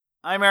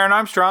I'm Aaron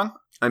Armstrong.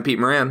 I'm Pete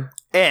Moran.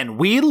 And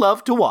we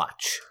love to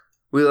watch.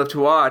 We love to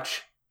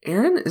watch.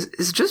 Aaron, is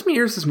it just me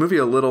or is this movie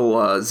a little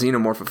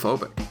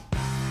xenomorphophobic?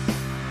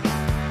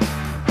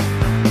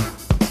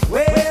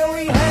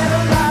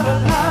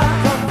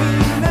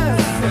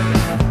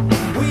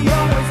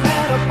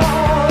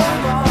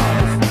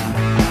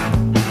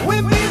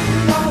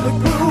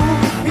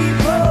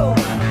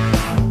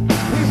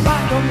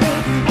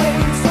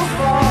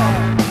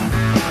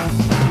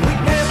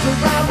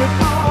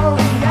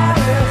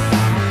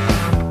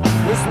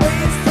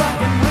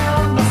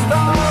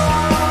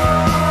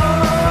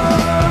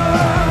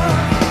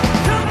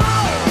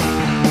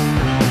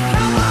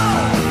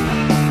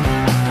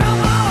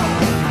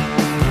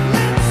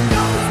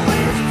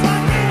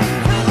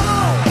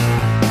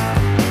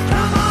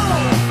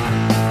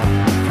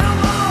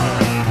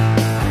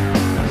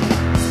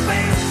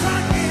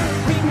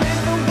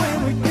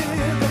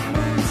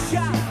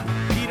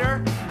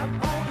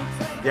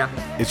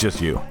 It's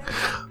just you.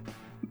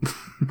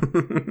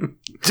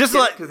 Just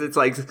like because it's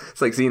like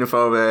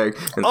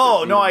xenophobic. And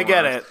oh no, I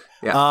get it.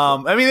 Yeah.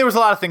 I mean, there was a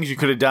lot of things you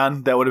could have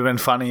done that would have been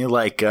funny,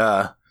 like,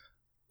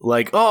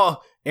 oh,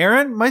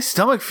 Aaron, my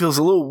stomach feels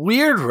a little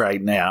weird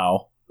right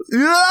now.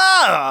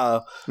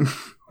 Yeah,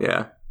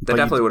 that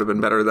definitely would have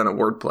been better than a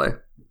wordplay.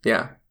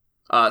 Yeah.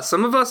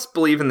 Some of us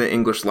believe in the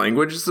English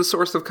language as the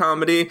source of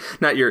comedy,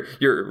 not your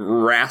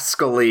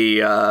rascally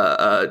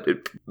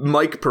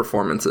mic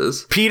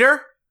performances.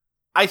 Peter,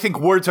 I think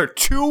words are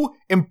too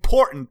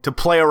important to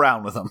play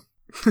around with them.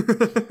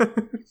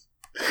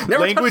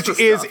 Language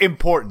is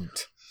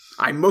important.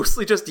 I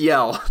mostly just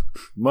yell.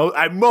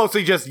 I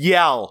mostly just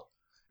yell.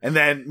 And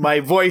then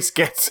my voice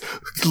gets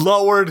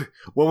lowered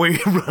when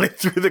we run it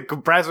through the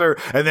compressor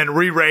and then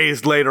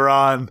re-raised later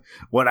on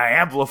when I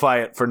amplify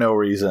it for no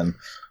reason.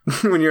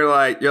 When you're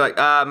like,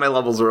 my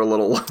levels are a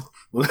little low.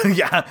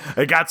 Yeah,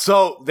 it got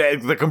so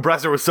the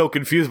compressor was so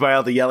confused by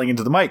all the yelling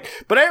into the mic.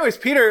 But anyways,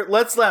 Peter,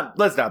 let's not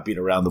beat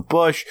around the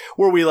bush.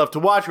 Where we love to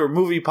watch, we're a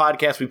movie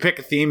podcast. We pick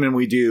a theme and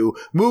we do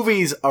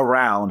movies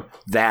around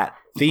that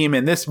theme.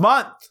 And this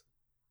month,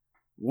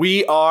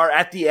 we are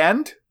at the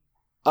end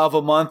of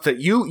a month that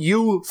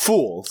you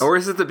fools, or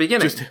is it the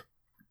beginning?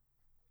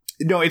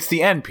 No, it's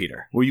the end,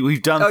 Peter.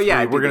 We've done. Oh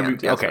yeah, we're gonna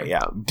be okay.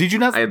 Yeah. Did you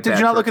not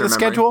look at the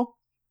schedule?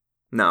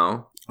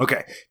 No.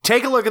 Okay,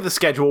 take a look at the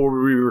schedule where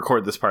we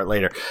record this part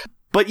later.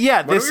 But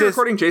yeah, this is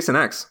recording Jason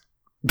X.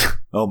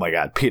 Oh my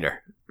God,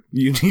 Peter.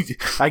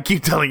 I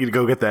keep telling you to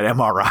go get that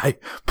MRI,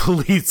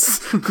 please.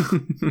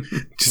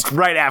 Just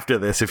right after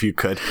this, if you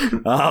could.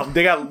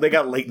 They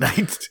got late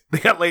night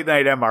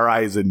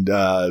MRIs in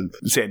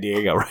San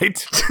Diego,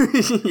 right?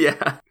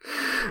 Yeah.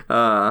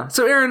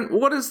 So Aaron,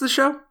 what is the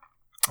show?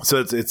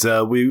 So it's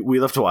we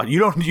love to watch. You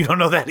don't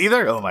know that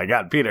either? Oh my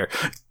God, Peter.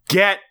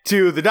 Get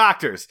to the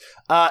doctors.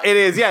 It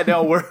is,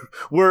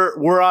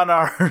 we're on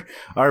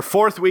our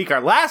fourth week,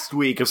 our last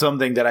week of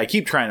something that I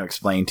keep trying to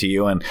explain to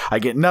you, and I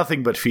get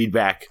nothing but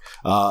feedback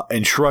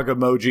and shrug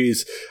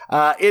emojis.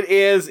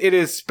 It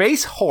is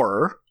space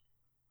horror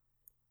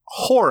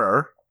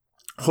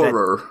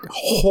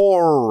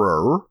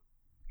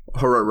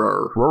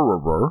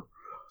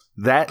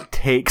that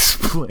takes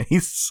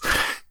place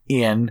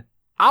in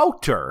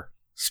outer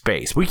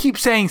space. We keep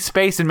saying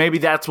space, and maybe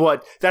that's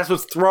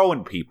what's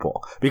throwing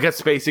people, because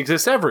space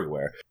exists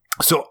everywhere.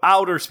 So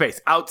outer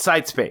space,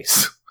 outside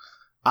space,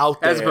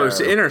 out there, as opposed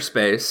to inner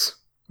space,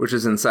 which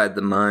is inside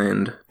the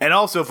mind. And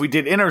also, if we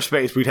did inner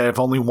space, we'd have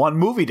only one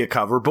movie to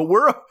cover. But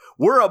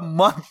we're a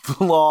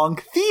month-long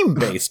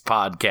theme-based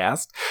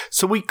podcast,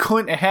 so we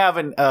couldn't have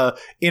an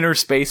inner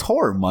space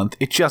horror month.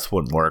 It just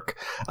wouldn't work.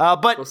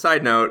 But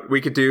side note, we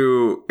could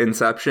do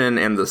Inception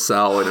and The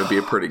Cell, and it'd be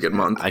a pretty good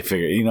month. I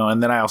figured,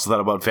 and then I also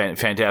thought about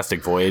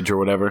Fantastic Voyage or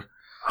whatever.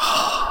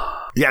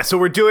 Yeah,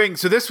 so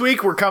this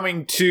week we're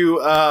coming to,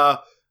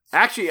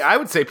 actually, I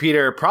would say,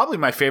 Peter, probably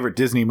my favorite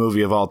Disney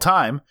movie of all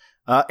time,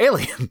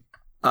 Alien.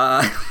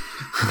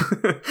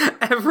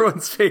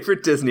 Everyone's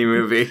favorite Disney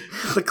movie,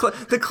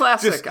 the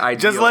classic.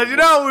 Just let you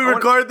know, we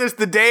recorded this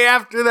the day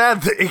after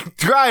that they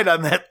tried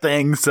on that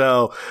thing.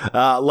 So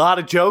a lot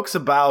of jokes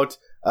on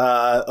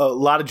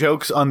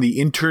the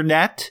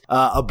internet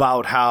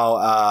about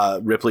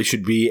how Ripley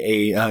should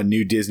be a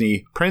new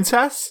Disney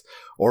princess,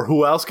 or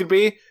who else could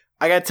be.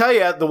 I gotta tell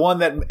you, the one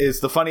that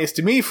is the funniest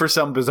to me for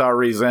some bizarre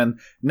reason,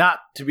 not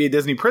to be a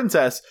Disney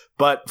princess,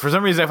 but for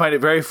some reason I find it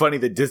very funny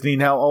that Disney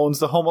now owns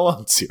the Home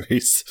Alone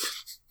series.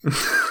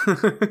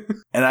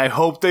 And I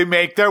hope they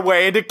make their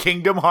way into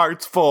Kingdom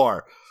Hearts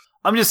 4.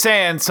 I'm just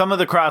saying, some of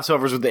the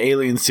crossovers with the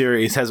Alien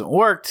series hasn't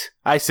worked.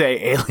 I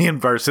say Alien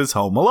versus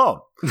Home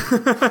Alone.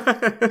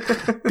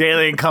 The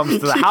alien comes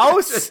to the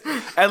house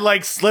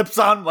and slips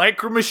on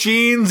micro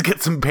machines,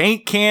 gets some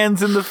paint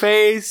cans in the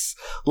face.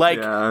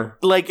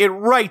 It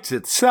writes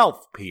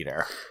itself,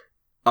 Peter.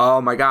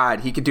 Oh my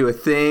God, he could do a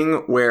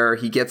thing where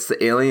he gets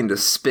the alien to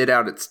spit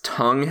out its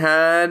tongue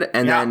head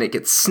and then it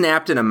gets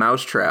snapped in a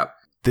mousetrap.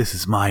 This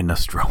is my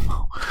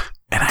Nostromo,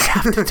 and I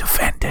have to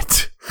defend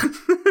it.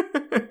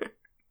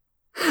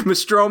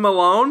 Nostromo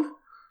alone?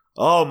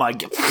 Oh my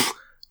God.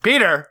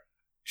 Peter,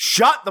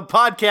 shut the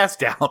podcast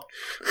down.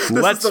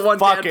 This is the one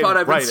dad pod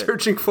I've been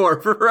searching for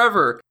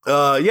forever.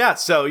 But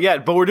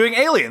we're doing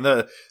Alien,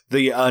 the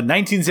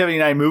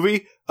 1979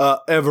 movie.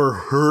 Ever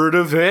heard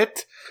of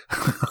it?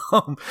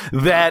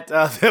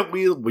 that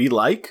we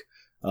like.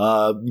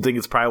 I think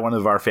it's probably one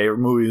of our favorite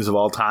movies of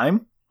all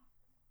time.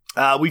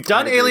 We've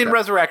done Alien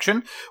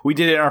Resurrection. We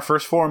did it in our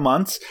first 4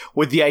 months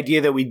with the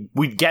idea that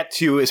we'd get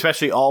to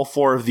especially all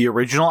 4 of the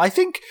original. I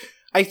think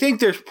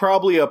there's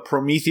probably a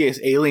Prometheus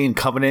Alien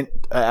Covenant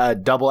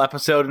double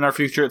episode in our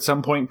future at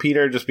some point,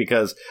 Peter, just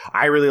because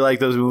I really like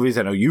those movies.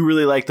 I know you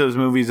really like those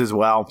movies as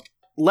well.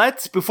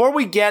 Before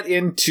we get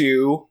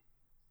into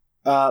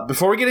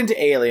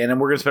Alien,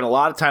 and we're going to spend a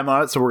lot of time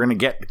on it, so we're going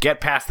to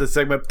get past this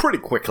segment pretty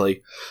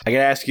quickly. I got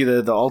to ask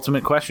you the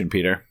ultimate question,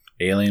 Peter.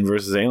 Alien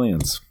versus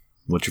Aliens.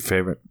 What's your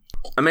favorite?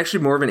 I'm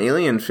actually more of an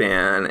Alien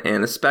fan,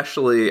 and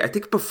especially, I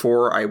think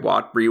before I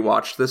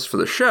rewatched this for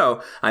the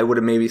show, I would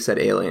have maybe said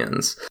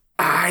Aliens.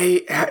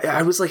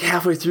 I was like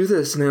halfway through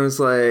this, and I was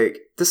like,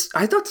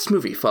 I thought this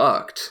movie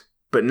fucked,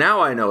 but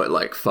now I know it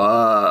like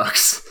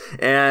fucks.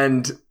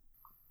 And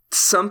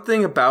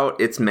something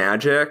about its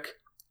magic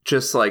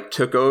just like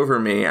took over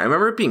me. I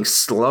remember it being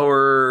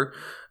slower,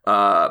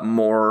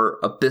 more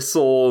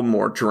abyssal,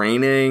 more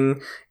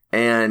draining,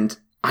 and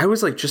I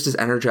was like just as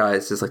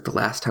energized as like the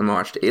last time I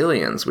watched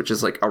Aliens, which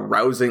is like a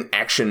rousing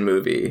action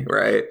movie,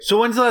 right? So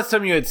when's the last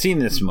time you had seen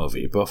this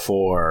movie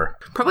before?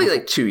 Probably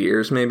like 2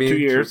 years, maybe 2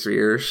 years, 2 or 3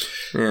 years.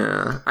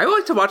 Yeah, I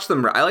like to watch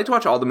them. I like to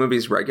watch all the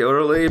movies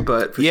regularly,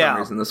 but for some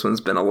reason this one's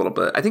been a little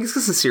bit. I think it's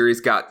because the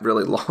series got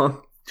really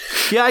long.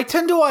 Yeah, I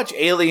tend to watch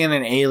Alien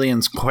and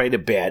Aliens quite a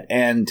bit,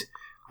 and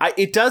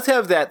it does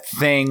have that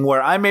thing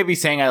where I may be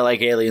saying I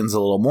like Aliens a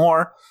little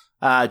more,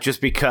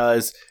 just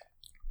because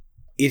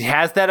it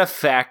has that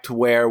effect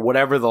where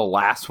whatever the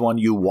last one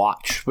you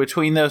watch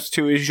between those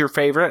two is your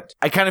favorite.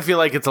 I kind of feel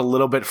like it's a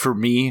little bit for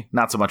me,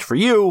 not so much for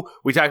you.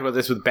 We talked about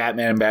this with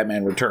Batman and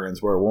Batman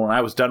Returns, where when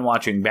I was done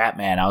watching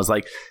Batman, I was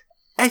like,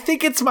 I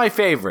think it's my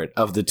favorite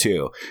of the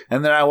two.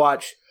 And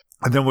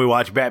then we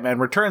watch Batman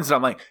Returns, and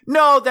I'm like,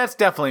 no, that's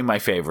definitely my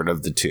favorite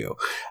of the two.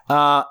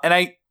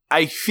 And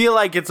I feel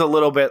like it's a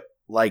little bit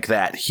like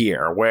that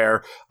here,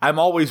 where I'm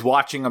always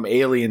watching them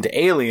Alien to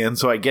Alien,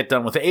 so I get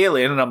done with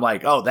Alien and I'm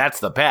like, oh,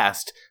 that's the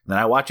best. And then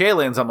I watch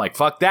Aliens, I'm like,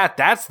 fuck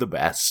that's the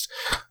best.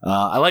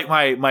 I like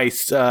my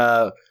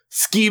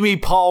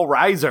schemy Paul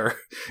Reiser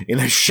in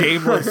a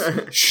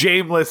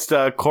shameless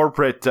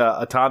corporate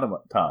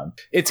automaton.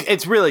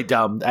 It's really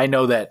dumb. I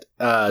know that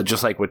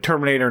just like with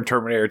Terminator and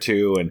Terminator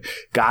 2 and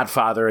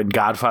Godfather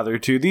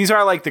 2, these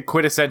are like the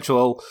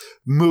quintessential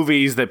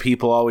movies that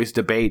people always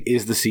debate.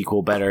 Is the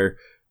sequel better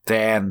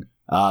than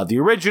the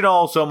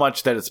original, so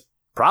much that it's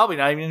probably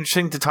not even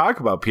interesting to talk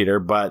about, Peter,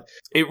 but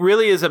it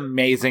really is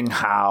amazing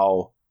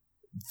how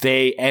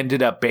they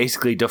ended up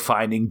basically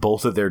defining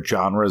both of their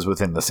genres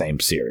within the same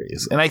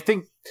series. And I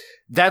think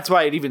that's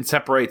why it even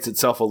separates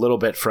itself a little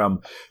bit from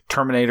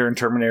Terminator and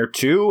Terminator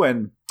 2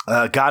 and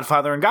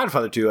Godfather and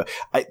Godfather 2.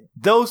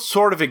 Those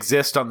sort of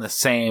exist on the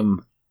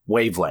same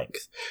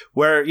wavelength,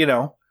 where, you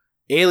know,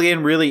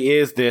 Alien really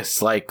is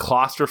this like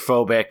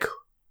claustrophobic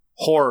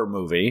horror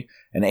movie,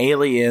 and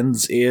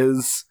Aliens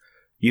is,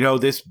 you know,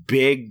 this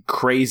big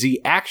crazy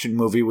action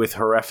movie with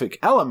horrific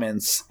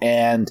elements.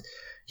 And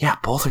yeah,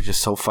 both are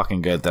just so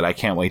fucking good that I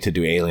can't wait to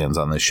do Aliens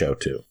on this show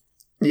too.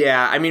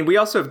 Yeah, I mean, we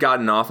also have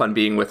gotten off on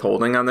being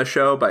withholding on the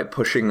show by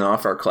pushing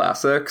off our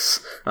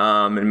classics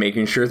and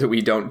making sure that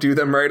we don't do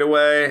them right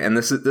away. And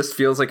this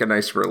feels like a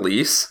nice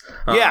release.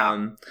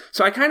 Yeah.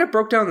 So I kind of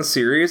broke down the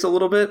series a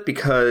little bit,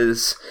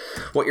 because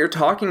what you're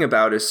talking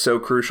about is so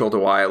crucial to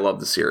why I love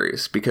the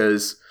series.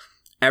 Because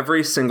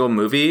every single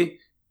movie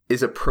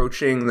is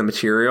approaching the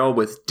material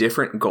with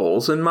different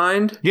goals in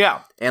mind.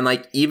 Yeah. And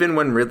like, even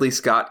when Ridley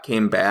Scott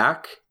came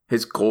back,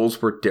 his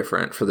goals were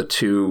different for the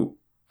two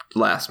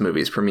last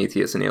movies,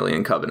 Prometheus and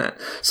Alien Covenant.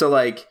 So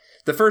like,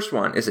 the first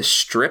one is a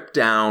stripped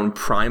down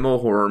primal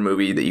horror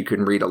movie that you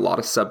can read a lot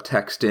of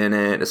subtext in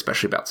it,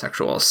 especially about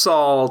sexual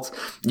assault.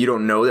 You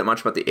don't know that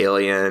much about the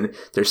alien.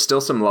 There's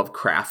still some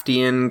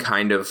Lovecraftian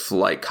kind of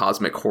like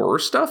cosmic horror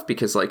stuff,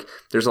 because like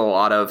there's a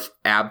lot of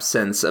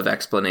absence of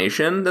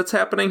explanation that's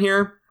happening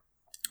here.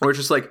 Or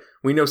just like,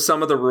 we know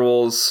some of the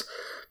rules,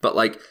 but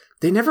like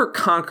they never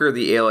conquer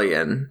the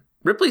alien.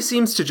 Ripley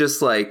seems to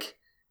just like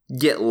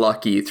get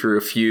lucky through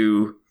a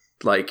few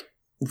like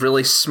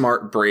really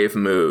smart, brave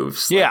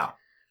moves. Yeah.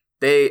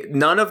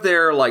 None of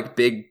their like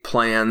big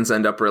plans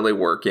end up really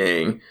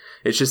working.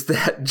 It's just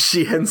that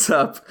she ends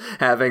up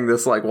having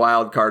this like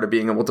wild card of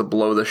being able to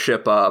blow the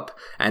ship up,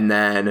 and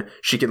then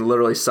she can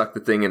literally suck the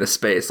thing into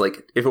space.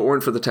 Like, if it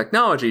weren't for the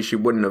technology, she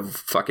wouldn't have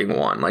fucking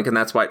won. Like, and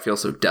that's why it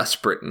feels so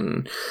desperate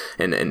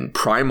and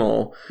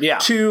primal. Yeah.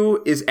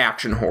 2 is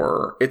action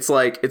horror. It's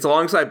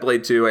alongside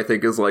Blade 2, I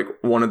think, is like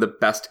one of the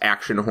best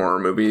action horror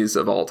movies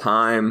of all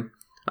time.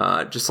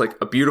 Just like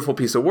a beautiful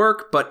piece of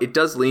work, but it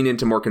does lean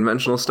into more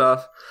conventional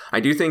stuff. I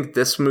do think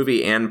this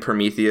movie and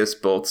Prometheus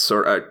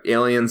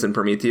Aliens and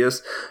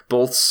Prometheus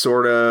both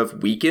sort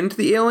of weakened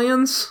the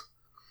aliens,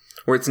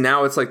 Where it's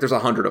like there's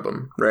 100 of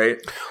them, right?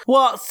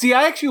 Well, see,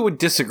 I actually would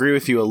disagree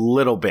with you a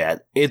little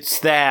bit. It's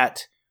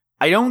that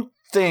I don't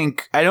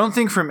think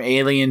from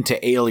Alien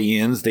to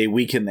Aliens they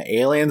weaken the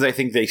aliens. I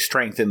think they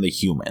strengthen the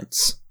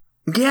humans.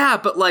 Yeah,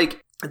 but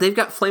like they've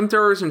got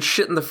flamethrowers and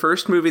shit in the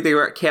first movie. They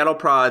were at cattle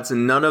prods,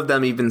 and none of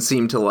them even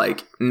seem to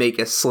like make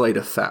a slight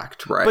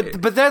effect, right?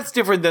 But that's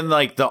different than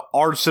like the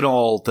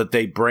arsenal that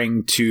they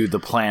bring to the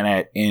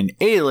planet in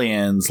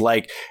Aliens.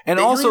 Like, and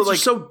the also aliens like are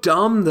so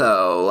dumb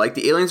though. Like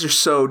the aliens are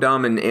so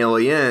dumb in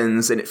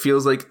Aliens, and it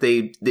feels like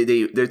they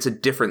it's a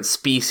different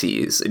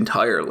species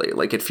entirely.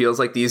 Like it feels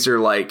like these are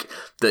like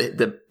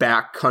the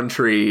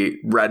backcountry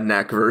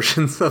redneck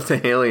versions of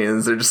the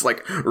aliens. They're just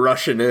like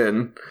rushing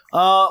in.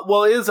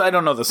 Well, I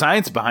don't know the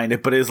science behind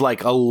it, but is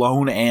like a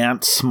lone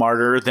ant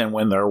smarter than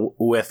when they're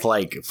with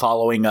like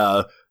following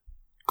a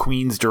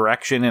queen's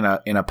direction in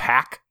a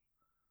pack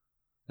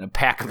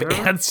of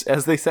ants,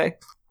 as they say?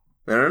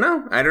 I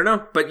don't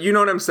know. But you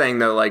know what I'm saying,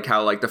 though? Like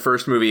how like the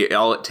first movie,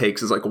 all it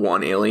takes is like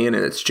one alien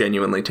and it's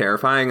genuinely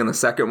terrifying. And the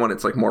second one,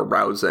 it's like more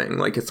rousing.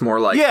 Like it's more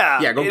like,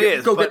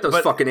 go get those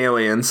fucking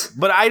aliens.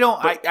 But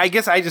I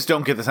guess I just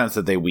don't get the sense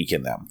that they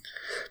weaken them.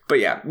 But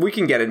yeah, we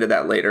can get into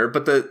that later.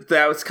 But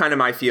that was kind of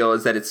my feel,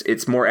 is that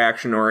it's more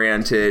action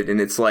oriented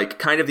and it's like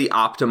kind of the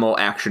optimal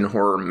action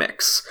horror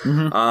mix.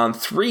 Mm-hmm.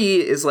 3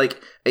 is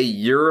like a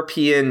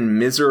European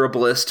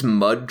miserablest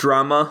mud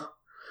drama.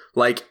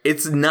 Like,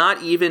 it's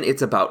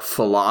about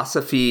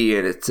philosophy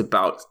and it's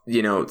about,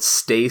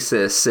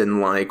 stasis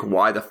and, like,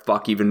 why the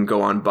fuck even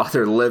go on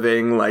bother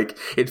living? Like,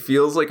 it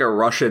feels like a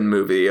Russian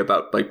movie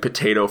about, like,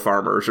 potato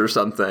farmers or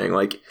something.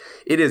 Like,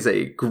 it is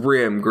a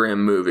grim,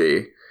 grim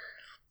movie.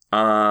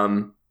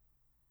 And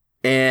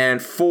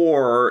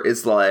 4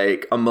 is,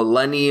 like, a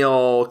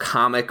millennial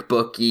comic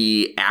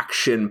booky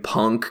action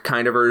punk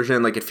kind of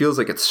version. Like, it feels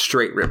like it's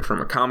straight ripped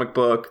from a comic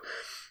book.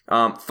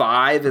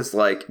 5 is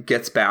like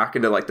gets back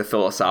into like the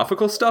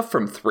philosophical stuff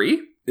from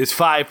 3. Is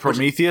 5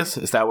 Prometheus?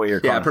 Is that what you're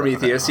calling? Yeah,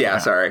 Prometheus. Yeah,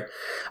 sorry.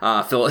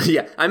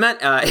 I meant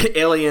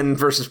Alien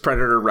versus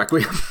Predator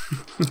Requiem.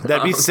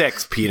 That'd be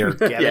 6, Peter.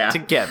 Get it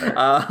together.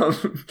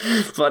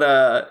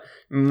 But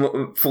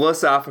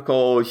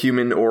philosophical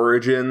human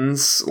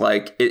origins,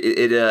 like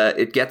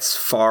it gets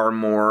far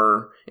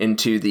more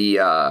into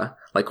the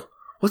like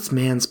what's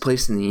man's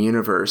place in the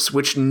universe,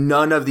 which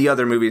none of the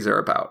other movies are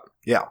about.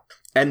 Yeah.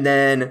 And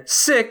then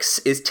 6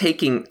 is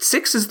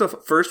the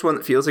first one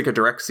that feels like a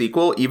direct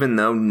sequel, even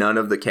though none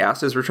of the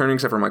cast is returning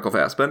except for Michael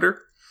Fassbender.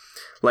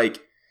 Like,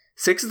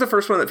 6 is the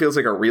first one that feels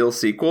like a real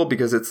sequel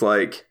because it's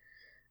like,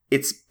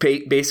 it's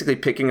basically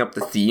picking up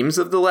the themes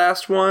of the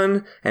last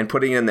one and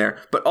putting it in there.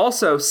 But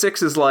also,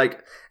 6 is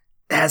like,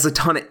 has a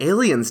ton of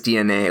Aliens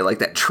DNA, like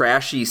that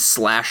trashy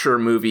slasher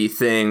movie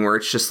thing where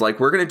it's just like,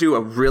 we're going to do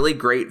a really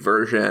great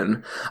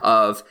version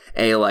of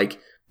a, like,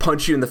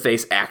 punch you in the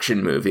face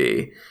action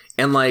movie.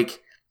 And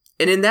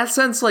in that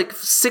sense, like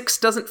 6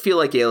 doesn't feel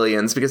like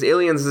Aliens because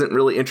Aliens isn't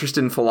really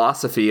interested in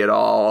philosophy at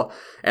all.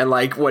 And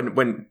like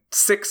when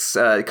 6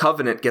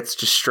 Covenant gets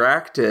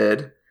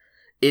distracted,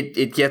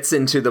 it gets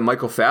into the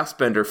Michael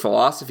Fassbender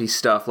philosophy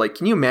stuff. Like,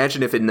 can you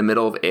imagine if in the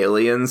middle of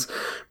Aliens,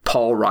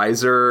 Paul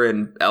Reiser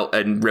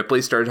and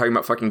Ripley started talking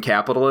about fucking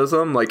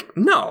capitalism? Like,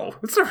 no,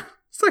 it's not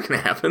going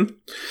to happen.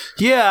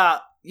 Yeah.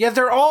 Yeah,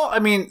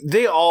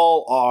 they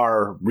all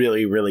are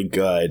really, really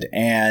good.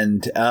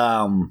 And,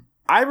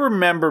 I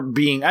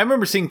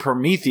remember seeing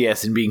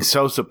Prometheus and being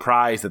so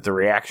surprised that the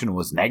reaction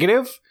was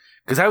negative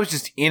because I was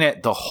just in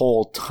it the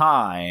whole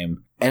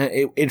time. And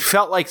it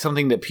felt like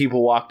something that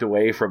people walked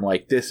away from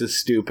like, this is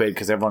stupid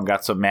because everyone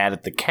got so mad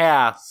at the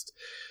cast.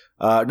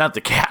 Not the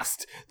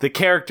cast, the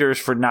characters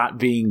for not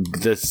being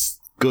this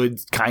good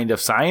kind of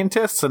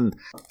scientists. And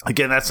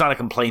again, that's not a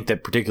complaint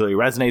that particularly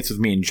resonates with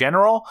me in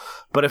general,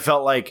 but it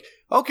felt like,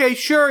 okay,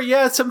 sure,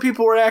 yeah, some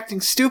people were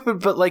acting stupid,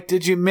 but like,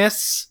 did you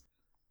miss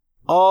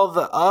all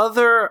the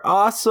other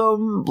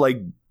awesome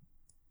like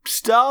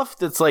stuff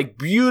that's like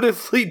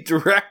beautifully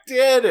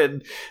directed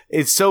and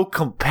it's so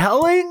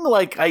compelling?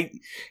 Like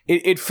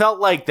it felt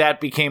like that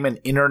became an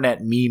internet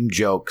meme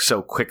joke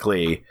so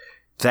quickly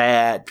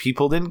that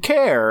people didn't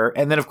care.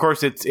 And then of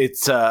course it's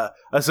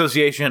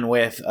association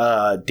with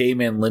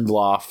Damon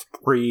Lindelof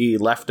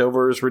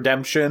pre-Leftovers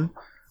redemption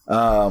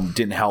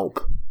didn't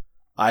help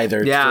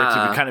either.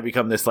 Yeah, to kind of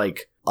become this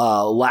like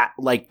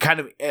kind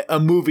of a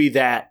movie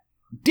that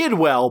did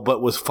well,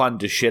 but was fun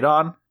to shit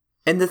on.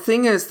 And the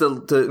thing is,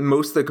 the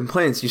most of the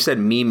complaints, you said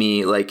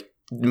meme, like,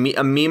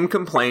 a meme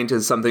complaint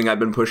is something I've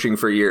been pushing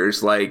for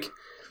years. Like,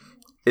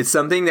 it's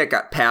something that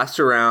got passed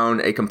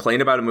around, a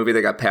complaint about a movie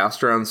that got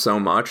passed around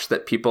so much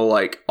that people,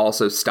 like,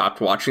 also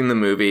stopped watching the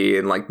movie.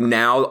 And, like,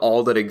 now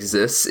all that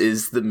exists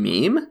is the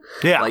meme.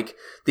 Yeah. Like,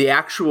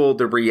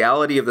 the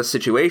reality of the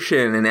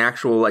situation and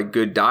actual, like,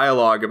 good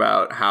dialogue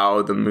about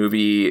how the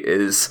movie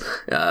is,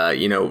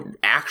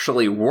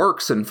 actually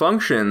works and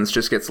functions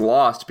just gets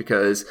lost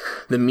because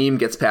the meme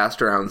gets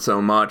passed around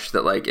so much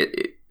that, like,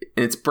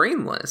 it's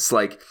brainless.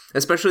 Like,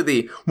 especially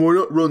the, why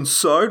not run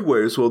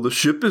sideways while the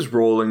ship is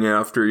rolling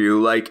after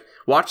you? Like,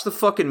 watch the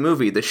fucking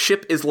movie. The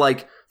ship is,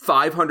 like,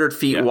 500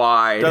 feet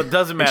wide.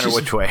 Doesn't matter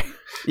which way.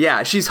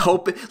 Yeah, she's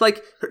hoping,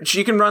 like,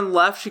 she can run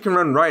left, she can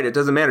run right, it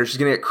doesn't matter. She's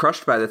going to get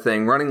crushed by the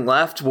thing. Running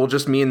left will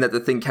just mean that the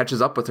thing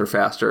catches up with her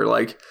faster,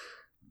 like.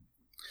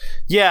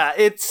 Yeah,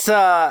 it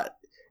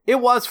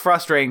was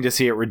frustrating to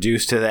see it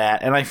reduced to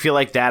that, and I feel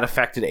like that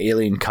affected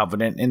Alien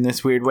Covenant in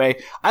this weird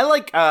way. I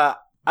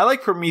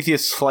like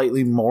Prometheus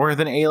slightly more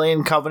than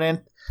Alien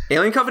Covenant.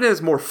 Alien Covenant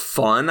is more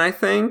fun, I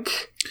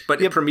think, but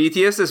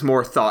Prometheus is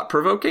more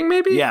thought-provoking,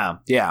 maybe? Yeah.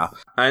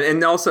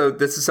 And also,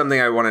 this is something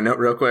I want to note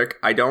real quick.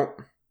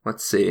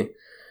 Let's see.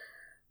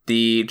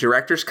 The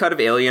director's cut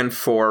of Alien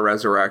 4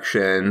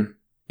 Resurrection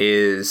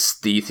is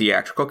the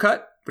theatrical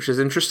cut, which is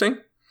interesting.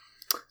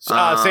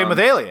 Same with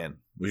Alien.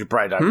 We should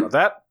probably talk about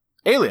that.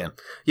 Alien.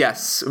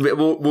 Yes,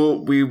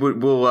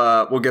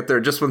 we'll get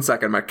there. Just 1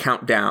 second. My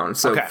countdown.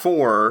 So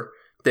 4.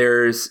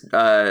 There's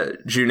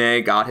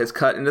Junet got his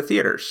cut into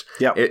theaters.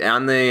 Yeah.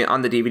 On the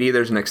DVD,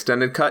 there's an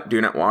extended cut. Do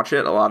not watch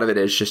it. A lot of it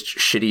is just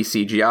shitty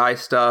CGI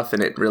stuff,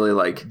 and it really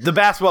like the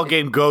basketball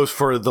game goes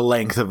for the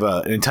length of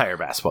an entire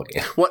basketball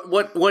game.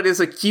 What is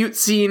a cute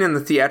scene in the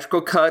theatrical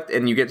cut,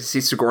 and you get to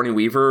see Sigourney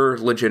Weaver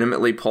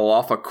legitimately pull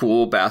off a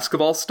cool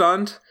basketball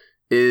stunt,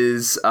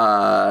 is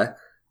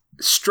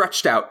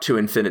stretched out to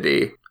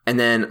infinity. And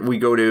then we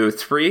go to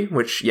 3,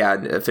 which,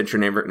 Fincher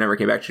never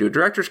came back to do a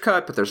director's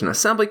cut, but there's an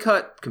assembly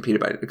cut completed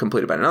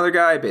by another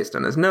guy based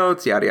on his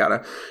notes, yada,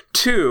 yada.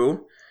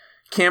 2,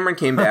 Cameron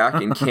came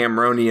back in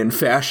Cameronian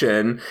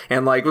fashion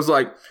and, like, was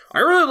like, I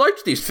really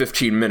liked these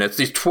 15 minutes,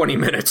 these 20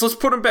 minutes, let's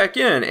put them back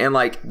in. And,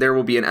 like, there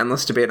will be an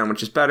endless debate on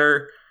which is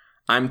better.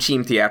 I'm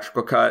team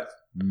theatrical cut.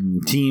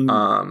 Team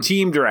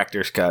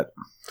director's cut.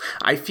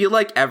 I feel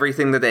like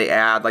everything that they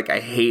add, like I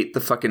hate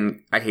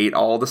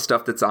all the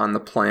stuff that's on the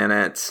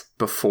planet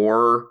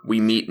before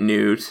we meet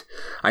Newt.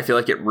 I feel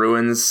like it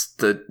ruins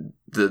the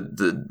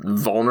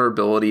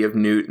vulnerability of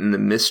Newt and the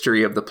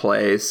mystery of the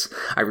place.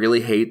 I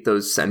really hate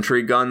those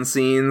sentry gun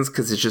scenes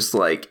because it's just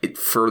like it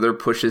further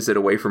pushes it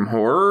away from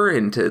horror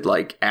into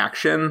like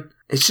action.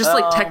 It's just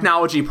like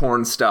technology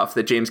porn stuff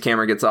that James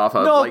Cameron gets off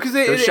of. No, because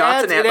it adds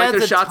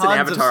shots in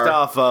Avatar.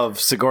 Stuff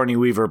of Sigourney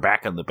Weaver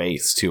back on the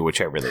base too,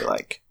 which I really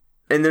like.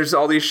 And there's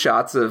all these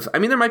shots of, I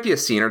mean, there might be a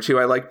scene or two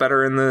I like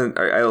better in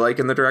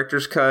the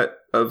director's cut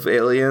of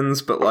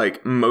Aliens, but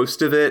like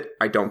most of it,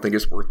 I don't think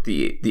is worth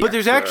the But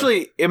there's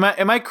actually, am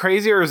I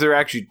crazy, or is there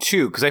actually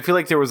 2? Because I feel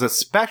like there was a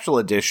special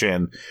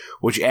edition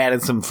which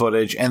added some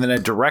footage, and then a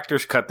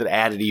director's cut that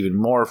added even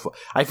more.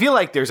 I feel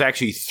like there's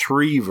actually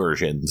 3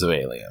 versions of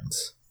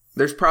Aliens.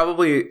 There's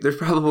probably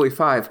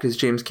 5 because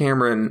James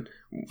Cameron,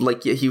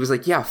 like, he was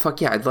like, yeah, fuck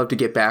yeah, I'd love to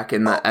get back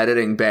in the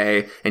editing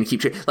bay and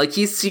keep like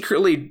he's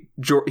secretly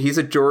he's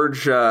a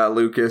George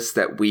Lucas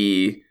that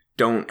we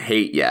don't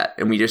hate yet,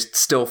 and we just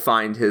still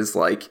find his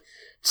like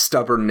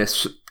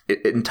stubbornness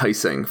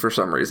enticing for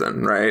some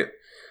reason, right?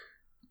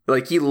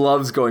 Like he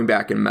loves going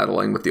back and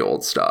meddling with the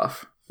old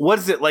stuff. What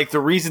is it, like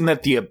the reason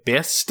that The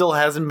Abyss still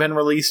hasn't been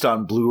released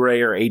on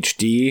Blu-ray or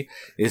HD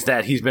is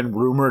that he's been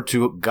rumored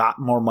to have got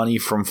more money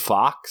from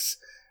Fox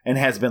and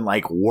has been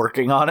like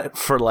working on it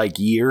for like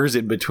years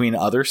in between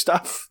other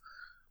stuff.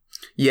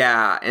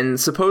 Yeah, and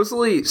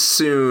supposedly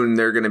soon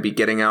they're going to be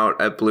getting out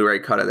a Blu-ray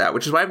cut of that,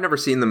 which is why I've never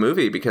seen the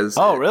movie because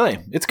really?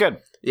 It's good.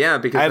 Yeah,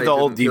 because I have the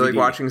old DVD. Like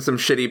watching some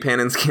shitty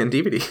pan and scan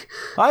DVD.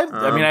 I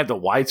have the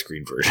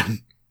widescreen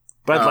version,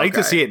 but I'd like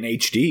to see it in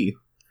HD.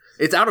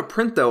 It's out of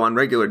print though on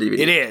regular DVD.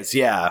 It is,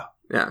 yeah.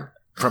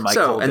 From my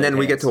and then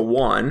we get to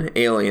 1,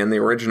 Alien, the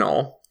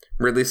original.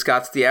 Ridley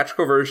Scott's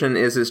theatrical version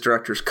is his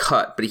director's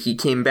cut, but he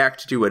came back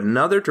to do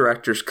another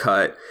director's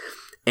cut,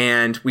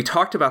 and we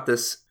talked about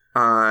this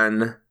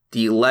on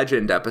the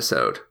Legend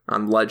episode,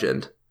 on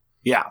Legend.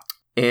 Yeah.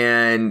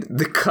 And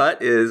the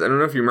cut is, I don't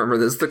know if you remember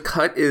this, the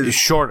cut is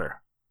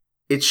shorter.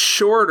 It's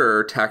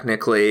shorter,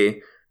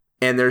 technically,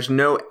 and there's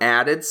no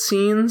added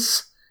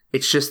scenes.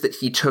 It's just that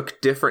he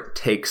took different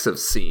takes of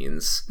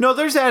scenes. No,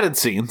 there's added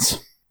scenes.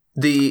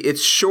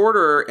 It's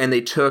shorter, and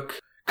they took...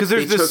 Because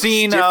there's the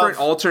scene different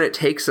alternate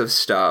takes of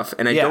stuff,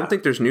 and I don't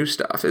think there's new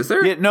stuff. Is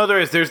there? Yeah, no, there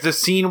is. There's the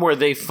scene where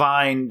they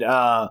find...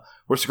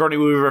 where Sigourney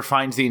Weaver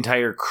finds the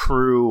entire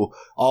crew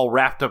all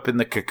wrapped up in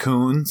the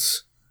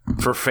cocoons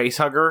for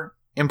facehugger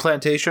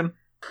implantation.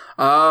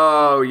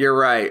 Oh, you're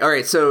right. All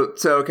right, so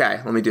okay,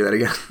 let me do that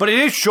again. But it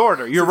is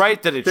shorter. You're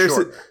right that it's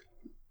shorter.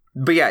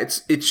 But yeah,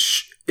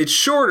 it's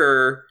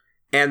shorter,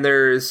 and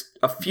there's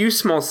a few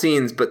small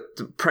scenes, but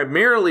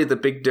primarily the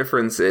big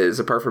difference is,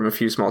 apart from a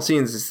few small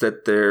scenes, is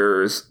that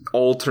there's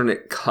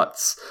alternate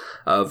cuts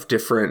of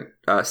different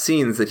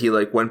scenes that he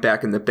like went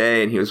back in the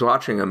bay and he was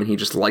watching them and he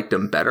just liked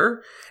them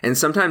better. And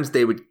sometimes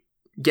they would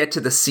get to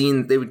the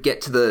scene, they would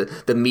get to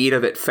the meat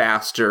of it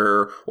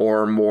faster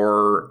or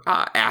more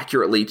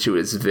accurately to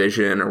his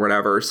vision or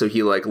whatever. So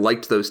he like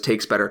liked those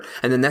takes better.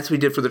 And then that's what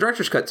he did for the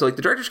director's cut. So like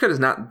the director's cut is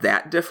not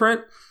that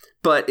different,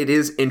 but it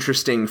is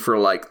interesting for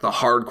like the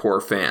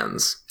hardcore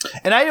fans.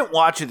 And I didn't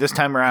watch it this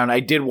time around. I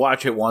did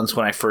watch it once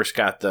when I first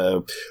got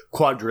the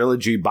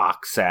quadrilogy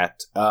box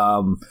set.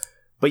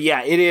 But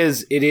yeah, it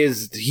is.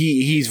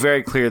 He's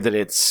very clear that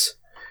it's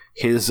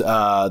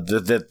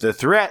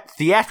the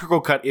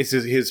theatrical cut is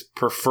his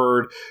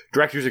preferred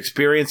director's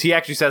experience. He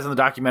actually says in the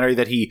documentary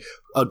that he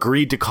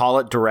agreed to call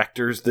it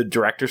the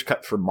director's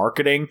cut for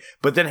marketing,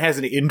 but then has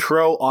an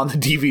intro on the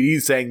DVD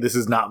saying this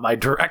is not my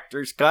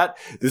director's cut.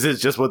 This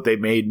is just what they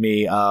made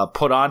me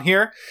put on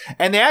here.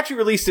 And they actually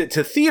released it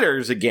to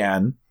theaters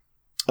again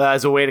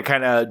as a way to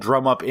kind of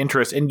drum up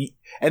interest. And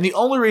the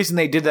only reason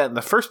they did that in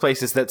the first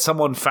place is that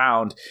someone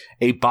found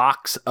a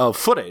box of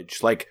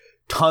footage, like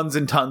tons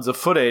and tons of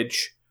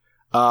footage,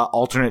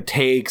 alternate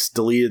takes,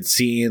 deleted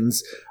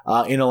scenes,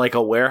 in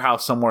a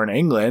warehouse somewhere in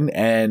England,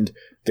 and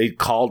they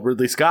called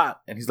Ridley Scott,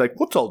 and he's like,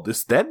 "What's all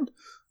this then?"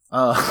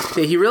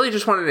 He really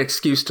just wanted an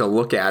excuse to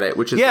look at it,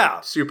 which is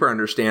super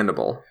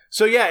understandable.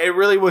 So yeah, it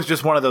really was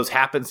just one of those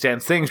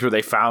happenstance things where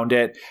they found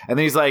it, and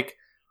then he's like,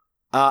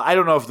 "I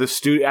don't know if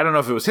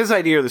it was his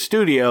idea or the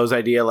studio's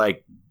idea.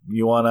 Like,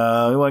 you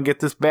wanna get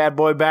this bad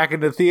boy back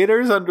into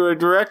theaters under a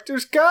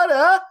director's cut,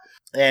 huh?"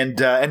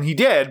 And he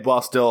did,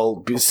 while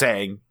still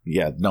saying,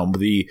 "Yeah, no,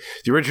 the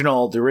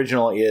original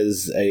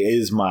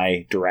is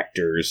my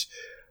director's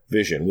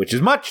vision," which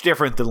is much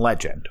different than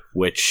Legend,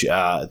 which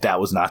that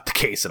was not the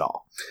case at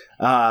all.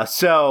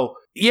 So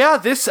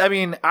yeah,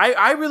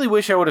 I really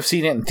wish I would have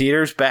seen it in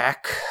theaters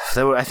back.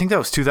 I think that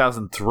was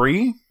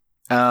 2003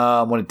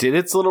 when it did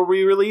its little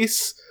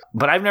re-release.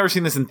 But I've never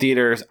seen this in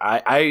theaters.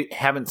 I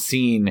haven't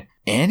seen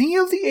any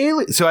of the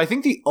Alien. So I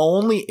think the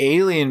only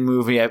Alien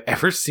movie I've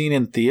ever seen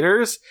in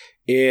theaters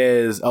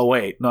is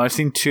I've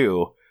seen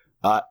two.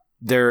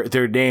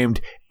 They're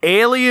named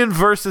Alien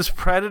vs.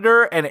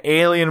 Predator and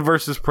Alien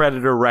vs.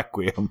 Predator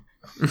Requiem.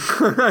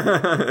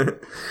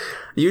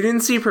 You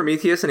didn't see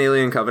Prometheus and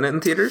Alien Covenant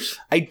in theaters?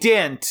 I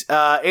didn't.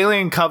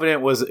 Alien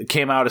Covenant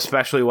came out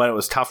especially when it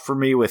was tough for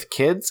me with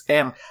kids.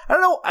 And I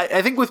don't know,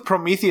 I think with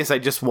Prometheus, I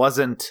just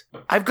wasn't...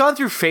 I've gone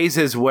through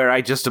phases where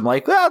I just am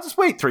like, well, I'll just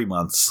wait 3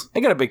 months. I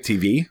got a big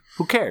TV.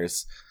 Who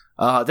cares?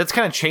 That's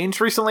kind of changed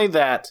recently,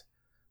 that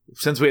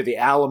since we have the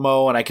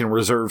Alamo and I can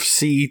reserve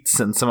seats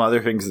and some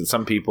other things that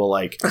some people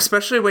like.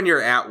 Especially when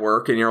you're at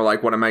work and you're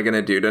like, what am I going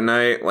to do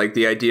tonight? Like,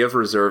 the idea of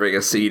reserving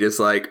a seat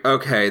is like,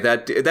 okay,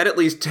 that at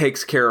least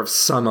takes care of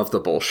some of the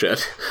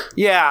bullshit.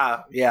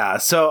 Yeah.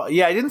 So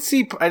yeah, I didn't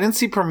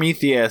see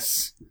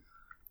Prometheus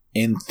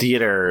in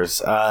theaters.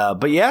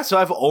 But yeah, so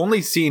I've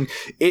only seen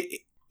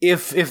it.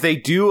 If they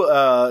do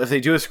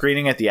a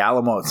screening at the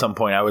Alamo at some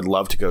point, I would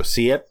love to go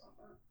see it.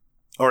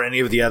 Or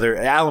any of the other.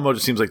 Alamo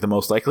just seems like the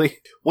most likely.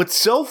 What's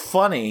so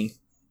funny,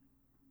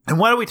 and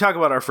why don't we talk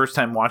about our first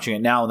time watching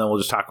it now, and then we'll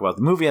just talk about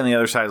the movie on the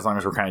other side, as long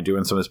as we're kind of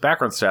doing some of this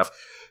background stuff.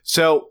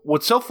 So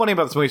what's so funny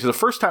about this movie, so the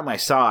first time I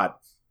saw it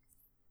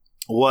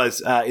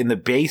was in the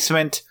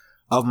basement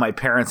of my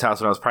parents' house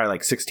when I was probably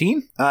like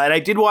 16. And I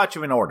did watch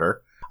them in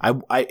order.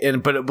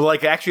 But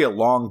like actually a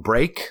long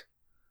break.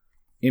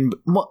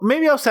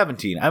 Maybe I was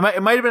 17.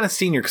 It might have been a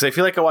senior, because I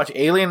feel like I watched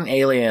Alien and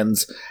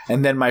Aliens,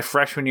 and then my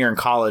freshman year in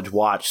college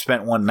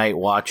spent one night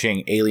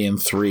watching Alien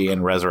 3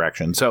 and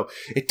Resurrection. So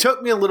it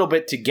took me a little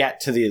bit to get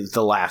to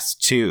the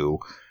last two.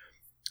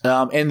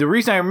 And the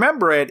reason I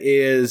remember it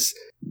is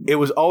it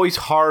was always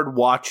hard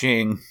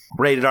watching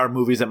rated R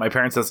movies at my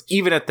parents' house.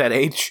 Even at that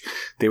age,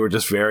 they were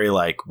just very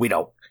like,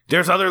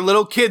 there's other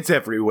little kids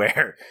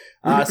everywhere.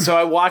 So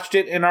I watched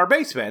it in our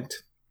basement.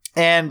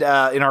 And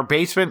in our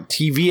basement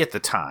TV at the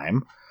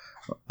time,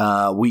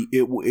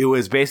 it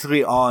was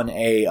basically on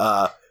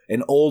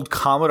an old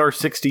Commodore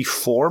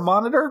 64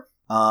 monitor,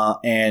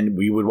 and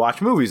we would watch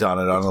movies on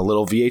it on a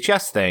little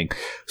VHS thing.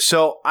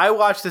 So I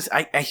watched this.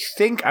 I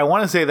think I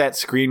want to say that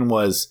screen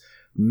was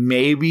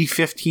maybe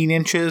 15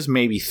 inches,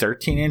 maybe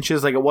 13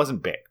 inches. Like, it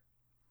wasn't big,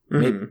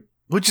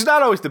 which is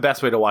not always the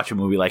best way to watch a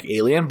movie like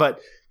Alien, but.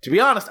 To be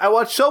honest, I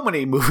watched so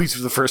many movies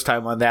for the first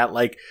time on that,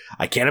 like,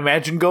 I can't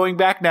imagine going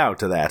back now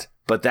to that.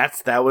 But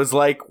that was,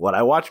 like, what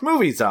I watched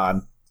movies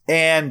on.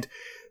 And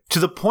to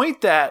the point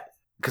that,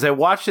 because I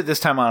watched it this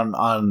time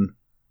on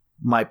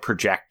my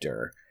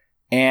projector,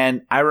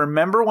 and I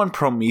remember when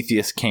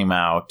Prometheus came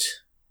out,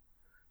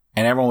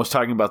 and everyone was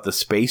talking about the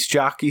space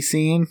jockey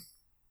scene,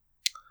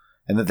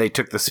 and that they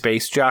took the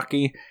space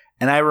jockey,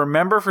 and I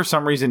remember for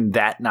some reason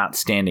that not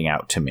standing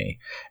out to me.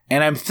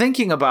 And I'm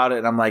thinking about it,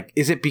 and I'm like,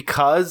 is it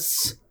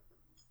because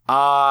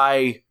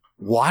I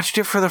watched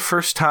it for the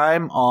first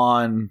time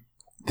on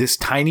this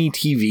tiny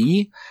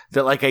TV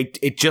that like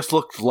it just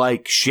looked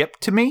like ship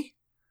to me?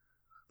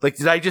 Like,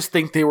 did I just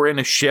think they were in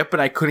a ship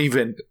and I couldn't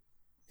even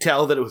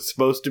tell that it was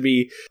supposed to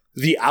be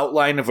the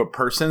outline of a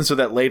person, so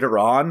that later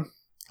on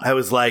I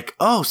was like,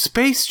 oh,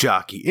 space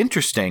jockey,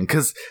 interesting.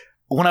 Because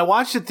when I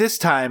watched it this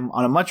time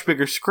on a much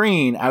bigger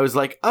screen, I was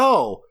like,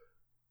 oh,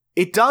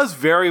 it does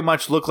very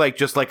much look like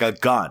just like a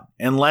gun,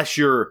 unless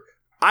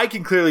I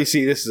can clearly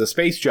see this is a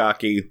space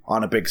jockey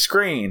on a big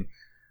screen,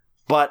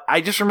 but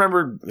I just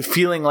remember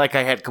feeling like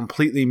I had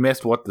completely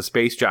missed what the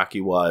space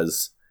jockey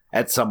was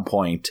at some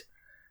point,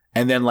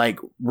 and then like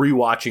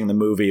rewatching the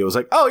movie, it was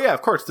like, oh yeah,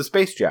 of course, the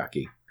space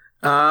jockey.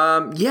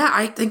 Yeah,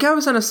 I think I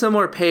was on a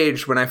similar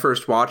page when I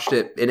first watched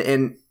it,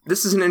 and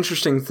this is an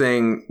interesting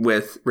thing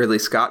with Ridley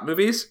Scott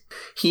movies.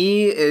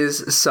 He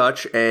is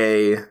such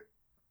a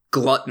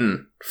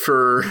glutton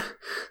for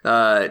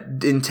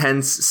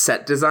intense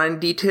set design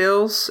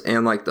details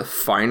and like the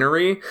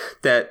finery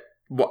that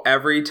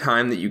every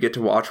time that you get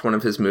to watch one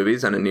of his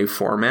movies on a new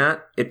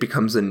format, it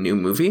becomes a new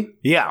movie.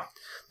 Yeah.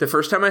 The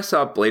first time I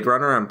saw Blade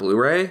Runner on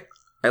Blu-ray,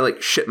 I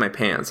like shit my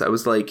pants. I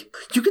was like,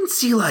 you can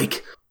see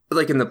like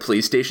in the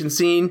police station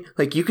scene,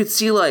 like you could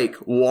see like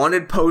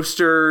wanted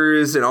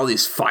posters and all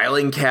these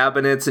filing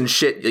cabinets and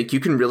shit. Like you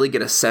can really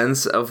get a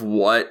sense of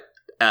what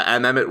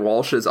M. Emmett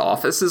Walsh's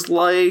office is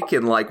like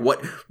and like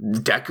what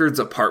Deckard's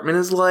apartment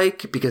is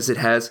like, because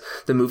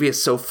the movie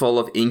is so full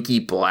of inky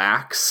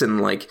blacks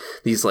and like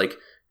these like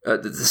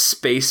the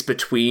space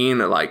between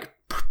like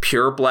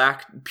pure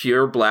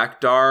black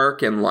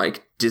dark and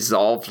like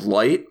dissolved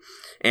light.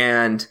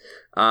 And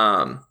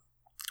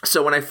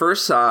so when I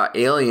first saw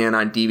Alien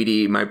on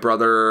DVD, my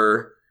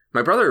brother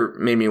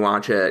made me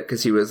watch it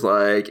because he was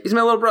like, he's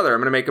my little brother, I'm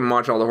gonna make him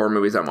watch all the horror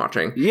movies I'm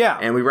watching. Yeah.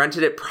 And we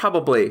rented it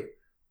probably,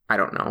 I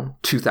don't know,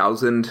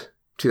 2000,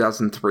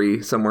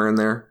 2003, somewhere in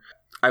there.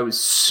 I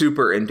was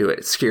super into it.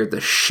 It scared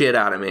the shit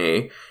out of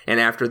me. And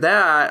after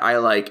that, I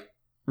like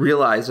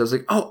realized, I was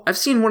like, oh, I've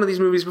seen one of these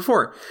movies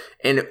before.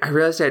 And I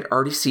realized I'd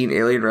already seen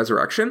Alien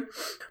Resurrection,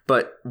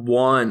 but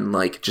one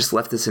like just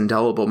left this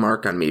indelible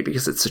mark on me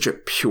because it's such a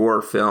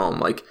pure film.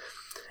 Like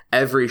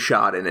every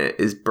shot in it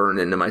is burned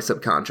into my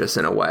subconscious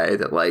in a way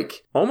that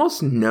like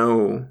almost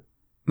no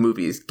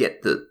movies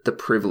get the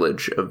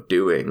privilege of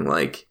doing.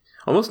 Like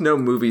almost no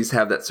movies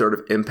have that sort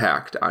of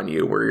impact on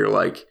you where you're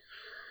like,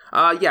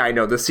 yeah, I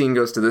know this scene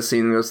goes to this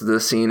scene, goes to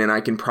this scene, and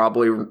I can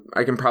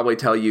probably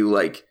tell you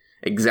like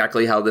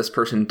exactly how this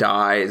person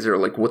dies or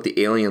like what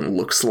the alien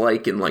looks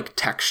like in like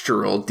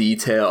textural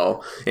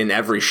detail in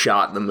every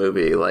shot in the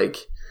movie. Like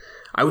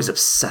I was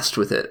obsessed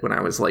with it when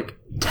I was like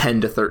 10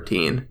 to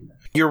 13.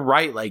 You're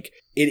right. Like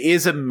it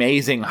is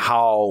amazing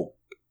how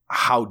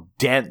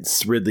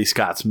dense Ridley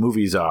Scott's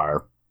movies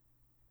are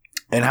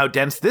and how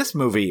dense this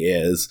movie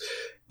is.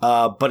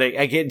 But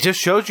it just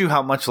shows you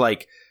how much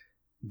like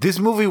this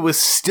movie was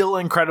still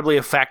incredibly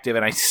effective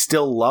and I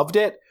still loved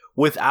it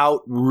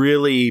without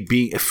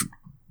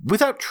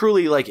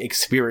truly like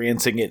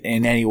experiencing it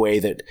in any way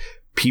that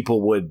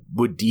people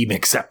would deem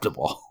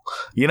acceptable,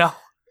 you know?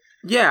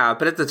 Yeah,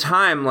 but at the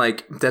time,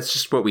 like, that's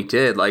just what we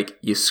did. Like,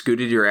 you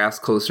scooted your ass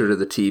closer to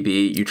the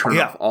TV, you turned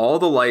off all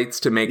the lights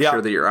to make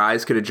sure that your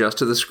eyes could adjust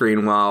to the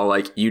screen while,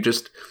 like, you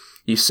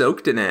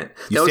soaked in it.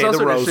 You say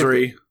the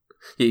rosary.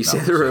 Yeah, you say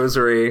the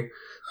rosary.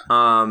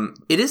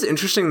 It is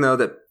interesting, though,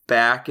 that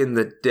back in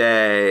the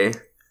day,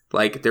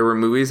 like, there were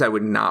movies I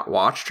would not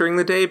watch during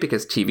the day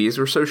because TVs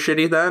were so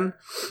shitty then.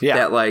 Yeah.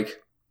 That,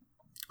 like,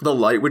 the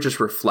light would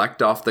just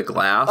reflect off the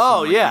glass.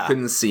 Oh, and, like, yeah. You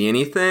couldn't see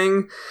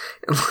anything.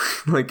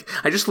 Like,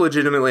 I just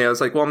legitimately, I was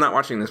like, well, I'm not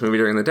watching this movie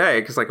during the day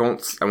because, like,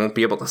 I won't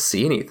be able to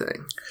see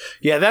anything.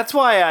 Yeah, that's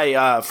why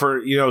I,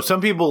 some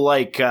people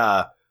like,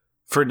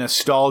 for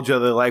nostalgia,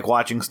 they like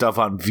watching stuff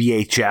on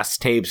VHS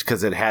tapes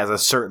because it has a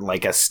certain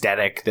like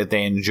aesthetic that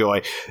they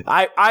enjoy.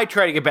 I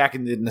try to get back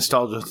into the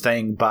nostalgia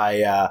thing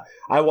by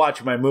I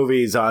watch my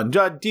movies on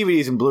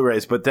DVDs and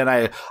Blu-rays, but then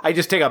I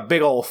just take a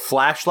big old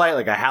flashlight,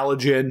 like a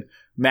halogen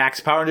max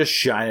power, and just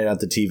shine it at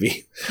the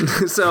TV.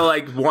 So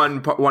like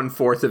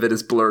 1/4 of it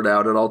is blurred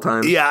out at all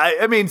times. Yeah,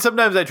 I mean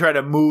sometimes I try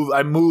to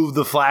move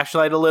the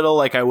flashlight a little,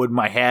 like I would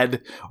my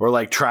head, or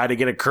like try to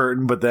get a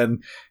curtain, but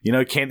then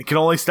can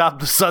only stop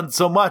the sun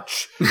so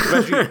much,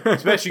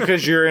 especially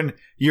because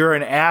you're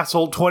an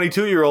asshole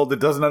 22-year-old that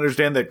doesn't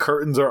understand that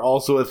curtains are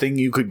also a thing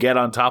you could get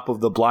on top of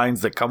the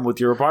blinds that come with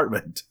your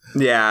apartment.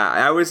 Yeah,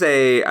 I was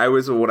a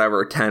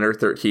whatever 10 or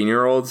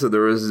 13-year-old, so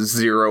there was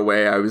zero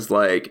way I was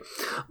like,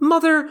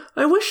 Mother,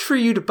 I wish for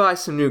you to buy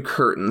some new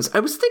curtains. I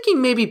was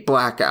thinking maybe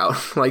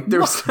blackout. Like there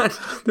was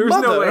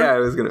no way I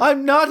was gonna.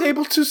 I'm not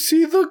able to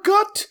see the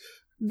gut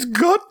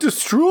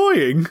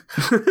destroying.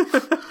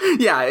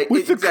 Yeah,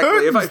 with the exactly.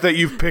 curtains that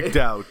you've picked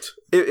out.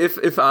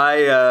 If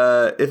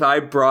I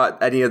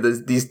brought any of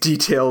these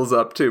details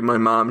up to my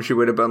mom, she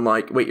would have been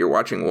like, "Wait, you're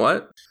watching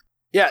what?"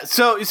 Yeah.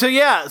 So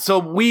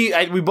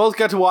we both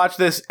got to watch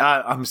this.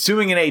 I'm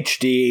assuming in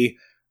HD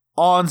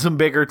on some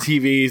bigger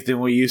TVs than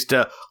we used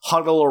to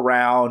huddle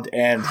around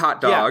and Hot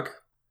Dog.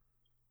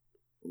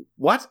 Yeah.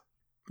 What?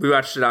 We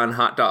watched it on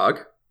Hot Dog.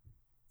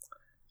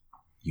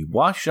 You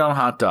watched it on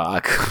Hot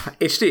Dog.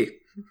 HD.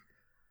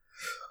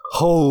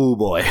 Oh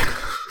boy,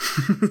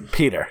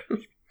 Peter.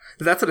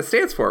 That's what it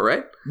stands for,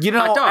 right?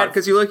 Hot Dog,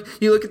 because you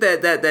look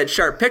at that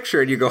sharp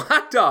picture and you go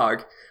Hot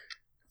Dog.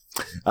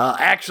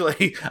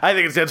 Actually, I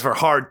think it stands for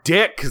hard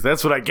dick because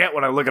that's what I get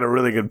when I look at a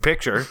really good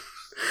picture.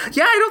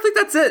 Yeah, I don't think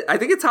that's it. I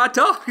think it's Hot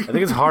Dog. I think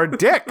it's hard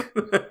dick.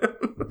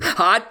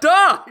 Hot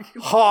Dog.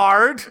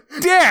 Hard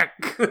dick.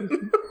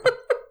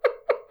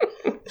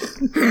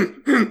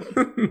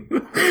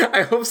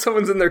 I hope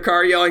someone's in their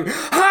car yelling,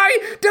 high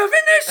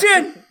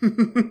definition!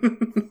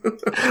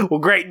 Well,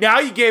 great. Now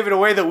you gave it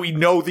away that we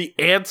know the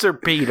answer,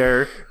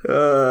 Peter.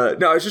 No,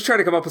 I was just trying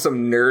to come up with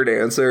some nerd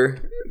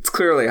answer. It's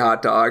clearly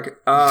Hot Dog.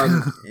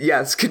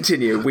 Yes,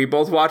 continue. We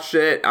both watched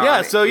it on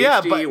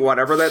HD,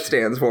 whatever that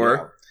stands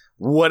for. Yeah.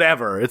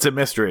 whatever. It's a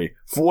mystery.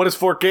 What does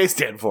 4K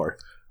stand for?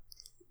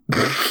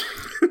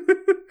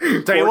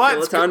 Tell you what,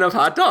 it's a ton of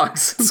hot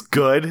dogs. It's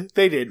good.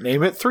 They didn't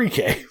name it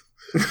 3K.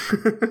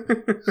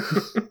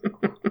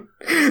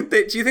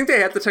 Do you think they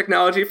had the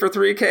technology for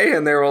 3K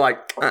and they were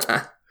like,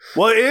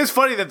 Well, it is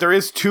funny that there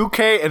is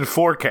 2K and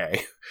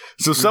 4K.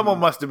 So someone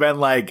must have been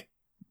like,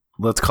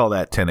 let's call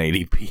that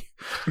 1080p.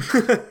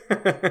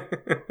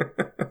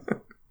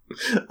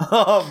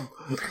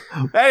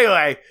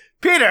 Anyway,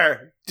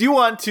 Peter, do you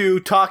want to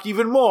talk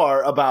even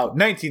more about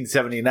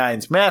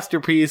 1979's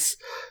masterpiece?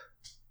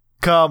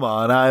 Come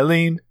on,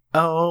 Eileen.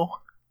 Oh.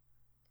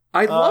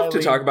 I'd love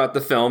to talk about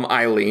the film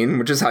Eileen,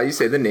 which is how you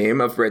say the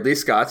name of Ridley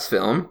Scott's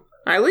film,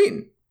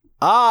 Eileen.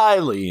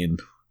 Eileen.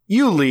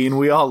 You lean,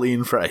 we all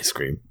lean for ice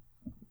cream.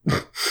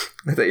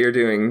 I thought you were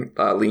doing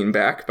Lean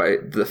Back by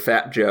the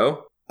Fat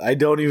Joe. I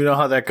don't even know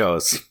how that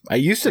goes. I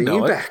used to know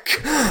Lean it.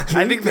 Back.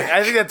 I think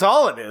that's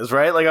all it is,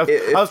 right? Like I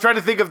was trying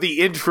to think of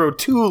the intro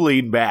to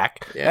Lean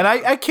Back, and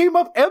I came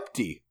up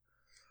empty.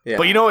 Yeah.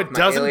 But you know it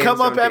doesn't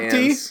come up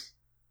empty? Dance.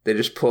 They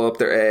just pull up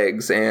their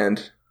eggs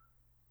and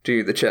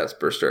do the chest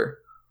burster.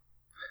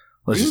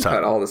 Let's you just can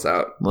cut all this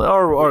out.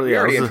 Or we yeah,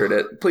 already entered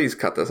it. Please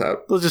cut this out.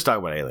 Let's just talk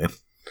about Alien.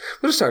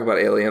 Let's just talk about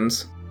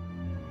aliens.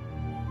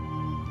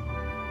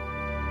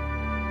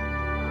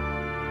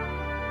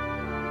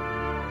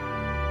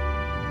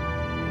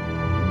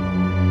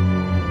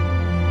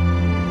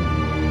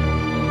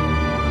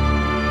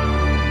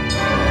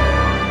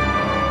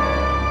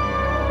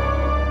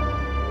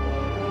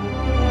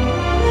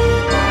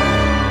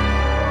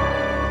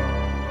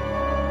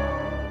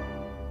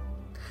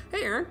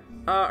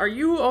 Are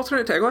you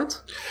alternate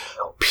taglines?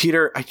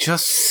 Peter, I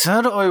just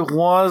said I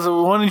was. I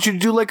wanted you to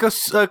do like a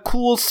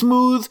cool,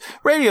 smooth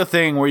radio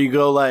thing where you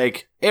go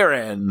like,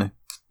 Aaron,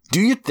 do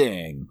your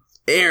thing.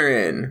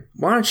 Aaron,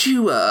 why don't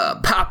you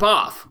pop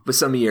off with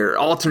some of your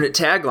alternate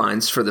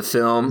taglines for the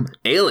film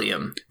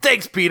Alien?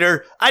 Thanks,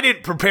 Peter. I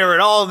didn't prepare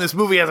at all, and this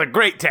movie has a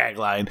great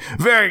tagline.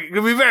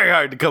 It'll be very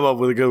hard to come up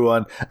with a good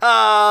one.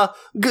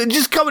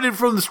 Just coming in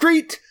from the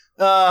street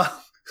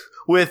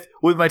with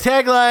my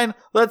tagline,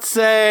 let's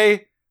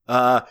say...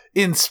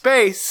 in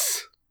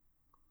space,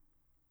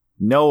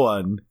 no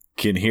one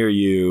can hear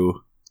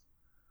you.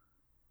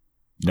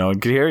 No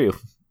one can hear you.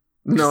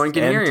 No one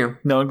can hear you.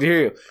 No one can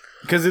hear you.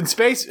 Because in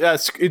space,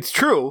 it's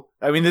true.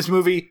 I mean, this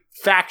movie,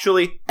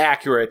 factually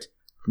accurate.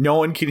 No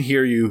one can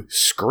hear you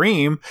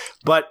scream,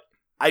 but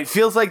it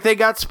feels like they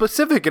got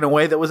specific in a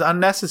way that was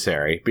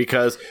unnecessary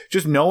because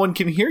just no one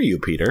can hear you,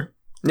 Peter.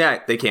 Yeah,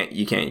 they can't.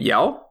 You can't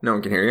yell. No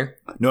one can hear you.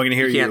 No one can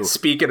hear you. You can't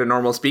speak at a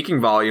normal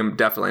speaking volume.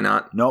 Definitely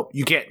not. Nope.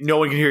 You can't. No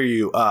one can hear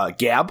you.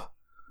 Gab.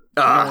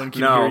 No one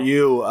can hear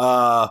you.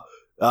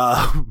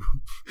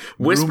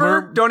 Whisper.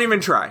 Rumor? Don't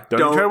even try.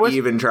 Don't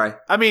even try.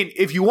 I mean,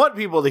 if you want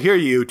people to hear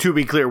you, to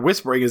be clear,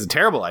 whispering is a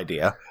terrible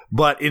idea.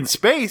 But in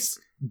space,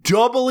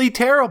 doubly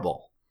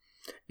terrible.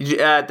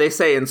 They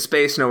say in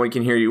space, no one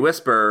can hear you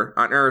whisper.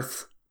 On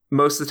Earth,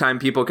 most of the time,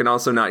 people can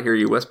also not hear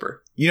you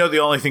whisper. You know, the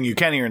only thing you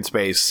can hear in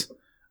space.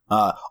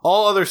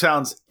 All other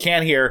sounds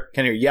can hear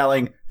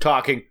yelling,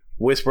 talking,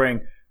 whispering,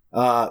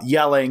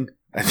 yelling.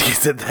 I think I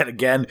said that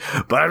again,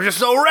 but I'm just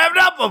so revved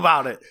up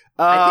about it.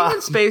 I think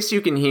in space you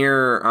can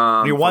hear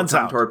one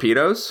sound.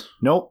 Torpedoes.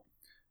 Nope.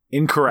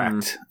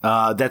 Incorrect.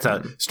 That's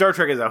Star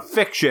Trek is a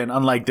fiction,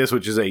 unlike this,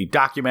 which is a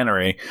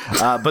documentary.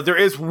 But there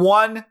is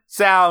one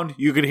sound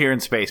you can hear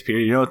in space, Peter.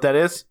 You know what that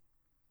is?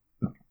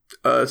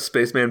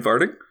 Spaceman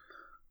farting?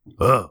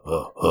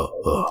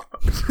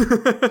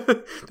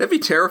 That'd be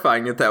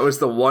terrifying if that was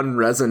the one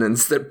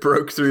resonance that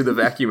broke through the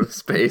vacuum of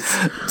space.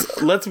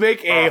 Let's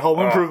make a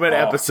Home Improvement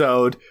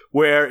episode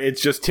where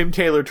it's just Tim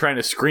Taylor trying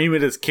to scream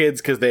at his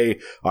kids because they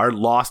are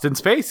lost in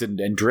space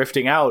and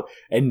drifting out,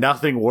 and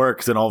nothing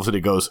works, and all of a sudden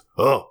it goes,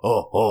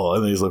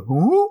 and then he's like,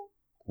 ooh,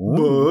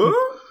 ooh,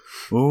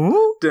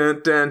 ooh.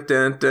 Dun, dun,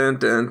 dun, dun,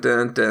 dun,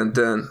 dun, dun,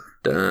 dun,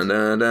 dun,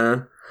 dun,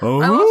 dun.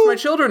 I lost my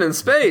children in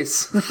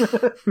space.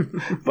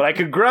 But I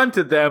could grunt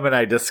at them and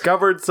I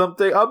discovered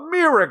something, a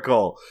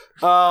miracle.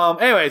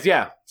 Anyways,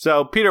 yeah.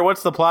 So, Peter,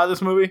 what's the plot of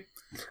this movie?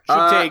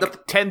 Should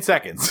take 10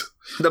 seconds.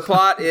 The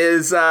plot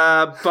is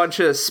a bunch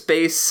of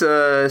space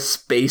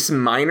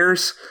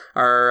miners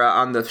are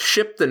on the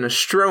ship, the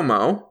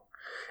Nostromo,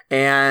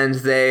 and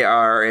they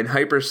are in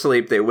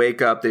hypersleep. They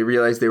wake up. They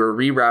realize they were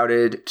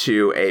rerouted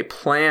to a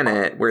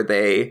planet where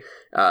they,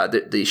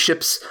 the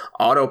ship's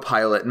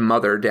autopilot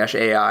mother,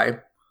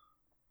 -AI,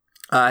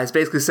 has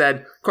basically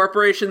said,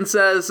 corporation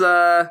says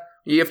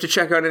you have to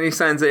check out any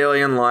signs of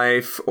alien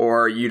life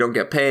or you don't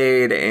get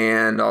paid,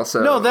 and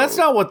also... No, that's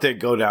not what they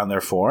go down there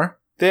for.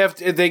 They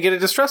get a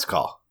distress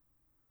call.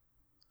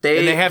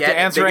 They have to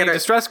answer any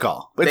distress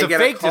call. It's a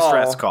fake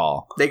distress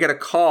call. They get a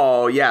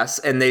call, yes,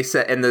 and they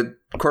said, and the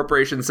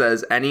corporation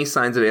says any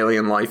signs of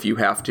alien life you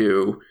have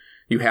to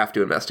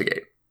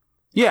investigate.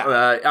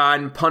 Yeah.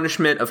 On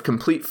punishment of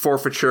complete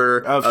forfeiture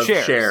of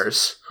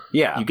shares.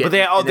 Yeah, but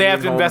they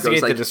have to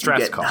investigate the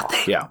distress call.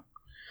 Nothing.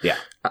 Yeah.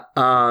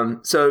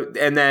 So,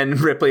 and then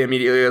Ripley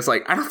immediately was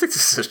like, I don't think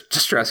this is a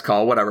distress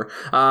call, whatever.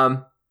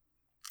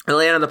 They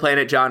land on the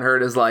planet. John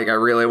Hurt is like, I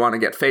really want to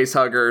get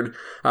face-huggered.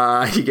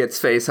 He gets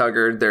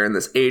face-huggered. They're in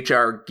this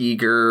H.R.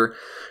 Giger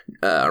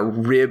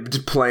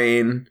ribbed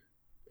plane.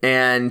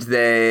 And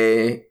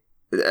they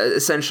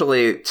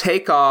essentially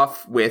take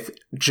off with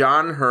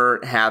John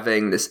Hurt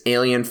having this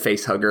alien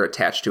face-hugger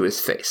attached to his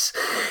face.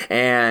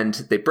 And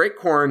they break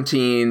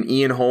quarantine.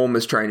 Ian Holm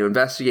is trying to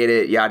investigate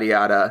it, yada,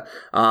 yada.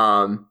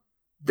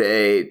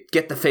 They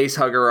get the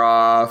face-hugger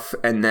off.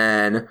 And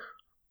then,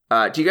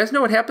 do you guys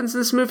know what happens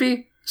in this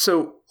movie?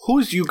 So,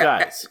 who's you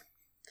guys?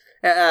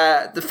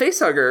 The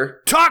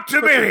facehugger. Talk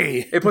to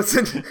me. It puts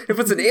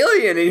an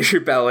alien in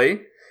your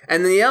belly,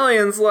 and then the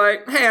alien's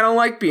like, "Hey, I don't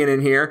like being in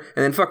here,"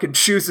 and then fucking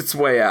chews its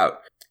way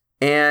out.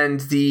 And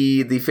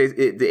the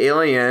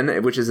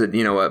alien, which is a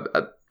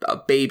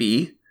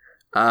baby,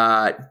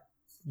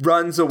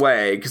 runs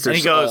away because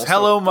he goes,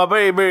 "Hello, my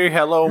baby.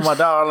 Hello, my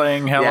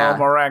darling. Hello,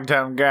 my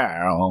ragtime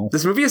gal."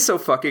 This movie is so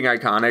fucking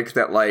iconic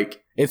that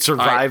like it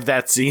survived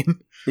that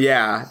scene.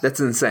 Yeah, that's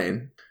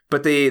insane.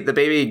 But the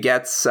baby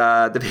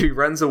the baby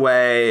runs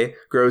away,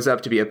 grows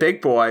up to be a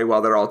big boy while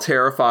they're all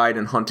terrified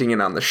and hunting it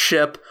on the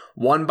ship,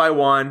 one by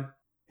one.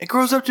 It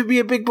grows up to be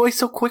a big boy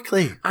so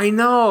quickly. I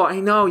know.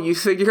 You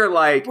figure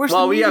like,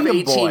 we have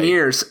 18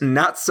 years.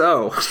 Not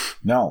so.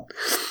 No.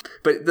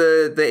 But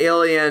the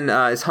alien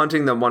is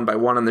hunting them one by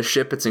one on the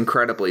ship. It's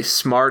incredibly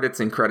smart. It's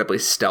incredibly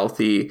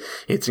stealthy.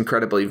 It's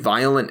incredibly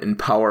violent and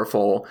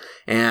powerful.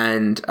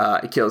 And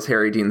it kills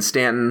Harry Dean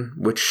Stanton,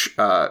 which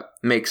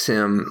makes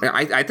him...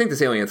 I think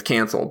this alien's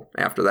canceled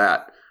after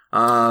that.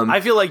 I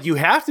feel like you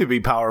have to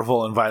be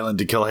powerful and violent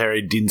to kill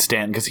Harry Dean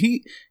Stanton, because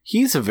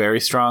he's a very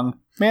strong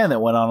man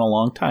that went on a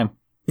long time.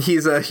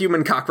 He's a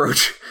human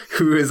cockroach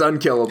who is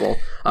unkillable.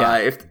 Yeah.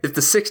 If the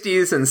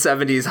 60s and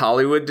 70s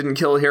Hollywood didn't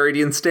kill Harry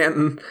Dean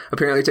Stanton,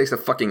 apparently it takes a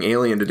fucking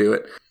alien to do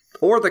it.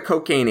 Or the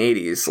cocaine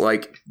 80s.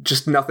 Like,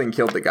 just nothing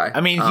killed the guy.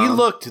 I mean, he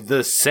looked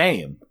the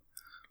same.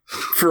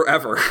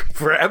 Forever.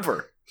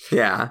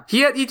 Yeah.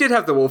 He did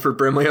have the Wilford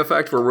Brimley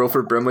effect, where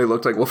Wilford Brimley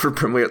looked like Wilford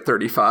Brimley at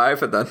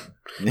 35 and then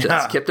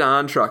just kept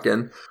on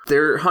trucking.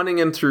 They're hunting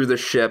him through the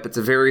ship. It's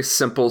a very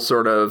simple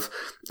sort of,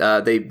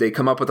 they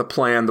come up with a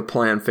plan, the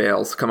plan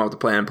fails, come up with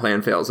a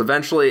plan fails.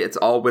 Eventually, it's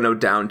all winnowed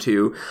down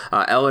to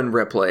Ellen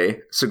Ripley,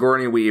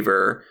 Sigourney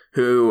Weaver,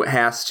 who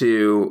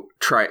she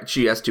tries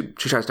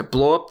to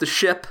blow up the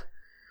ship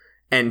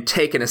and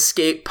take an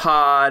escape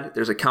pod.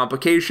 There's a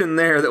complication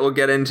there that we'll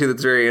get into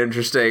that's very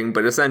interesting,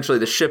 but essentially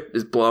the ship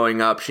is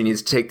blowing up. She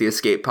needs to take the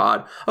escape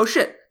pod. Oh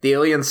shit, the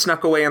alien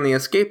snuck away on the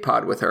escape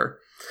pod with her.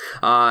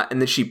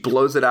 And then she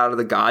blows it out of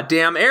the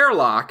goddamn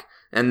airlock,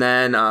 and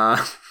then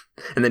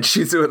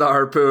shoots it with a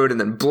harpoon, and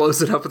then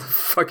blows it up with the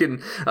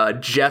fucking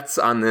jets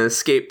on the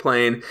escape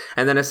plane.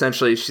 And then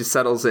essentially she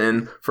settles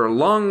in for a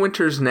long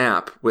winter's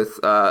nap with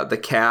the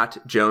cat,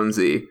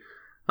 Jonesy.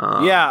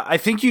 Yeah, I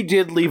think you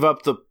did leave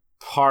up the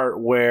part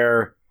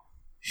where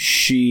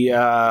she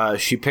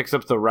picks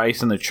up the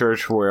rice in the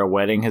church where a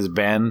wedding has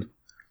been,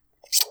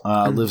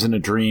 lives in a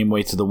dream,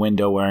 waits at the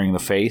window wearing the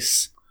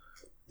face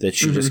that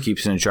she just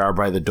keeps in a jar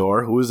by the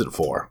door. Who is it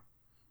for?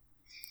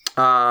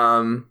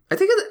 I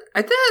think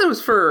it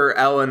was for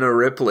Eleanor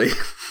Ripley.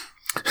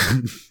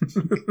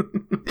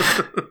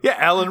 Yeah,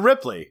 Ellen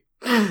Ripley.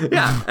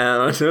 Yeah,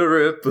 Eleanor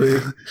Ripley.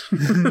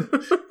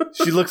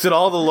 She looks at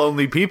all the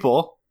lonely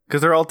people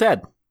because they're all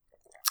dead.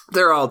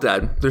 They're all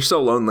dead. They're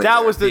so lonely.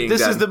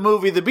 This is the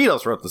movie the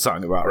Beatles wrote the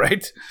song about,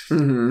 right?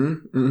 Mm-hmm.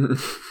 Mm-hmm.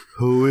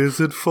 Who is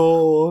it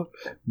for?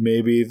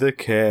 Maybe the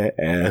cat.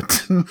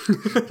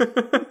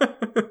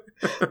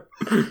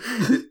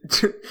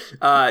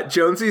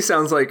 Jonesy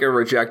sounds like a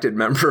rejected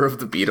member of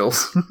the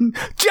Beatles.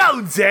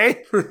 Jonesy!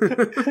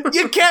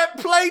 You can't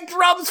play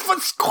drums for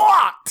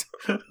squat!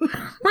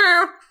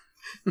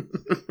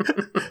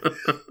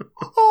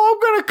 Oh, I'm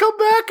gonna come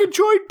back and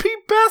join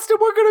Pete Best, and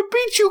we're gonna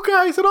beat you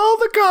guys at all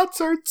the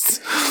concerts.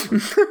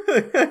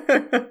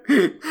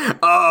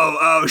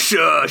 Oh,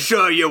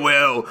 sure you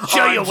will.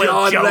 Sure you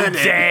will,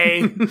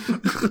 Jonesy.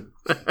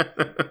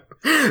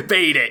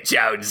 Beat it,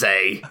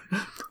 Jonesy.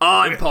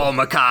 I'm Paul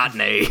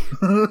McCartney.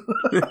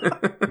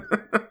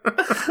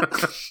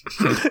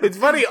 It's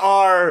funny,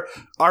 our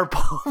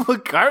Paul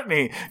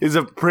McCartney is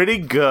a pretty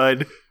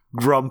good,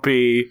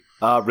 grumpy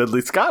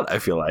Ridley Scott, I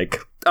feel like.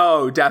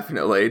 Oh,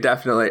 definitely.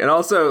 And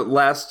also,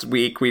 last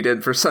week we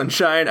did for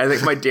Sunshine, I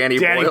think my Danny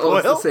Boyle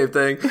is the same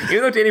thing.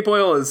 Even though Danny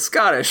Boyle is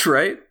Scottish,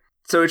 right?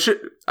 So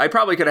I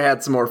probably could have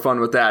had some more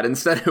fun with that.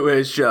 Instead, it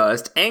was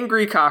just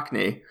angry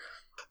Cockney.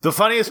 The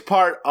funniest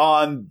part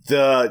on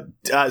so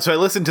I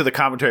listened to the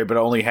commentary, but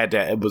only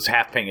was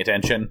half paying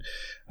attention,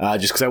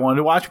 just because I wanted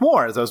to watch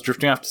more as I was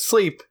drifting off to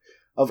sleep,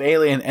 of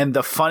Alien. And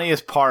the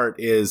funniest part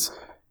is,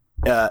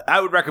 I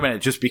would recommend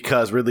it just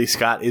because Ridley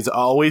Scott is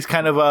always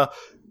kind of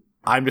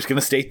I'm just going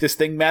to state this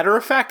thing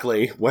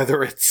matter-of-factly,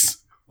 whether it's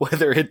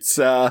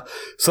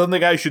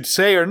something I should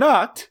say or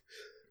not.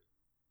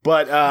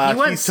 But he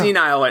went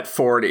senile at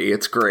 40.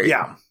 It's great.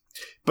 Yeah.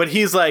 But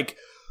he's like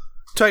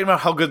talking about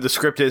how good the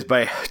script is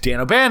by Dan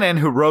O'Bannon,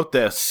 who wrote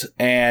this,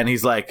 and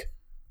he's like,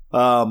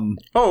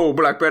 oh,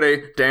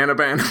 Blackberry, Dan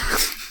O'Bannon.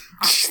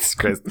 Jesus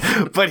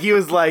Christ. But he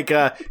was like,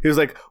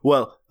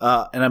 well,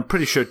 and I'm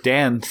pretty sure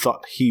Dan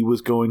thought he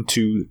was going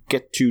to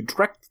get to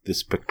direct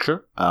this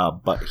picture,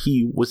 but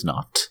he was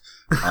not.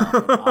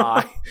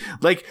 But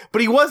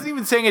he wasn't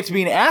even saying it to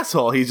be an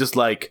asshole. He's just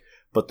like,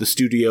 but the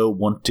studio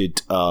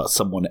wanted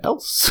someone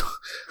else.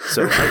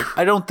 So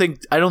I don't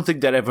think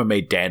that ever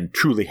made Dan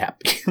truly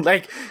happy.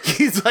 Like,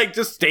 he's like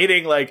just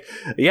stating like,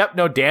 yep,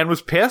 no, Dan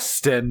was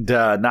pissed and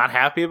not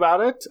happy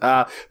about it.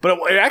 But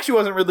it actually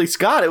wasn't Ridley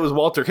Scott. It was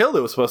Walter Hill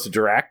that was supposed to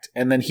direct,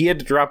 and then he had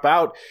to drop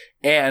out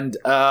and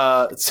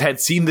had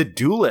seen The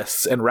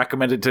Duelists and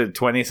recommended to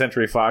 20th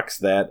Century Fox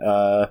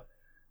that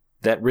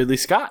Ridley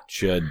Scott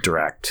should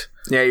direct.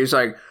 Yeah, he was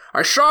like,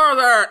 I saw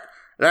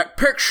that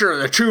picture of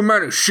the two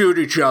men who shoot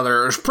each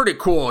other. It was pretty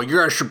cool. You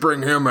guys should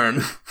bring him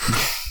in.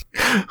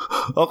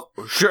 Oh,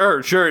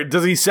 sure.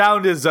 Does he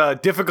sound as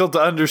difficult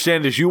to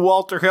understand as you,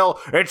 Walter Hill?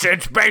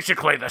 It's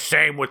basically the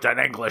same with an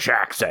English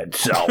accent,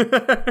 so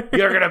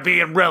you're gonna be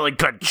in really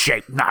good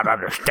shape not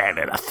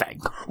understanding a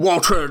thing.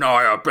 Walter and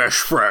I are best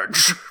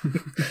friends.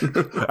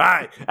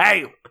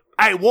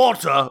 Hey,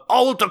 Walter,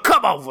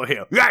 come over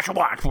here. Yes,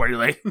 what,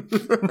 really?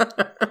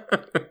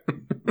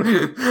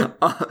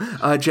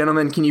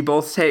 Gentlemen, can you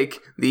both take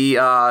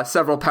the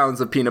several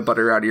pounds of peanut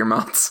butter out of your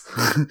mouths?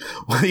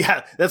 Well,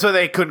 yeah, that's why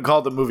they couldn't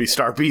call the movie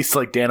Star Beast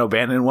like Dan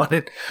O'Bannon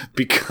wanted,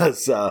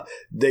 because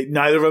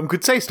neither of them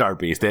could say Star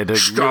Beast. They had to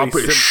Star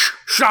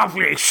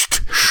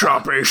Beast.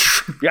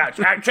 Yeah,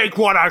 take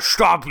one on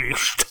Star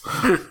Beast.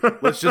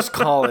 Let's just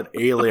call it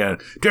Alien.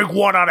 Take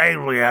one on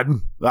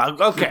Alien.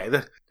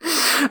 Okay.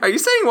 Are you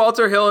saying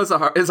Walter Hill is a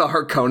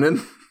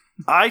Harkonnen?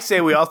 I say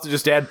we also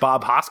just add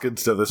Bob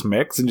Hoskins to this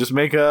mix and just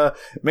make a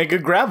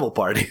gravel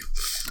party.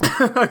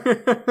 My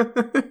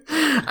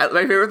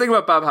favorite thing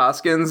about Bob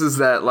Hoskins is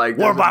that, like,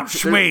 what about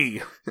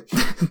Shmee?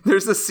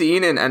 There's a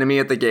scene in Enemy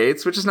at the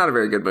Gates, which is not a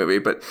very good movie,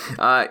 but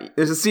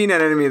there's a scene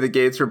in Enemy at the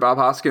Gates where Bob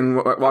Hoskins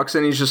walks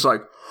in. He's just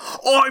like,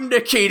 "I'm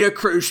Nikita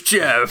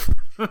Khrushchev."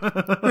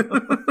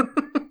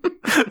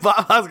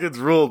 Bob Hoskins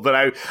ruled, but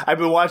I've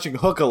been watching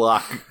Hook a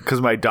lot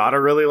because my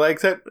daughter really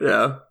likes it.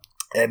 Yeah.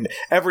 And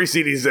every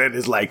scene he's in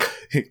is like,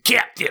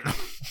 Captain.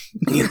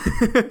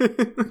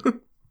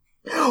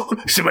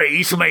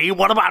 Smee,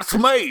 what about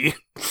Smee?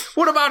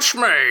 What about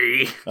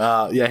Smee?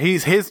 Yeah,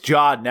 his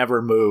jaw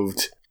never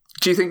moved.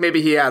 Do you think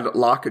maybe he had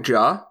lock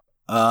jaw?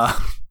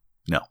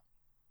 No.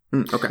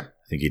 Okay.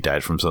 I think he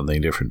died from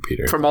something different,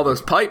 Peter. From all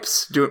those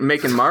pipes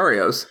making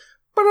Marios.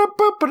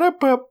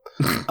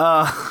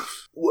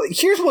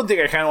 Here's one thing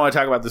I kind of want to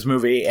talk about this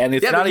movie, and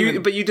it's not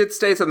even... But you did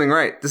say something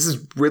right. This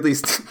is Ridley...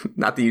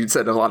 Not that you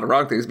said a lot of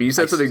wrong things, but you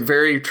said something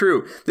very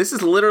true. This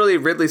is literally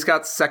Ridley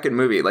Scott's second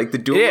movie. Like, The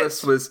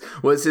Duelist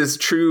was his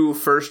true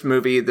first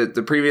movie.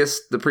 The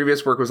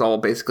previous work was all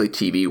basically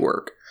TV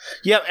work.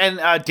 Yep,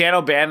 and Dan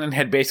O'Bannon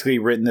had basically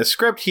written the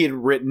script. He had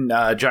written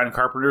John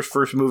Carpenter's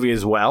first movie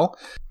as well.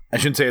 I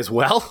shouldn't say as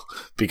well,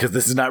 because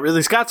this is not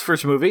Ridley Scott's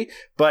first movie,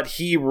 but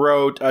he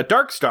wrote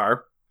Dark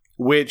Star,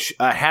 which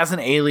has an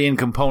alien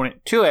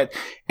component to it,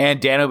 and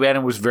Dan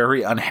O'Bannon was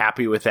very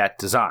unhappy with that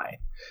design,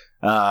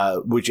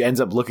 which ends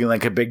up looking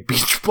like a big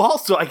beach ball.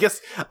 So I guess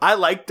I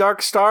like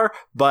Dark Star,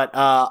 but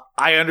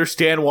I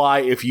understand why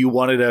if you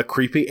wanted a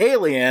creepy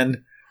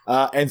alien,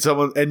 and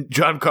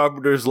John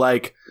Carpenter's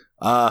like,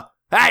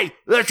 hey,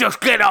 let's just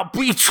get a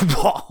beach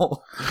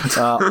ball.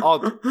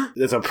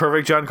 That's a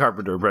perfect John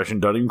Carpenter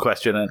impression. Don't even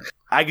question it.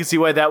 I can see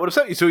why that would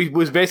upset you. So he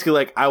was basically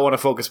like, I want to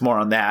focus more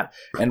on that,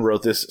 and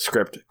wrote this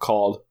script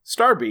called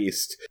Star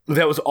Beast.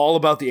 That was all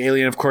about the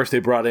alien. Of course, they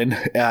brought in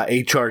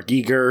H.R.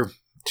 Giger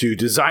to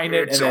design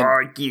it.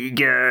 H.R.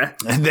 Giger.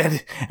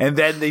 And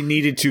then they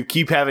needed to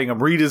keep having him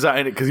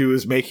redesign it because he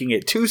was making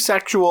it too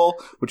sexual,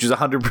 which is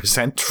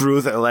 100% true.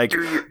 They're like,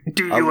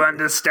 do you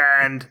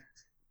understand?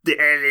 The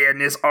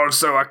alien is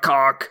also a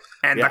cock,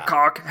 and the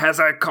cock has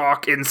a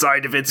cock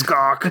inside of its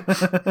cock.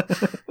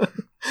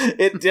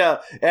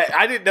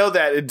 I didn't know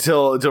that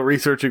until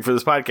researching for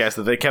this podcast,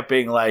 that they kept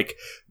being like,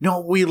 no,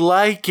 we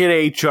like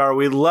it, HR,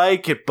 we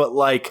like it, but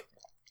like,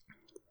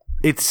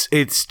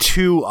 it's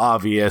too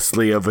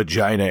obviously a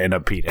vagina and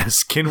a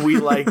penis. Can we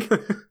like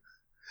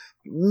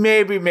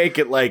maybe make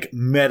it like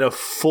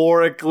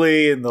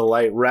metaphorically in the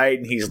light, right?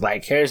 And he's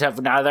like, here's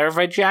another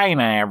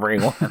vagina,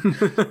 everyone.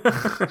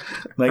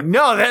 Like,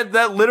 no,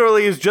 that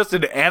literally is just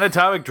an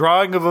anatomic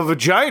drawing of a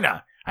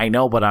vagina. I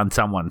know, but on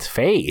someone's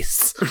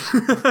face.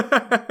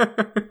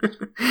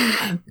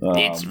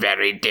 It's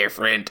very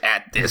different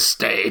at this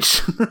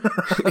stage.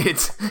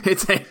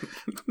 it's a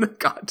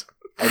God.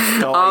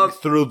 It's going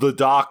through the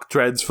dark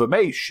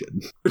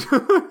transformation.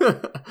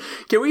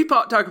 Can we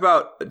talk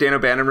about Dan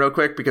O'Bannon real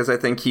quick, because I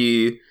think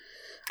he.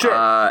 Sure.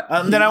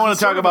 Then I want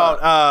to talk about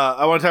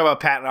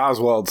Patton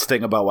Oswalt's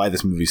thing about why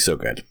this movie's so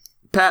good.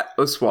 Pat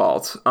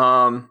Oswalt.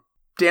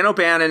 Dan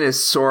O'Bannon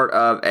is sort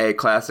of a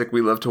classic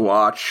we love to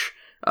watch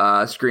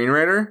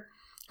screenwriter,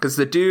 because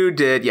the dude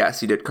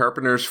he did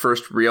Carpenter's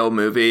first real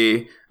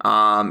movie,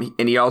 and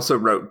he also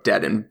wrote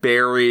Dead and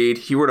Buried.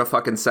 He wrote a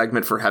fucking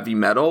segment for Heavy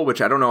Metal, which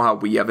I don't know how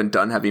we haven't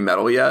done Heavy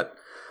Metal yet.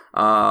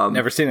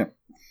 Never seen it.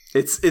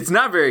 It's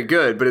not very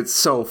good, but it's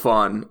so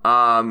fun.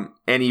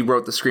 And he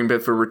wrote the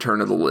screenplay for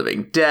Return of the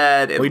Living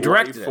Dead and he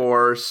directed Life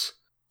Force.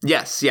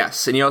 Yes,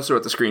 and he also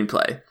wrote the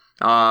screenplay.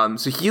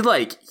 So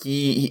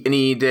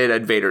he did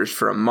Invaders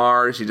from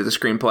Mars. He did the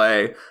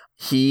screenplay.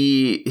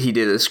 He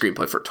did a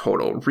screenplay for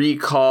Total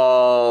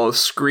Recall,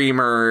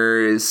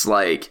 Screamers.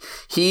 Like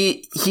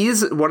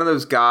he's one of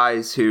those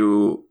guys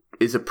who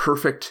is a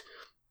perfect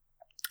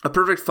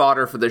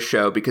fodder for this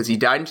show because he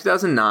died in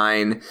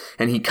 2009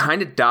 and he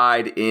kind of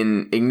died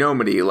in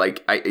ignominy.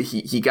 Like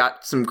he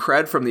got some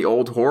cred from the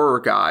old horror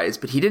guys,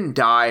 but he didn't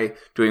die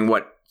doing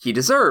what he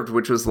deserved,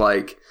 which was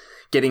like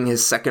getting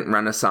his second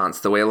renaissance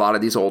the way a lot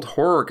of these old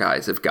horror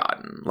guys have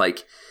gotten.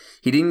 Like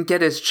he didn't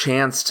get his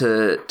chance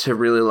to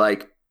really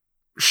like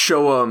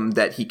show him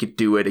that he could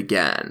do it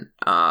again.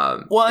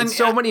 And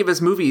so many of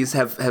his movies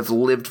have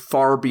lived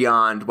far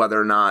beyond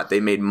whether or not they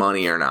made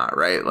money or not,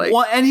 right? Like,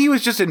 well, and he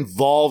was just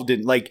involved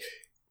in, like,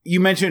 you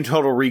mentioned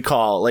Total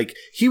Recall, like,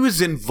 he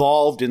was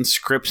involved in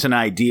scripts and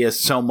ideas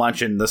so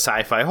much in the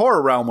sci-fi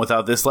horror realm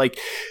without this, like,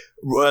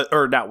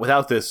 or not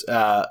without this,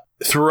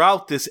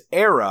 throughout this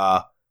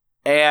era.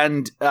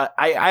 And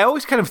I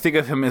always kind of think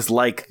of him as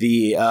like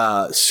the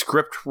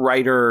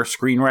screenwriter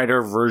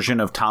version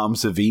of Tom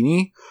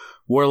Savini,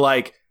 where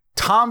like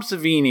Tom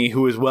Savini,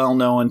 who is well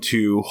known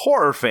to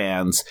horror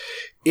fans,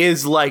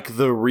 is like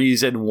the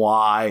reason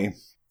why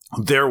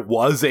there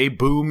was a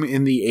boom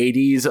in the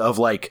 80s of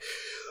like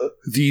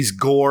these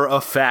gore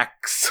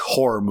effects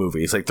horror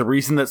movies. Like the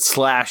reason that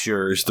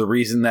slashers, the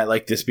reason that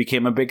like this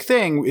became a big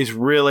thing is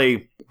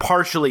really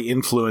partially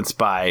influenced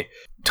by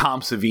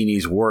Tom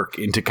Savini's work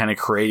into kind of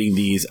creating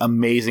these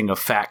amazing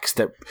effects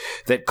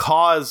that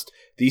caused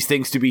these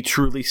things to be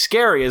truly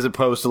scary, as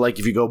opposed to like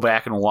if you go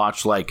back and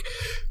watch like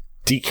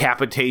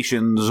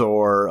decapitations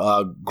or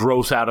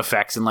gross out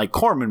effects in like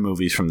Corman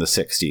movies from the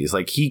 60s.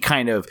 Like he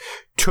kind of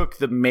took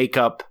the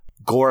makeup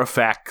gore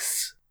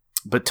effects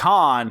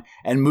baton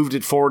and moved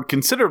it forward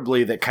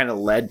considerably, that kind of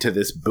led to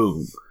this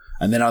boom.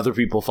 And then other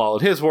people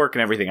followed his work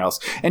and everything else.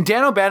 And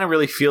Dan O'Bannon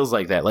really feels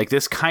like that. Like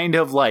this kind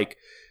of like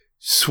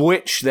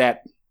switch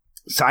that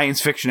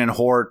science fiction and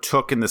horror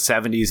took in the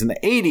 70s and the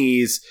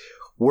 80s,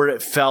 where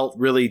it felt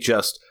really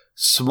just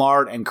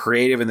smart and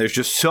creative. And there's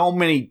just so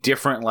many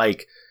different,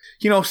 like,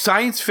 you know,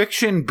 science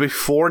fiction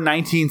before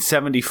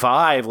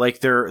 1975,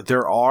 like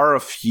there are a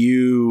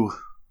few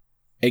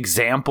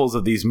examples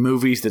of these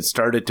movies that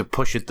started to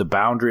push at the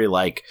boundary,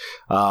 like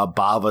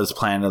Bava's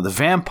Planet of the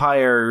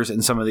Vampires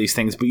and some of these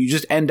things, but you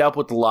just end up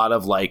with a lot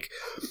of like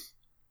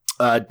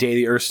Day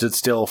the Earth Stood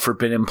Still,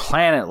 Forbidden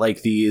Planet,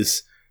 like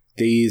these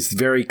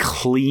very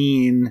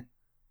clean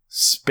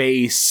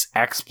space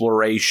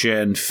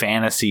exploration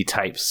fantasy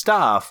type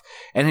stuff.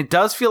 And it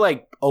does feel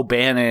like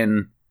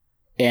O'Bannon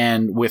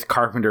and with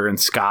Carpenter and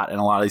Scott and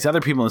a lot of these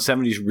other people in the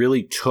 70s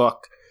really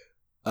took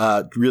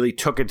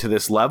it to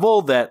this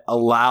level that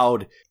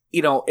allowed,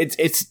 you know,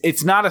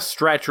 it's not a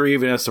stretch or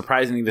even a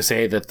surprising thing to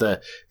say that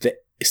the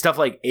stuff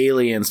like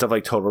Alien, stuff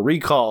like Total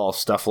Recall,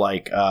 stuff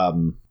like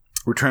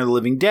Return of the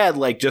Living Dead,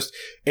 like just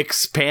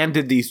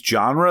expanded these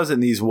genres in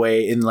these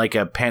way, in like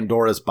a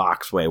Pandora's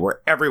box way,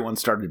 where everyone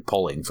started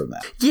pulling from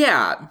that.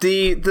 Yeah,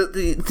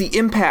 the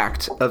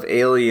impact of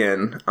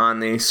Alien on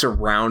the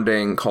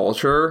surrounding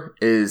culture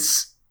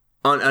is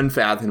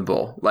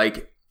unfathomable.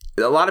 Like,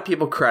 a lot of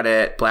people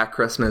credit Black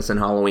Christmas and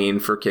Halloween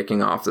for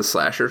kicking off the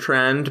slasher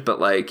trend, but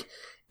like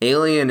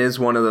Alien is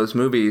one of those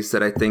movies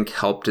that I think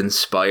helped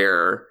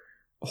inspire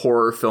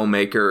horror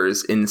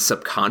filmmakers in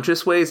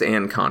subconscious ways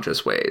and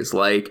conscious ways.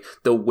 Like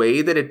the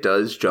way that it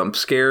does jump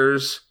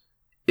scares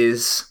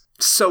is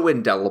so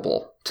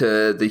indelible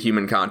to the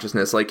human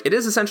consciousness. Like it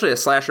is essentially a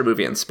slasher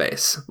movie in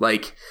space.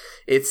 Like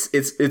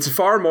it's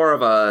far more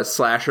of a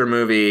slasher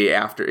movie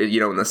after, you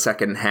know, in the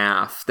second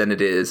half than it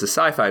is a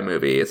sci-fi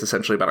movie. It's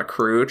essentially about a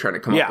crew trying to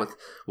come up with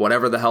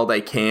whatever the hell they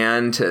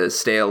can to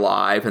stay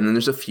alive. And then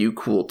there's a few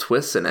cool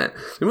twists in it.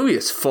 The movie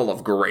is full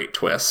of great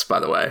twists, by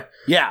the way.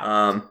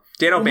 Yeah.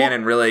 Dan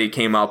O'Bannon really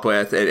came up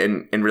with,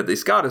 and Ridley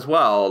Scott as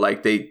well,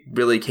 like they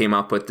really came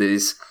up with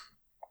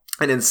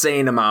an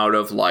insane amount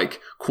of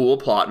like cool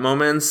plot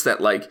moments that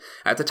like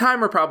at the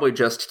time were probably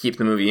just to keep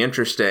the movie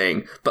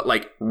interesting, but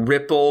like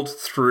rippled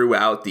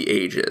throughout the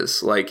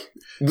ages. Like,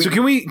 so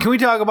can we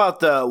talk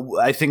about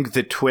I think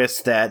the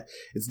twist that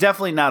it's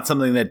definitely not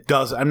something that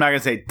I'm not going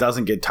to say it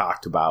doesn't get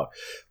talked about,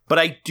 but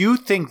I do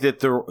think that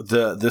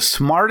the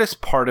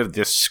smartest part of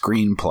this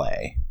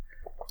screenplay,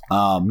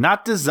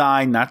 not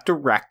design, not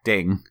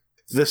directing,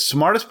 the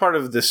smartest part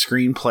of the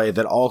screenplay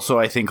that also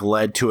I think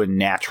led to a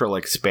natural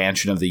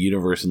expansion of the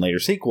universe in later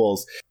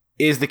sequels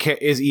is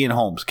Ian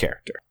Holmes'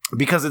 character.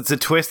 Because it's a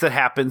twist that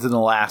happens in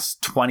the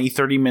last 20,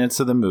 30 minutes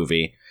of the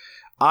movie.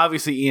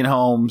 Obviously, Ian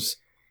Holmes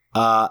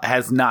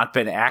has not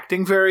been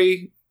acting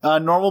very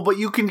normal, but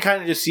you can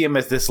kind of just see him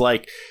as this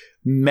like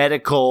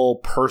medical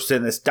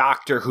person, this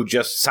doctor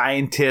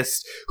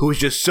scientist who is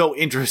just so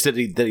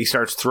interested that he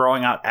starts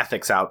throwing out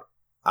ethics out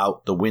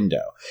the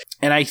window.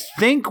 And I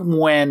think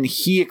when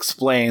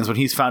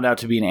he's found out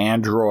to be an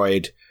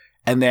android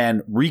and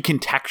then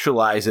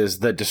recontextualizes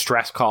the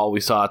distress call we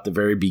saw at the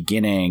very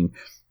beginning.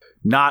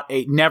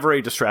 Never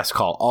a distress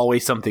call,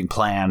 always something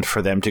planned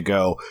for them to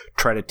go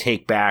try to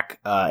take back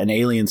an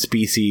alien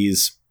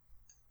species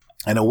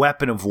and a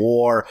weapon of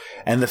war,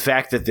 and the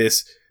fact that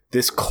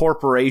this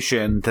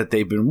corporation that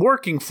they've been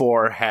working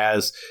for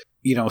has,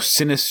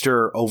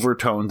 sinister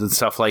overtones and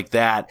stuff like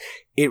that.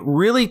 It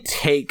really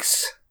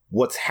takes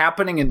what's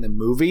happening in the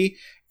movie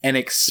and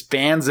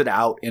expands it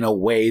out in a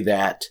way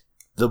that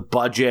the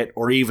budget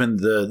or even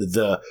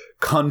the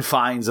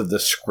confines of the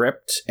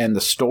script and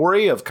the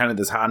story of kind of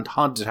this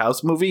haunted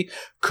house movie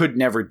could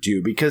never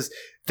do, because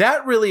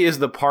that really is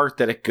the part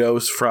that it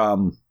goes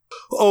from,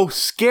 oh,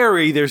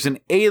 scary, there's an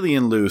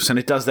alien loose, and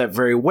it does that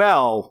very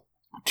well,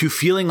 to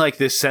feeling like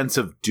this sense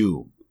of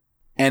doom.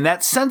 And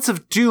that sense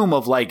of doom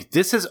of like,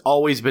 this has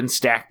always been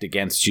stacked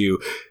against you.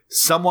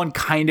 Someone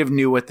kind of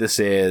knew what this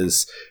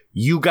is.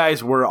 You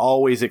guys were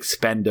always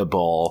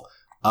expendable.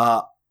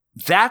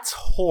 That's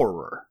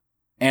horror.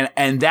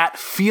 And that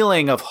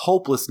feeling of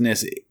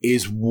hopelessness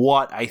is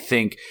what I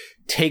think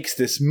takes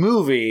this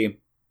movie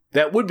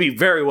that would be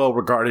very well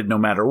regarded no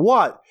matter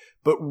what,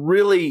 but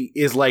really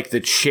is like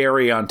the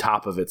cherry on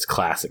top of its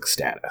classic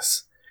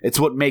status. It's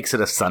what makes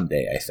it a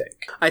Sunday, I think.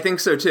 I think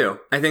so, too.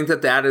 I think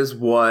that is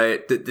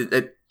what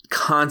the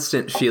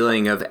constant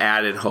feeling of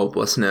added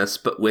hopelessness,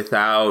 but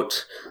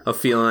without a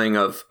feeling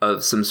of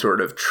some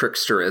sort of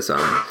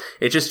tricksterism.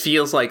 It just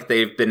feels like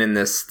they've been in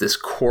this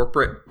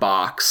corporate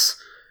box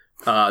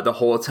the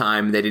whole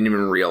time. They didn't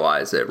even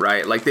realize it,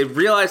 right? Like, they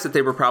realized that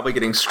they were probably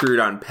getting screwed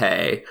on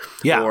pay.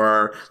 Yeah.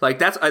 Or, like,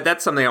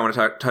 that's something I want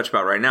to touch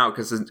about right now,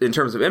 because in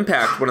terms of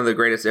impact, one of the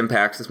greatest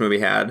impacts this movie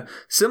had,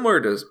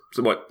 similar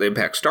to what the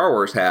impact Star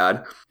Wars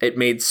had, it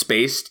made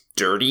space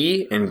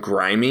dirty and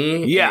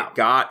grimy. Yeah. It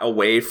got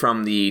away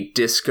from the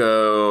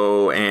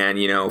disco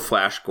and,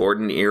 Flash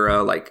Gordon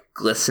era, like,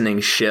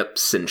 glistening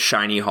ships and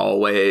shiny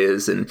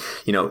hallways and,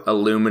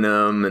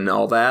 aluminum and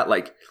all that.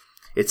 Like,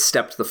 it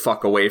stepped the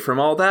fuck away from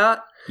all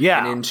that. Yeah.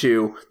 And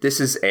into, this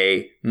is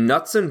a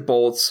nuts and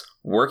bolts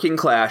working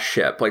class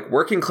ship. Like,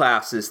 working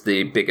class is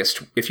the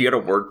biggest, if you had a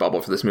word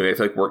bubble for this movie, I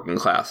feel like working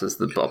class is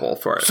the bubble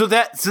for it. So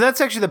that's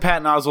actually the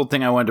Patton Oswalt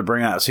thing I wanted to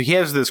bring up. So he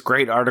has this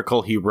great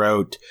article he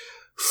wrote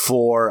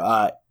for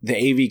the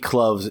AV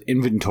Club's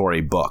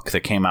inventory book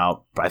that came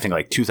out, I think,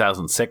 like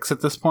 2006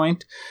 at this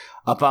point,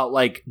 about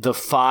like the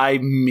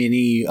 5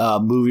 mini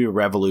movie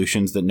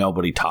revolutions that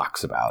nobody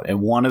talks about.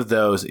 And one of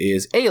those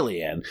is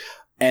Alien.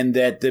 And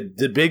that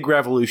the big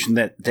revolution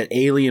that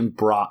Alien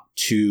brought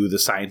to the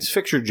science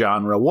fiction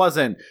genre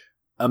wasn't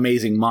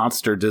amazing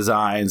monster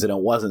designs, and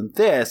it wasn't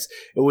this.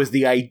 It was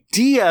the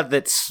idea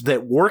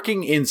that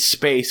working in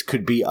space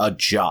could be a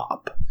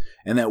job,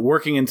 and that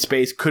working in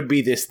space could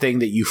be this thing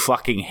that you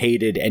fucking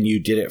hated and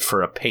you did it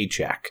for a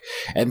paycheck.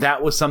 And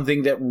that was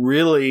something that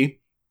really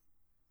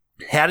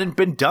hadn't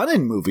been done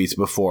in movies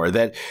before,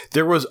 that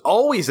there was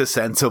always a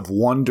sense of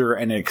wonder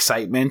and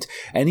excitement.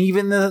 And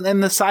even in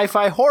the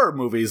sci-fi horror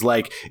movies,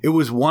 like, it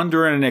was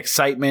wonder and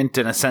excitement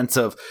and a sense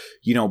of,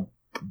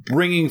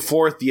 bringing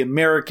forth the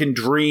American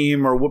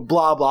dream or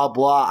blah, blah,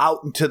 blah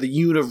out into the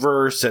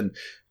universe and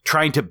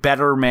trying to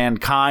better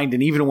mankind.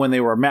 And even when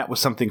they were met with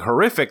something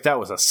horrific, that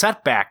was a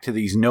setback to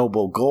these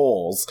noble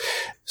goals.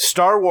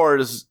 Star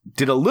Wars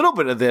did a little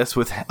bit of this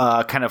with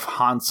kind of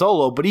Han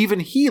Solo, but even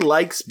he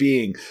likes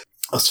being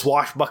a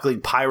swashbuckling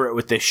pirate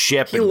with this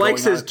ship. He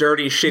likes his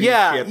dirty, shitty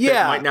ship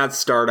that might not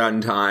start on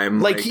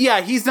time.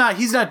 He's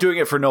not doing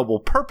it for noble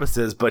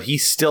purposes, but he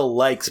still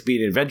likes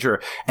being an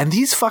adventurer. And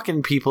these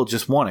fucking people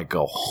just want to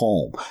go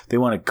home. They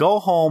want to go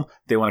home.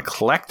 They want to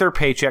collect their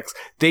paychecks.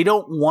 They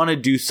don't want to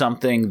do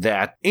something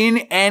that in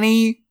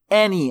any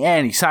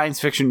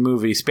science fiction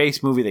movie,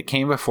 space movie that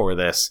came before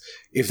this,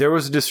 if there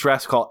was a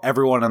distress call,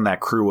 everyone on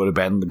that crew would have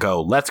been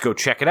let's go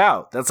check it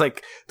out. That's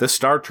like the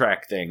Star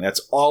Trek thing.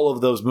 That's all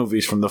of those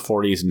movies from the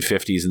 40s and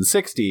 50s and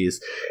 60s.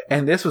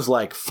 And this was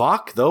like,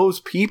 fuck those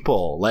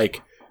people.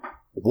 Like,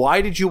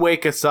 why did you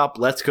wake us up?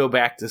 Let's go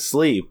back to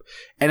sleep.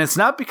 And it's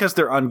not because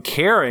they're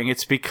uncaring.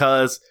 It's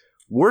because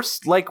we're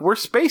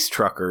space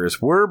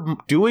truckers. We're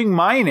doing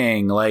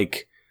mining.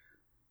 Like,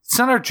 it's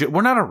not our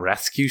we're not a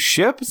rescue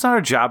ship. It's not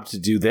our job to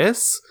do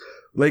this.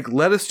 Like,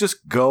 let us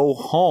just go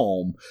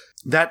home.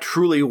 That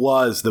truly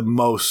was the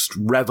most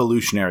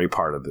revolutionary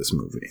part of this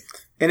movie.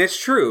 And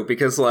it's true,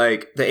 because,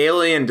 like, the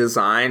alien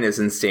design is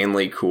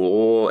insanely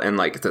cool, and,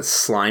 like, the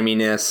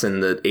sliminess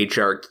and the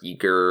H.R.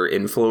 Giger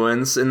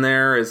influence in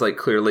there is, like,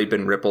 clearly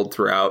been rippled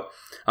throughout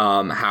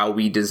how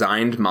we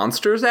designed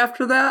monsters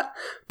after that.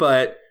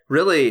 But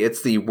really,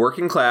 it's the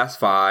working class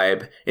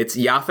vibe. It's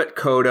Yaphet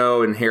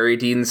Kotto and Harry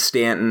Dean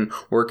Stanton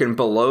working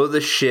below the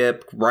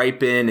ship,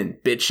 griping and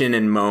bitching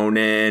and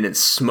moaning and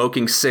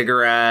smoking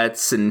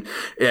cigarettes and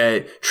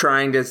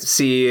trying to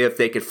see if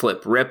they could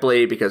flip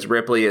Ripley, because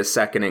Ripley is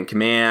second in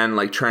command,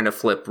 like trying to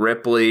flip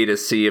Ripley to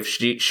see if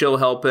she'll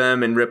help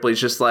him. And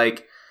Ripley's just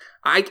like,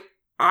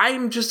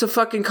 I'm just a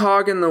fucking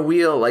cog in the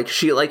wheel. Like,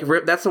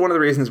 that's one of the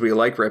reasons we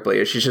like Ripley,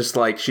 is she's just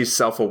like, she's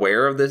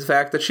self-aware of the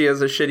fact that she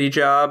has a shitty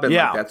job. And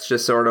like, that's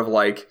just sort of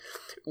like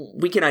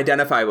we can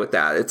identify with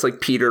that. It's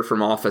like Peter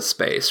from Office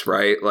Space,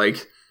 right?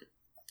 Like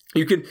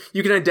you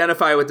can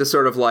identify with the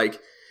sort of like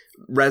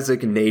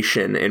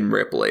resignation in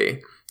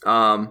Ripley.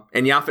 And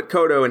Yaphet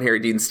Kotto and Harry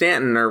Dean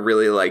Stanton are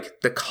really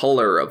like the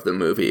color of the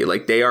movie.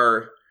 Like they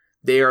are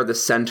the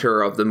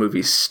center of the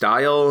movie's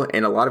style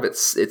and a lot of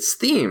its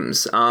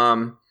themes.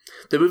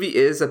 The movie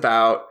is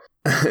about,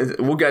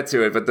 we'll get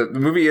to it, but the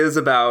movie is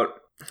about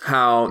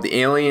how the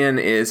alien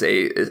is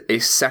a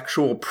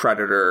sexual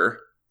predator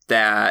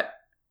that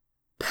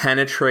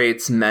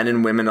penetrates men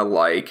and women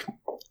alike,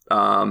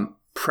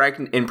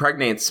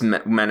 impregnates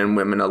men and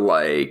women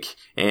alike,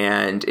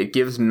 and it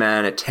gives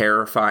men a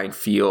terrifying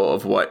feel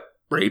of what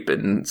rape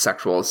and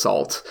sexual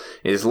assault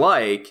is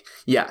like.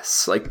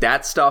 Yes, like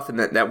that stuff, and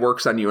that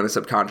works on you on a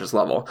subconscious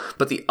level.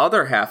 But the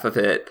other half of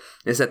it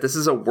is that this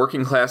is a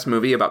working class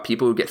movie about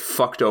people who get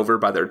fucked over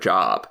by their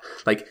job.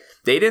 Like,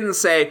 they didn't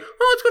say,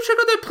 oh, let's go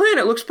check out that planet,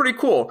 it looks pretty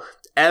cool.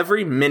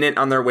 Every minute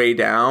on their way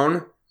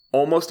down,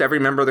 almost every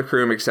member of the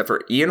crew, except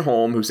for Ian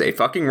Holm, who's a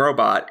fucking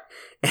robot,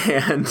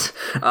 and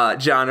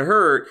John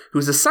Hurt,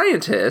 who's a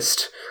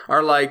scientist,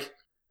 are like,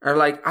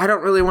 I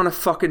don't really want to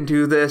fucking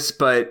do this,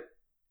 but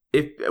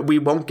if we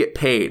won't get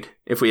paid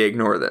if we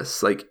ignore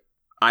this. Like,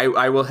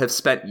 I will have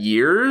spent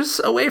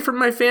years away from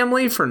my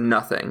family for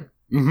nothing.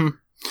 Mm-hmm.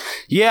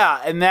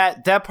 Yeah, and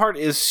that part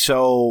is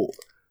so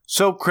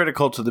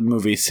critical to the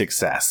movie's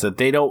success, that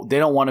they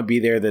don't want to be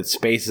there, that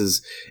space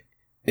is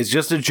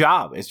just a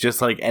job. It's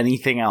just like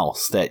anything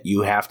else that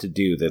you have to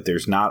do, that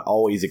there's not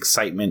always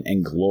excitement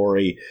and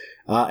glory.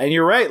 And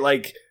you're right,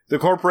 like, the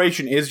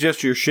corporation is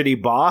just your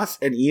shitty boss,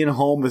 and Ian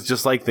Holm is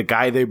just like the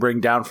guy they bring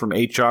down from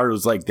HR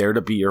who's like there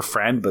to be your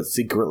friend, but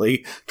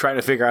secretly trying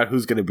to figure out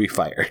who's going to be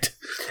fired.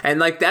 And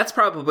like, that's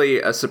probably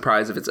a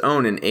surprise of its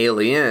own in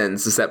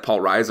Aliens, is that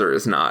Paul Reiser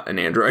is not an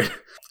android.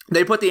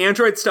 They put the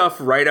android stuff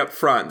right up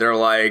front. They're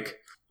like...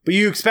 But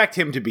you expect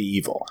him to be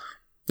evil.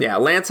 Yeah,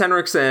 Lance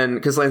Henriksen,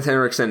 because Lance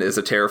Henriksen is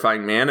a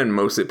terrifying man and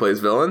mostly plays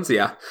villains,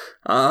 yeah.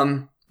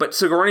 But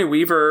Sigourney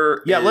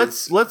Weaver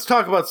let's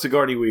talk about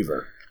Sigourney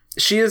Weaver.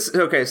 She is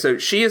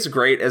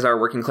great as our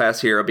working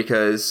class hero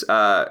because,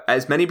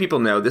 as many people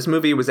know, this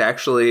movie was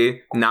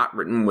actually not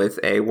written with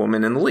a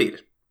woman in the lead.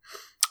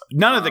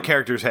 None of the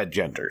characters had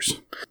genders.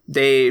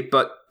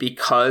 But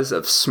because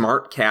of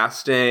smart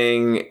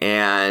casting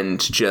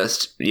and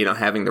just,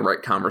 having the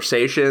right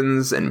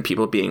conversations and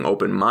people being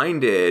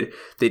open-minded,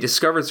 they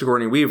discovered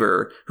Sigourney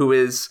Weaver, who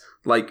is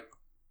like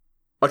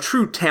a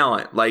true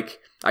talent. Like,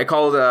 I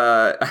called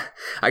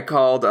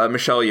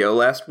Michelle Yeoh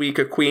last week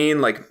a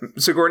queen. Like,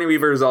 Sigourney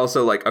Weaver is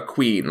also like a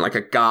queen, like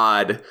a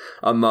god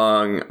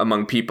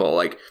among people.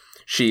 Like,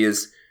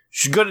 she's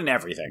good in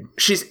everything.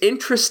 She's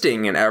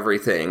interesting in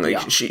everything. Like,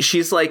 yeah.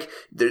 She's like,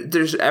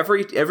 there's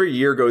every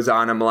year goes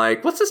on, I'm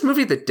like, what's this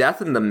movie, The Death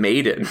and the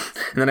Maiden?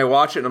 And then I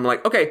watch it and I'm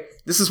like, okay,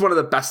 this is one of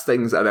the best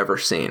things I've ever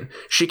seen.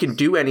 She can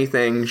do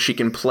anything. She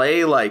can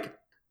play like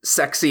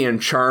sexy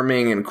and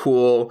charming and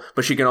cool,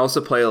 but she can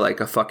also play like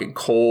a fucking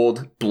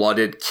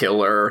cold-blooded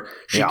killer.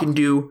 She can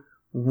do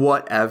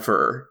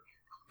whatever,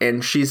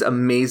 and she's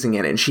amazing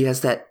in it. And she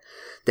has that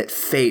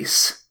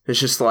face. It's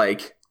just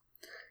like,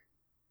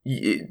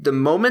 the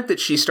moment that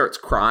she starts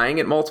crying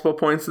at multiple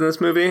points in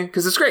this movie,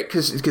 because it's great,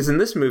 because in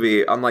this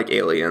movie, unlike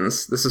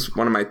Aliens, this is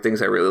one of my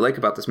things I really like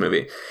about this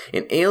movie.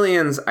 In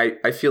Aliens,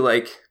 I feel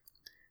like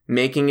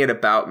making it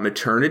about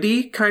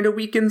maternity kind of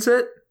weakens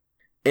it.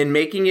 And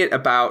making it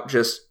about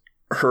just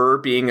her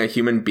being a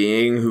human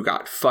being who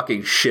got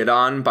fucking shit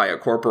on by a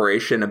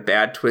corporation, a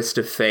bad twist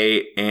of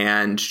fate,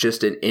 and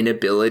just an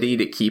inability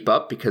to keep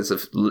up because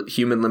of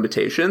human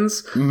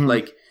limitations. Mm-hmm.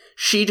 Like,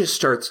 she just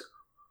starts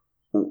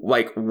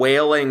like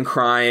wailing,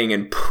 crying,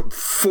 and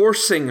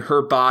forcing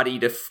her body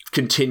to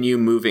continue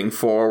moving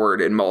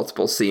forward in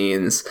multiple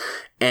scenes.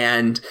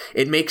 And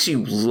it makes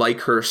you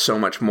like her so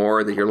much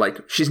more, that you're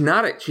like, she's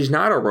not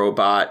a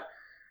robot.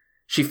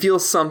 She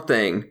feels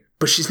something,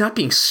 but she's not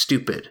being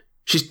stupid.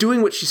 She's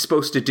doing what she's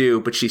supposed to do,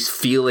 but she's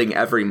feeling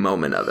every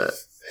moment of it.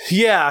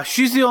 Yeah,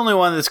 she's the only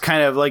one that's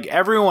kind of like,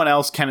 everyone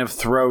else kind of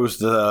throws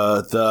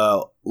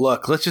the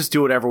look, let's just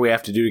do whatever we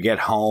have to do to get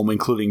home,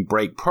 including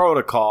break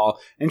protocol.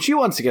 And she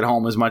wants to get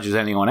home as much as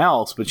anyone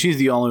else, but she's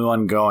the only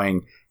one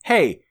going,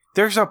 hey,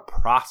 there's a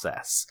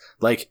process.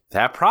 Like,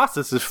 that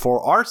process is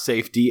for our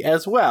safety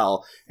as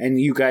well,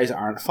 and you guys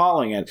aren't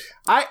following it.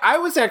 I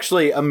was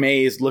actually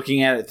amazed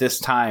looking at it this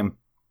time,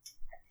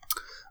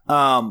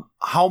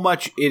 how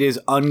much it is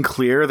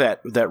unclear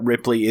that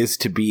Ripley is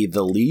to be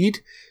the lead.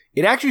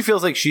 It actually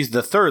feels like she's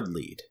the third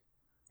lead,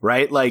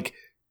 right? Like,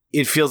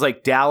 it feels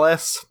like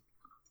Dallas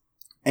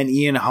and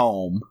Ian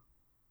Holm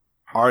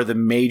are the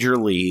major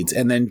leads,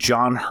 and then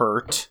John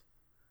Hurt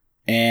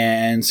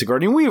and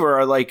Sigourney Weaver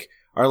are like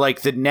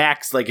the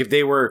next, like, if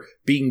they were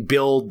being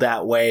billed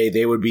that way,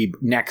 they would be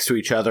next to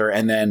each other,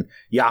 and then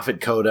Yaphet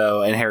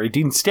Kotto and Harry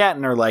Dean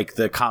Stanton are like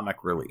the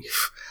comic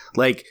relief.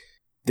 Like,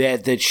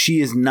 that she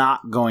is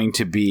not going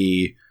to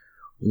be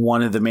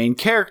one of the main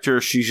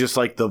characters. She's just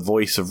like the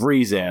voice of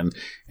reason.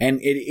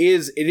 And it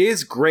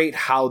is great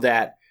how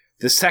that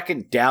the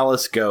second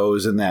Dallas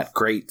goes in that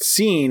great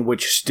scene,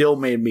 which still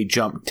made me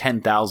jump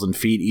 10,000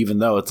 feet, even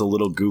though it's a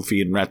little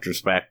goofy in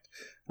retrospect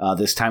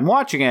this time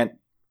watching it,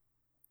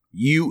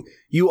 you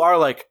are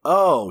like,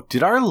 oh,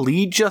 did our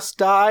lead just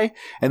die?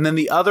 And then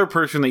the other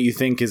person that you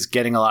think is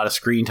getting a lot of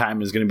screen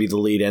time is going to be the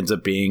lead ends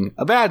up being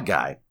a bad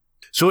guy.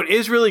 So it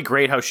is really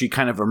great how she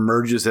kind of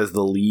emerges as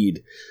the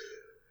lead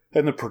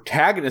and the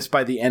protagonist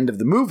by the end of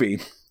the movie.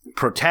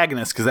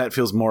 Protagonist, because that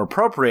feels more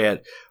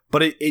appropriate,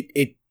 but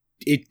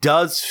it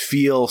does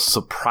feel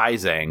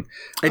surprising.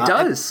 It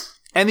does.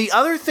 And the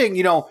other thing,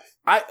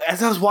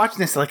 as I was watching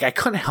this, like, I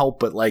couldn't help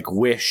but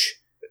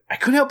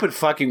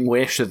fucking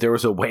wish that there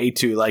was a way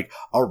to, like,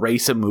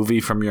 erase a movie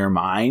from your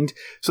mind.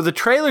 So the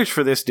trailers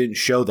for this didn't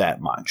show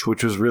that much,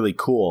 which was really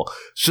cool.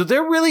 So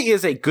there really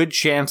is a good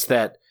chance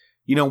that,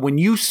 when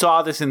you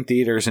saw this in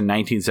theaters in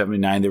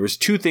 1979, there was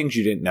two things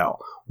you didn't know.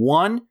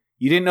 One,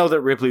 you didn't know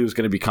that Ripley was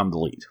going to become the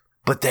lead.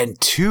 But then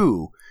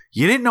two,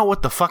 you didn't know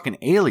what the fucking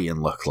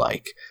alien looked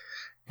like.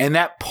 And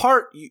that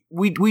part,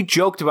 we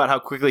joked about how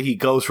quickly he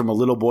goes from a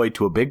little boy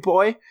to a big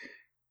boy.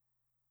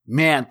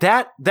 Man,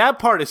 that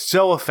part is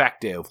so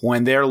effective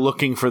when they're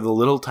looking for the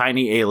little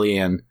tiny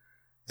alien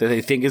that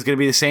they think is going to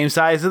be the same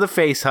size as the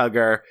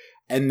facehugger,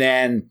 and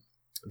then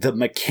the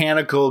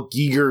mechanical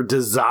Giger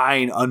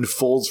design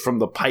unfolds from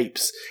the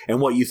pipes,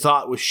 and what you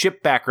thought was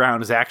ship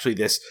background is actually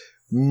this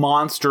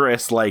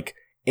monstrous, like,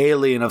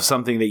 alien of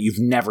something that you've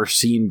never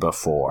seen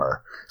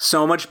before.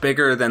 So much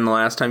bigger than the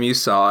last time you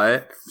saw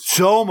it.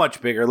 So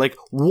much bigger. Like,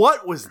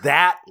 what was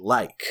that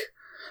like?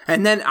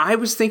 And then I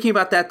was thinking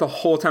about that the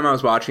whole time I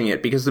was watching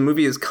it, because the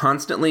movie is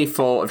constantly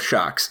full of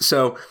shocks.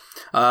 So,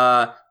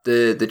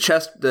 the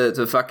chest,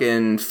 the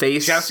fucking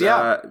face,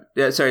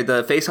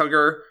 the face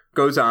hugger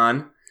goes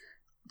on.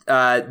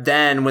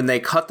 Then when they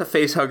cut the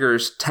face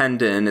hugger's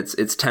tendon,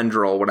 its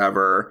tendril,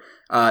 whatever,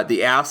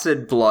 the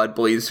acid blood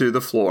bleeds through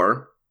the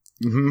floor.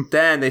 Mm-hmm.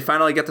 Then they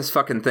finally get this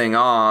fucking thing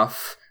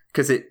off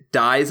because it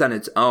dies on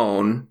its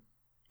own,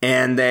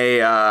 and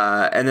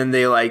then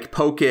they like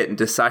poke it and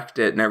dissect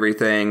it and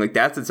everything. Like,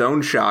 that's its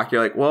own shock.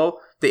 You're like, well,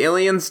 the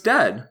alien's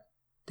dead.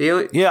 The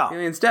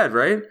alien's dead,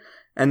 right?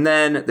 And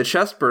then the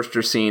chest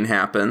burster scene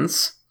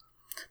happens.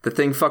 The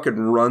thing fucking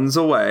runs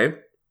away.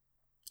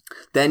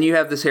 Then you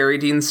have this Harry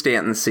Dean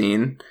Stanton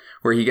scene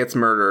where he gets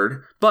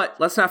murdered. But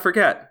let's not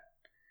forget,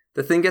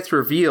 the thing gets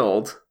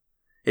revealed.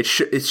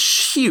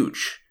 It's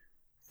huge.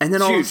 And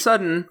then all of a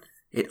sudden,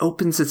 it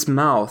opens its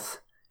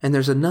mouth, and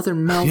there's another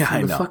mouth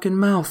in the fucking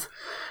mouth.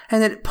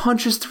 And then it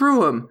punches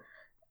through him.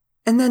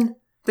 And then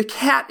the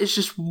cat is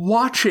just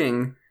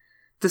watching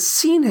the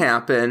scene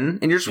happen,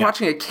 and you're just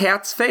watching a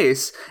cat's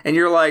face, and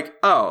you're like,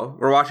 oh,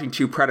 we're watching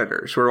two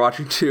predators. We're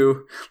watching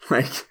two,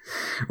 like,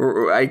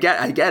 I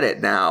get it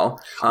now.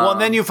 Well,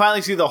 and then you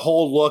finally see the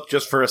whole look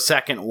just for a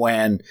second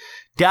when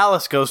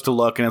Dallas goes to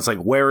look, and it's like,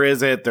 where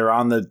is it? They're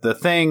on the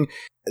thing.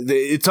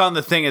 It's on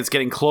the thing. It's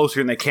getting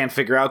closer, and they can't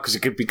figure out because it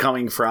could be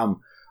coming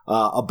from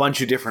a bunch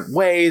of different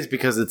ways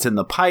because it's in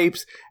the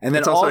pipes. And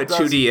then it's also a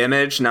 2D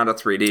image, not a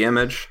 3D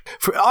image.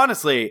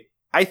 Honestly,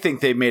 I think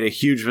they made a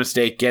huge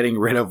mistake getting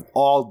rid of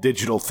all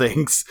digital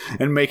things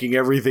and making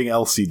everything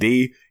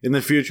LCD in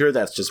the future.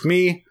 That's just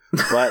me,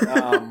 but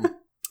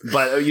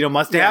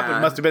must have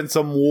happened. Must have been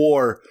some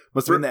war.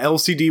 Must have been the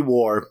LCD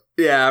war.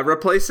 Yeah,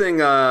 replacing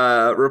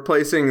their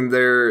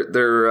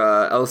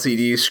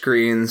LCD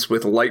screens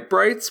with light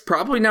brights,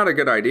 probably not a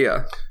good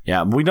idea.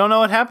 Yeah, we don't know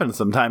what happens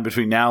sometime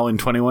between now and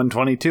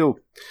 2122.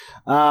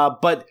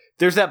 But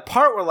there's that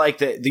part where,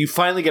 like, you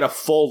finally get a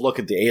full look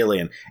at the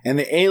alien, and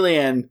the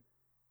alien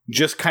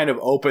just kind of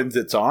opens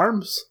its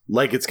arms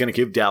like it's going to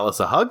give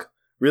Dallas a hug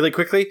really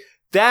quickly.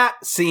 That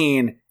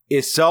scene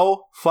is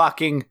so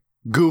fucking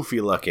goofy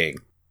looking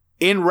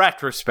in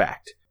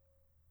retrospect.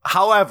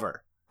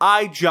 However,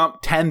 I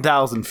jumped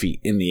 10,000 feet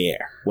in the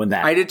air when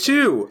that I did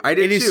too. It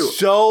is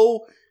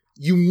so,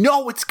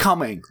 it's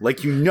coming.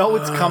 Like,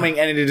 it's coming,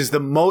 and it is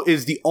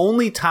the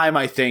only time,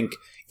 I think,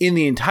 in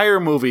the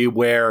entire movie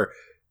where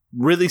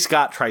Ridley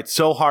Scott tried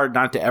so hard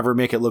not to ever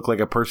make it look like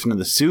a person in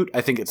the suit.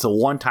 I think it's the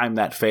one time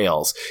that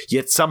fails.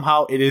 Yet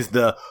somehow it is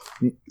the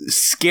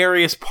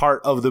scariest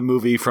part of the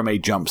movie from a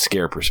jump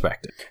scare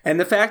perspective. And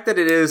the fact that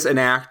it is an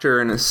actor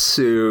in a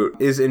suit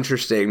is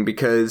interesting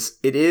because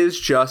it is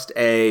just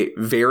a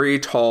very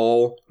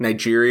tall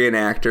Nigerian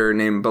actor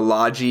named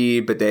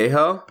Bolaji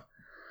Badejo.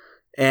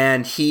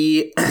 And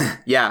he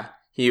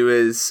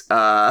was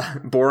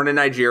born in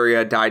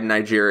Nigeria, died in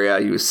Nigeria.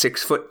 He was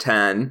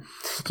 6'10".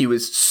 He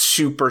was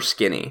super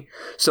skinny.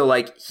 So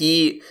like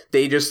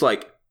they just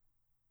like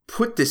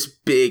put this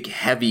big,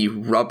 heavy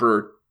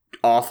rubber,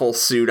 awful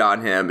suit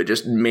on him. It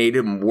just made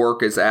him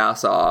work his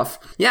ass off.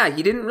 Yeah,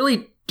 he didn't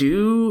really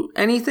do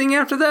anything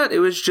after that. It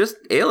was just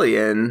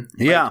Alien.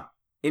 Yeah.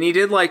 And he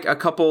did like a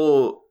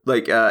couple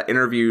like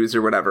interviews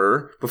or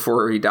whatever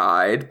before he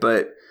died,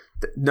 but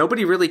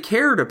nobody really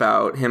cared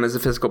about him as a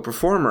physical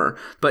performer,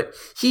 but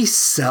he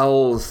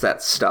sells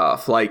that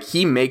stuff. Like,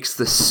 he makes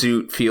the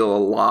suit feel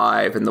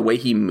alive, and the way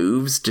he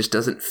moves just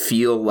doesn't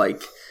feel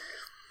like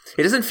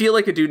It doesn't feel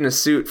like a dude in a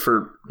suit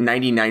for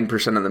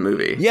 99% of the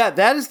movie. Yeah,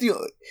 that is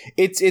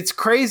it's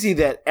crazy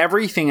that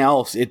everything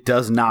else, it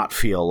does not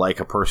feel like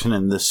a person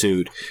in the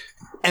suit.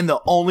 And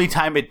the only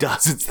time it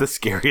does, it's the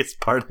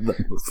scariest part of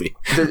the movie.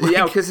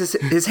 Yeah, because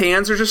his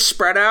hands are just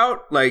spread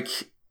out, like...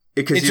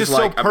 It's just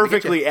so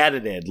perfectly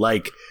edited.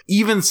 Like,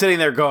 even sitting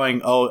there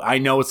going, oh, I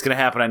know what's going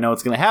to happen, I know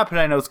what's going to happen,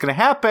 I know what's going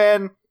to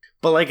happen.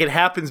 But, like, it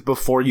happens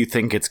before you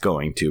think it's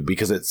going to,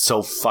 because it's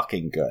so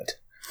fucking good.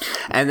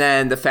 And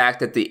then the fact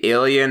that the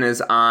alien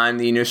is on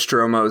the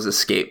Nostromo's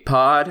escape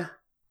pod.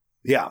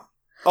 Yeah.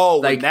 Oh,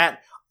 like that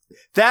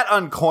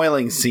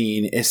uncoiling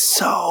scene is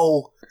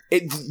so...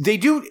 They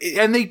do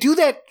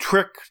that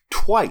trick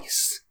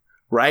twice,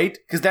 right?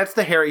 Because that's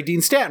the Harry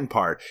Dean Stanton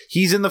part.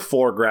 He's in the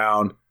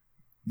foreground.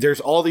 There's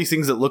all these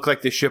things that look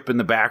like the ship in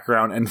the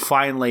background, and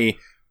finally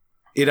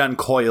it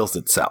uncoils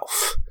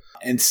itself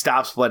and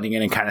stops blending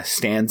in and kind of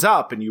stands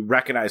up, and you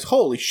recognize,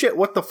 holy shit,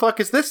 what the fuck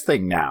is this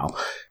thing now?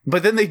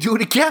 But then they do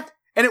it again,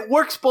 and it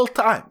works both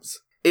times.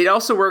 It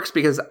also works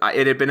because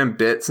it had been a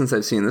bit since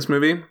I've seen this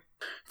movie.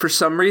 For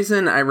some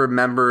reason, I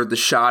remember the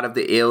shot of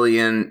the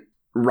alien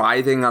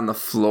writhing on the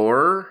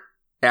floor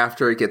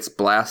after it gets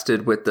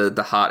blasted with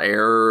the hot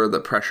air or the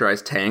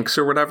pressurized tanks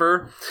or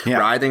whatever,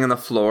 writhing on the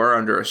floor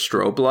under a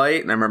strobe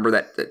light. And I remember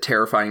that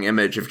terrifying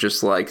image of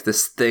just like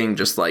this thing,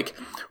 just like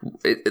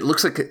it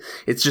looks like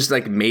it's just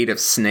like made of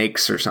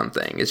snakes or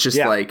something. It's just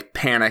like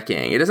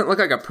panicking. It doesn't look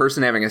like a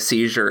person having a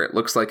seizure. It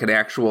looks like an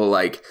actual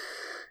like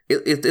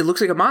it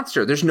looks like a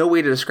monster. There's no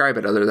way to describe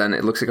it other than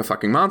it looks like a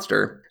fucking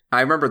monster. I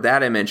remember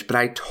that image, but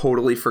I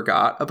totally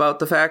forgot about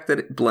the fact that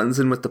it blends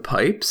in with the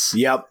pipes.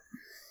 Yep.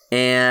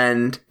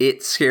 And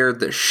it scared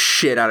the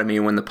shit out of me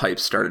when the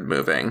pipes started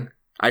moving.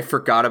 I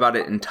forgot about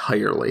it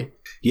entirely.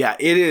 Yeah,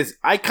 it is.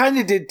 I kind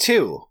of did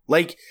too.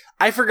 Like,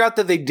 I forgot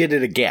that they did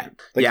it again.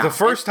 Like the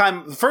first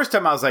time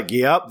I was like,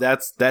 yep,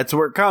 that's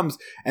where it comes.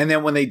 And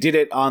then when they did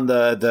it on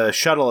the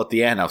shuttle at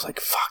the end, I was like,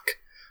 fuck.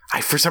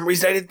 For some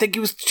reason I didn't think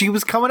she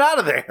was coming out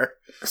of there.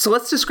 So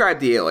let's describe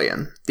the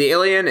alien. The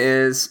alien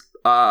is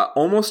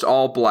almost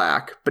all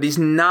black, but he's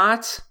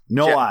not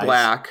jet eyes.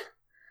 Black.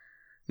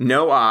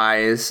 No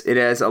eyes. It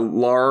has a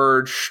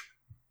large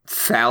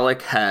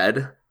phallic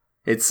head.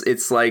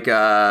 It's like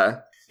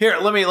a... Here,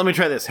 let me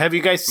try this. Have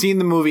you guys seen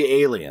the movie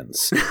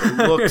Aliens?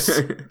 It looks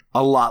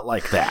a lot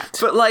like that.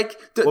 But like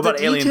what about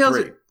the Alien details,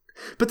 3?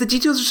 But the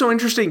details are so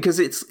interesting because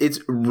it's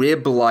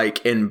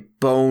rib-like and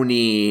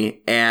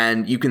bony,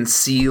 and you can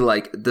see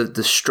like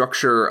the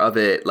structure of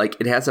it. Like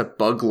it has a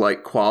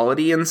bug-like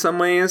quality in some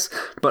ways,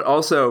 but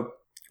also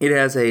it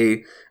has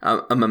a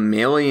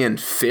mammalian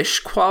fish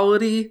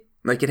quality.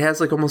 Like it has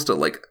like almost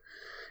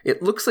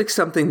it looks like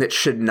something that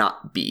should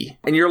not be.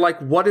 And you're like,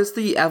 what is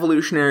the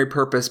evolutionary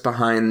purpose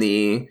behind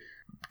the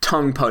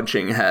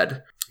tongue-punching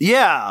head?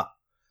 Yeah.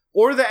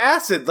 Or the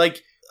acid.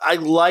 Like, I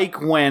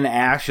like when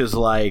Ash is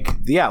like,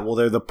 yeah, well,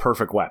 they're the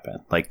perfect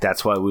weapon. Like,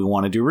 that's why we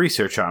want to do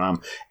research on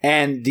them.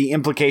 And the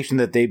implication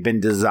that they've been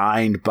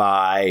designed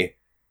by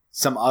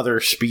some other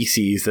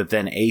species that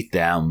then ate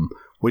them,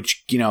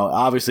 which, you know,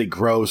 obviously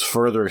grows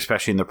further,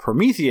 especially in the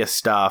Prometheus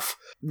stuff.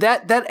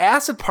 That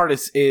acid part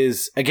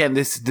is again,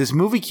 this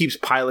movie keeps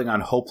piling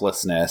on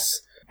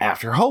hopelessness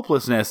after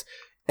hopelessness,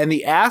 and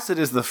the acid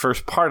is the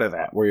first part of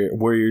that,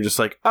 where you're just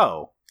like,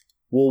 oh,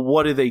 well,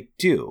 what do they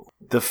do?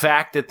 The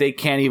fact that they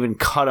can't even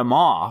cut him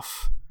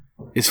off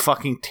is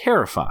fucking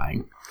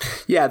terrifying.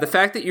 Yeah, the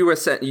fact that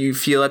you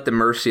feel at the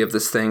mercy of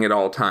this thing at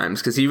all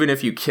times, because even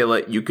if you kill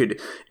it, you could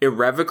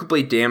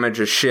irrevocably damage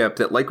a ship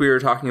that, like we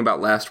were talking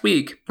about last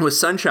week with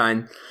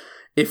Sunshine.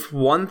 If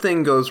one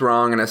thing goes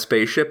wrong in a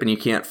spaceship and you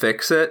can't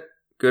fix it,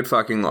 good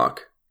fucking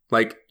luck.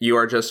 Like, you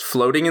are just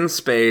floating in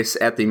space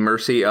at the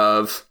mercy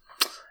of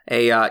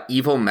a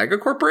evil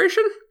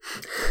megacorporation.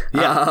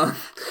 Yeah.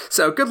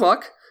 So good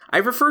luck.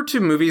 I've referred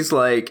to movies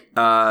like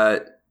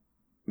the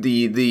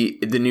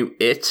new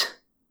It,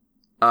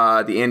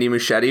 the Andy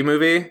Muschietti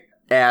movie,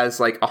 as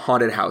like a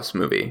haunted house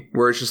movie,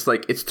 where it's just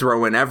like it's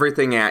throwing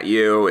everything at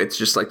you. It's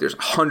just like there's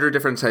 100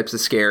 different types of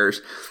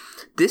scares.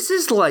 This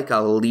is like a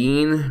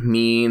lean,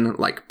 mean,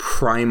 like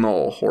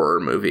primal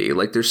horror movie.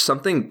 Like there's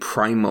something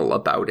primal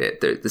about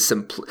it.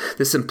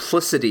 The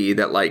simplicity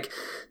that like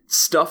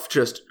stuff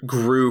just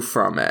grew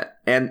from it,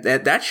 and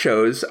that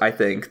shows, I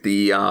think,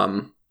 the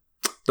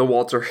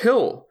Walter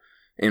Hill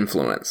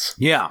influence.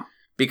 Yeah,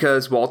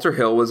 because Walter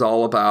Hill was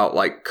all about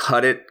like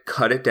cut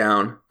it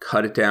down,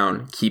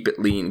 keep it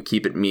lean,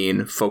 keep it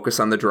mean, focus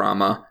on the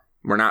drama.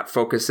 We're not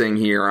focusing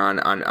here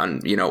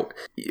on you know,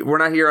 we're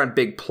not here on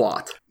big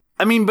plot.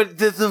 I mean, but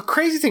the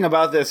crazy thing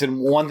about this, and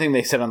one thing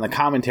they said on the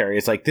commentary,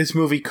 is like this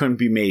movie couldn't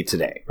be made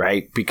today,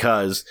 right?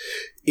 Because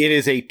it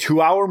is a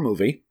 2-hour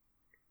movie.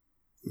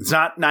 It's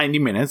not 90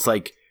 minutes.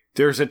 Like,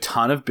 there's a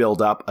ton of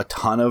build-up, a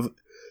ton of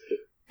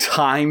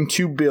time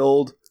to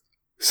build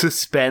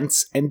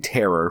suspense and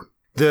terror.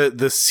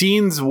 The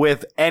scenes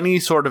with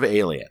any sort of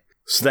alien.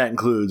 So that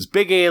includes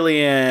big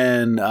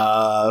alien,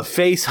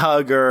 face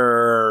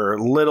hugger,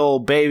 little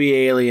baby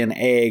alien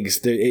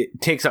eggs.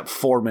 It takes up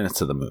 4 minutes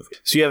of the movie.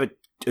 So you have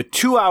a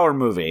 2-hour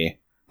movie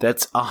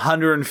that's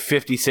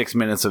 156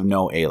 minutes of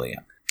no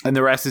alien. And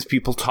the rest is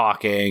people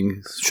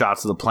talking,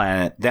 shots of the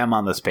planet, them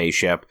on the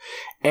spaceship.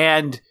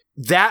 And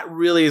that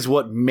really is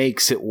what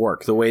makes it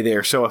work, the way they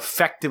are so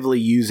effectively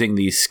using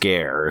these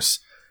scares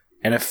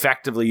and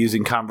effectively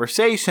using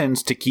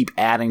conversations to keep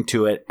adding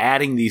to it,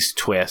 adding these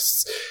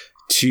twists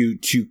to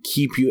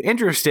keep you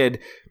interested.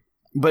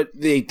 But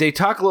they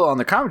talk a little on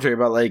the commentary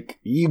about, like,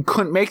 you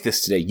couldn't make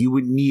this today. You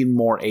would need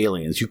more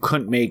aliens. You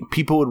couldn't make...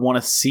 People would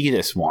want to see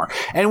this more.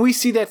 And we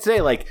see that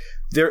today. Like,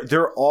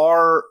 there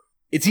are...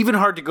 It's even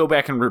hard to go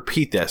back and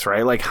repeat this,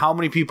 right? Like, how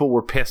many people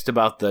were pissed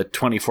about the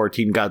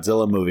 2014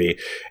 Godzilla movie,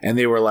 and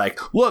they were like,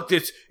 look,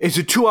 it's a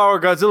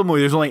 2-hour Godzilla movie.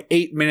 There's only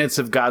 8 minutes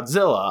of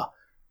Godzilla.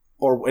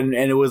 And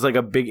it was like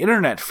a big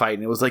internet fight,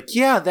 and it was like,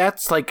 yeah,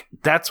 that's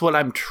what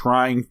I'm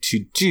trying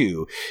to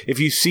do. If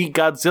you see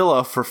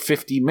Godzilla for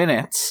 50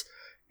 minutes,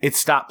 it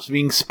stops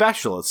being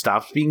special. It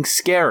stops being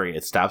scary.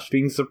 It stops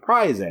being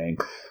surprising.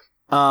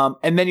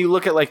 And then you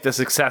look at like the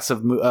success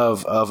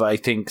of I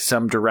think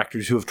some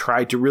directors who have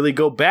tried to really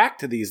go back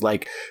to these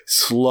like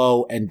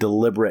slow and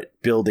deliberate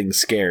building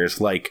scares,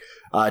 like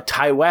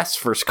Ty West's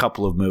first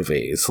couple of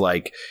movies,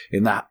 like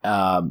in the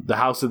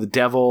House of the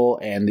Devil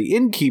and The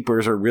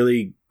Innkeepers, are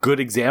really good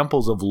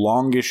examples of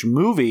longish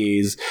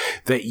movies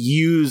that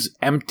use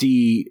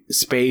empty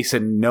space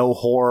and no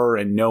horror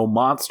and no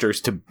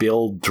monsters to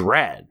build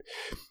dread.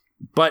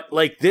 But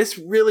like this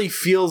really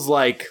feels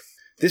like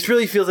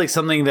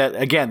something that,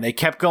 again, they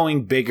kept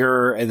going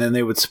bigger, and then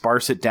they would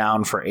sparse it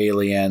down for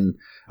Alien.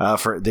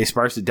 They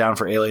sparsed it down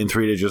for Alien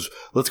 3 to just,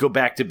 let's go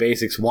back to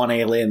basics, one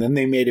alien. Then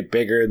they made it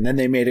bigger, and then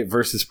they made it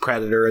versus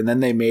Predator, and then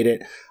they made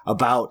it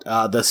about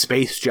the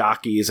space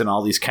jockeys and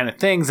all these kind of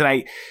things.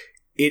 And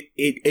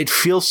it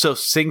feels so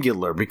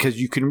singular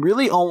because you can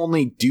really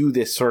only do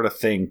this sort of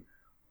thing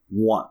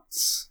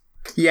once.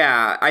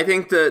 Yeah, I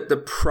think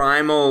the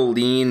primal,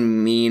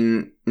 lean,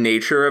 mean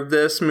nature of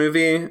this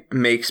movie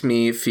makes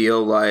me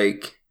feel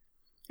like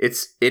it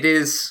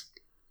is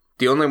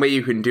the only way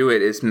you can do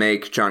it is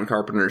make John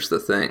Carpenter's The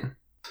Thing.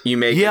 You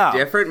make a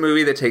different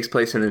movie that takes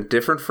place in a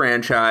different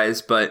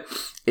franchise,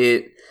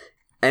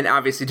 and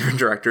obviously different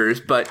directors,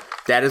 but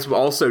that is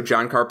also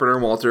John Carpenter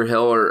and Walter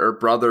Hill are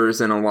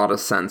brothers in a lot of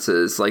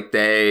senses. Like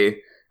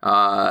they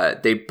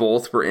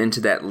both were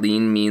into that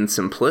lean, mean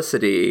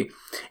simplicity.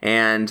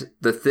 And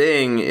The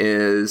Thing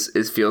is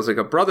feels like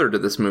a brother to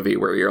this movie,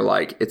 where you're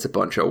like, it's a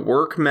bunch of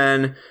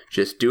workmen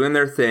just doing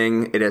their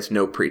thing. It has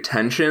no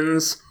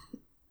pretensions.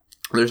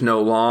 There's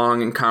no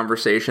long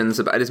conversations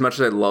about, as much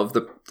as I love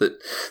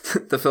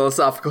the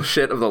philosophical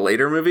shit of the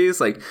later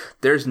movies, like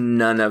there's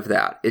none of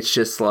that. It's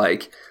just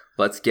like,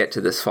 let's get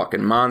to this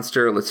fucking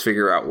monster. Let's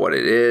figure out what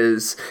it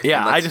is.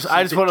 Yeah, I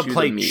just want to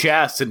play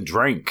chess and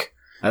drink.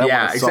 I don't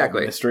want to solve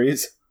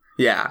mysteries.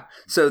 Yeah.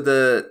 So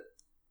the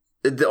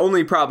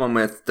only problem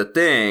with The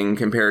Thing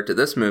compared to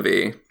this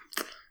movie,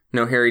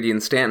 no Harry Dean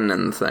Stanton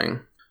in The Thing.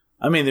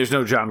 I mean, there's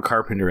no John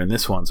Carpenter in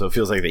this one, so it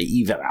feels like they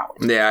even out.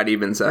 Yeah, it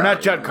evens out.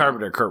 Not John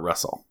Carpenter, Kurt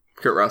Russell.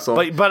 Kurt Russell.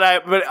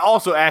 But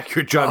also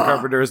accurate, John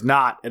Carpenter is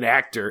not an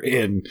actor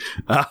in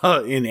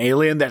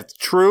Alien. That's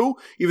true.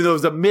 Even though it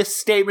was a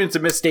misstatement, it's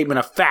a misstatement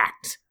of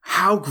fact.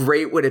 How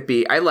great would it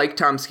be? I like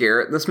Tom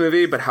Skerritt in this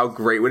movie, but how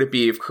great would it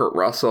be if Kurt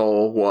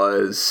Russell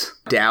was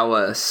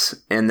Dallas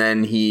and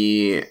then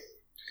he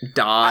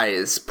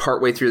dies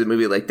partway through the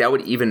movie? Like, that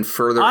would even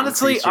further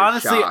increase your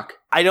shock.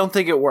 I don't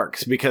think it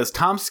works because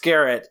Tom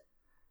Skerritt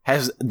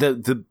has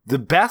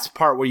the best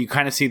part where you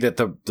kind of see that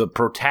the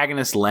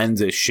protagonist lens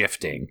is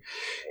shifting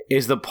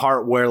is the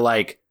part where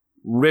like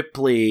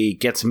Ripley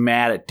gets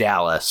mad at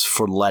Dallas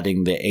for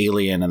letting the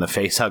alien and the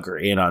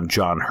facehugger in on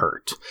John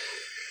Hurt.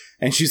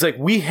 And she's like,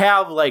 we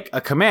have like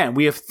a command.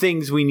 We have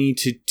things we need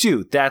to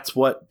do. That's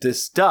what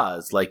this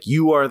does. Like,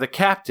 you are the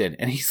captain.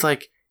 And he's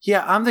like,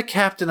 yeah, I'm the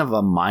captain of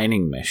a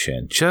mining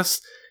mission.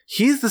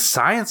 He's the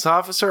science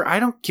officer. I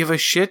don't give a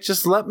shit.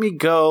 Just let me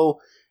go.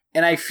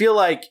 And I feel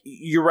like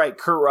you're right.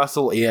 Kurt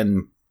Russell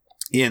in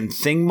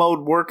Thing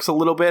mode works a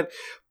little bit.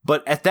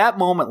 But at that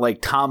moment, like,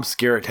 Tom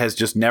Skerritt has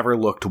just never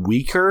looked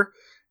weaker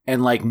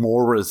and like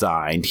more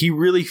resigned. He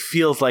really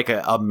feels like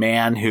a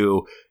man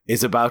who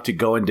is about to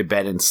go into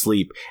bed and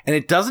sleep. And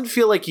it doesn't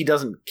feel like he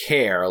doesn't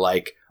care.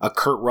 Like a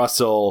Kurt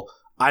Russell,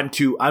 I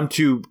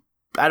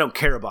don't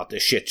care about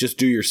this shit. Just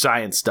do your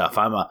science stuff.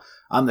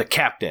 I'm the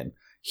captain.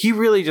 He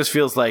really just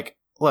feels like,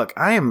 look,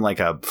 I am like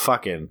a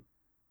fucking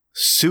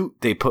suit.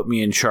 They put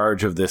me in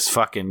charge of this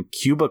fucking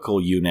cubicle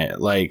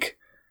unit. Like,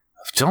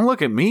 don't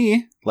look at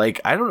me.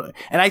 Like, I don't.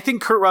 And I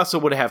think Kurt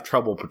Russell would have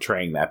trouble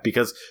portraying that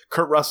because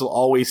Kurt Russell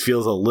always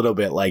feels a little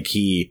bit like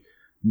he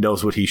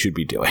knows what he should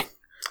be doing.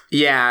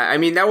 Yeah, I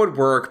mean, that would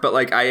work, but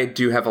like, I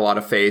do have a lot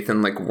of faith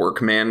in like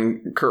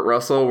workman Kurt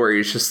Russell, where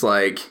he's just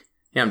like,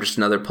 yeah, I'm just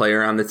another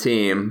player on the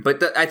team.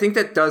 But I think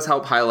that does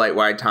help highlight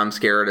why Tom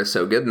Skerritt is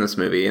so good in this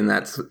movie, and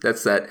that's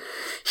that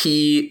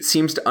he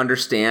seems to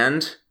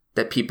understand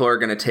that people are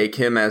going to take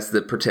him as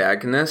the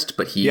protagonist,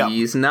 but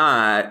he's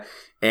not.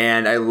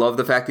 And I love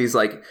the fact that he's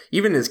like,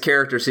 even his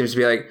character seems to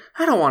be like,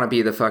 I don't want to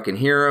be the fucking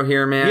hero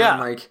here, man. Yeah.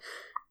 Like,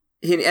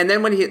 And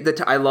then when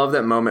I love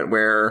that moment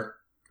where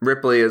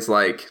Ripley is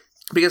like,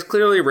 because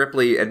clearly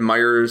Ripley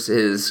admires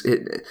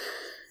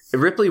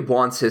Ripley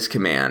wants his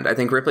command. I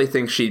think Ripley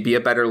thinks she'd be a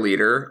better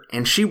leader,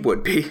 and she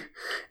would be.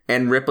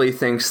 And Ripley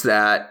thinks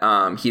that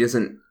he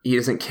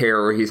doesn't care,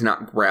 or he's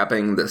not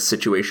grabbing the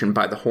situation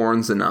by the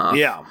horns enough.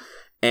 Yeah.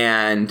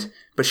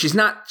 But she's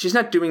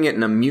not doing it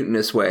in a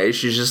mutinous way.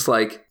 She's just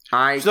like,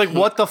 she's like,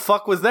 what the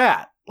fuck was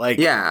that? Like,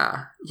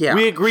 yeah.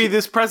 We agree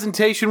this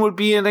presentation would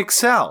be in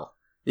Excel.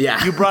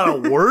 Yeah. You brought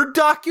a Word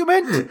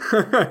document?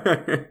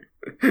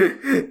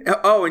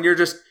 Oh, and you're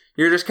just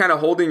kind of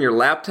holding your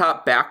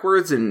laptop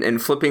backwards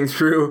and flipping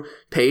through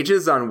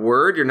pages on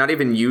Word. You're not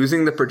even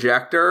using the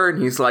projector.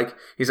 And he's like,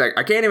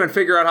 I can't even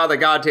figure out how the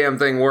goddamn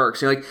thing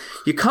works. And you're like,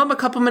 you come a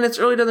couple minutes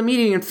early to the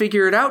meeting and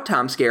figure it out,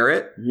 Tom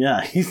Skerritt.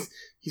 Yeah,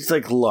 he's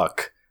like,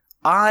 look,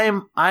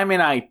 I'm in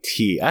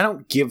IT. I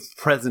don't give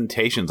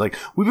presentations. Like,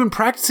 we've been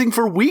practicing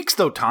for weeks,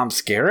 though, Tom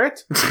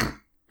Skerritt.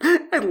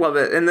 I love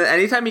it. And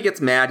anytime he gets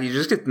mad, he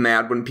just gets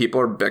mad when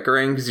people are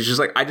bickering because he's just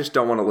like, I just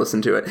don't want to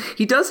listen to it.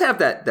 He does have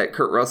that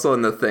Kurt Russell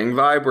in The Thing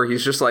vibe where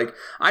he's just like,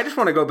 I just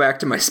want to go back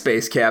to my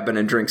space cabin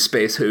and drink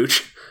space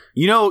hooch.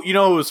 You know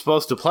who was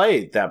supposed to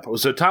play that?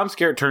 So Tom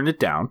Skerritt turned it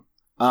down,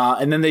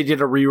 and then they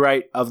did a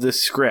rewrite of the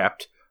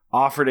script,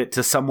 offered it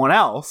to someone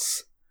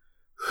else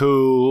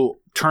who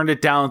turned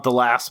it down at the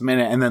last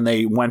minute, and then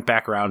they went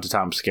back around to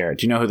Tom Skerritt.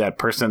 Do you know who that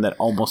person that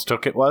almost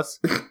took it was?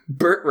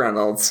 Burt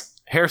Reynolds.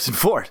 Harrison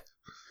Ford.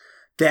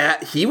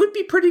 That he would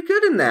be pretty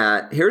good in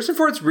that. Harrison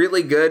Ford's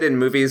really good in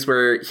movies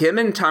where him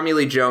and Tommy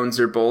Lee Jones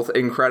are both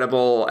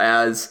incredible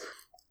as,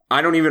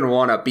 I don't even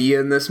want to be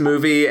in this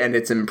movie, and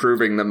it's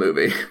improving the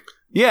movie.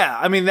 Yeah,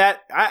 I mean,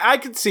 that I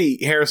could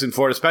see Harrison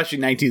Ford, especially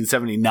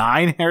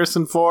 1979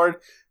 Harrison Ford,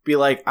 be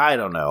like, I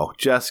don't know,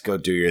 just go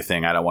do your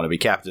thing. I don't want to be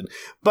captain.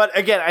 But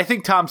again, I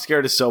think Tom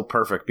Skerritt is so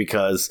perfect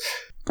because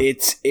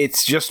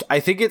it's just,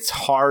 I think it's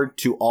hard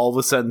to all of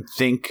a sudden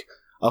think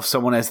of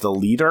someone as the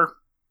leader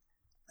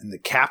and the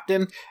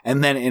captain,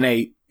 and then in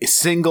a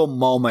single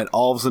moment,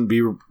 all of a sudden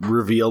be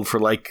revealed for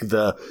like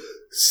the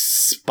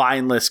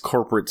spineless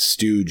corporate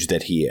stooge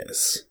that he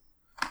is.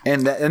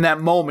 And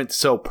that moment's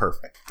so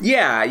perfect.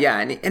 Yeah,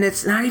 and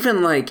it's not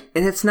even like,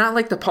 and it's not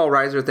like the Paul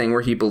Reiser thing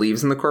where he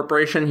believes in the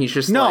corporation. He's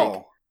just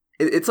like,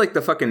 it's like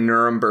the fucking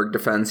Nuremberg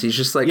defense. He's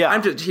just like,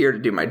 I'm just here to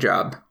do my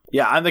job.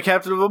 Yeah, I'm the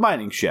captain of a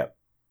mining ship.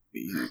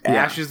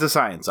 Ash is the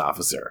science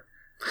officer.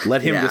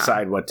 Let him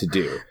decide what to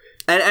do.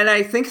 And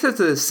I think that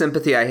the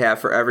sympathy I have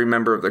for every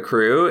member of the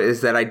crew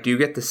is that I do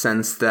get the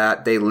sense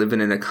that they live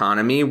in an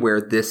economy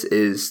where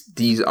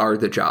these are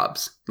the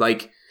jobs.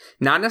 Like,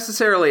 not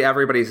necessarily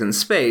everybody's in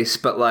space,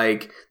 but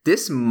like,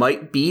 this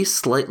might be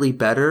slightly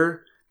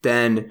better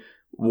than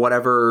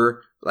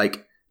whatever,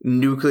 like,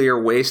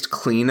 nuclear waste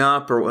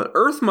cleanup or what.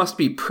 Earth must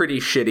be pretty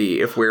shitty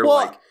if we're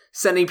like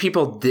sending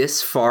people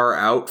this far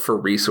out for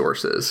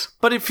resources.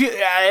 But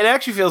it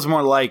actually feels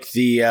more like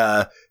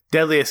the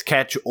Deadliest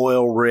Catch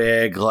oil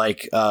rig,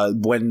 like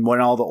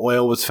when all the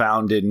oil was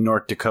found in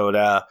North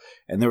Dakota,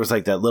 and there was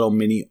like that little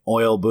mini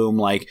oil boom.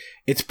 Like,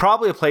 it's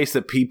probably a place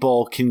that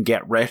people can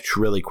get rich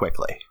really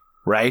quickly,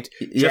 right?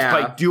 Just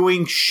by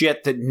doing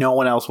shit that no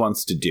one else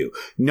wants to do.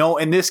 No,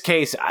 in this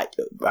case,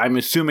 I'm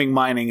assuming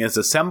mining is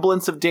a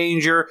semblance of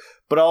danger,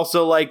 but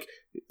also like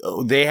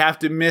they have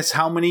to miss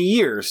how many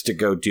years to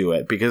go do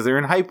it because they're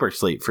in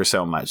hypersleep for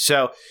so much.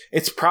 So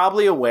it's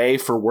probably a way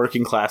for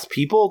working class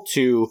people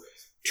to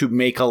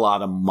make a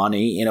lot of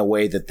money in a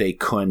way that they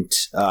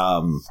couldn't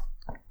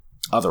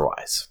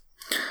otherwise.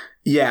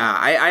 Yeah,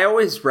 I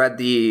always read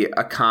the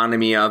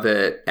economy of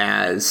it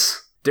as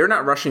they're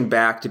not rushing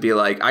back to be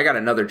like, I got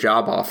another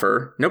job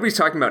offer. Nobody's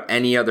talking about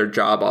any other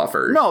job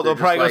offers. No, they'll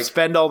probably go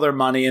spend all their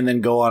money and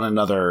then go on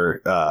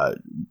another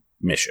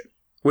mission.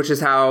 Which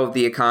is how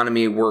the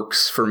economy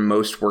works for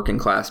most working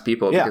class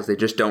people because they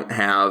just don't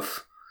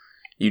have...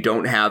 You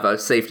don't have a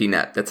safety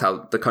net. That's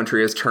how the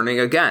country is turning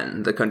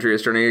again. The country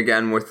is turning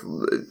again with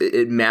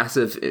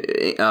massive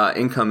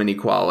income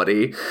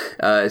inequality.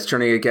 It's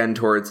turning again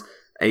towards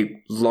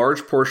a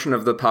large portion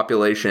of the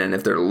population,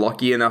 if they're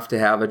lucky enough to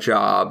have a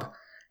job,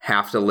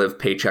 have to live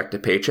paycheck to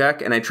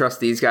paycheck. And I trust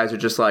these guys are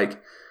just like,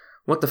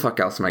 what the fuck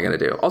else am I going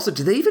to do? Also,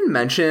 did they even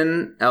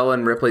mention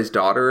Ellen Ripley's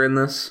daughter in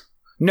this?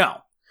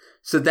 No.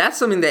 So that's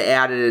something they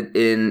added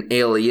in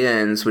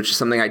Aliens, which is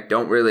something I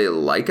don't really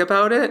like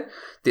about it.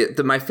 The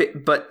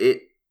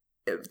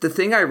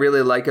thing I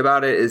really like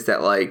about it is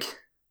that, like,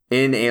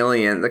 in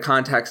Alien, the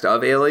context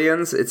of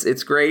Aliens,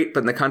 it's great,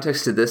 but in the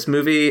context of this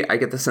movie, I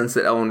get the sense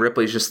that Ellen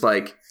Ripley's just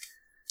like,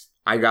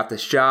 I got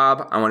this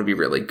job, I want to be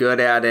really good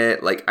at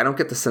it. Like, I don't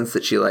get the sense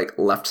that she like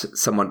left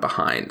someone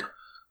behind.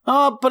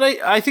 But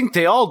I think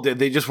they all did.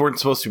 They just weren't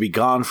supposed to be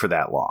gone for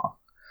that long.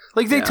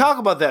 Like, they talk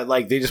about that,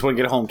 like, they just want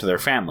to get home to their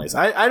families.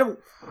 I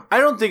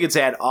don't think it's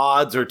at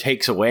odds or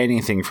takes away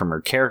anything from her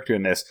character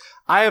in this.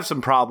 I have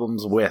some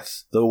problems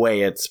with the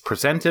way it's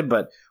presented,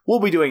 but we'll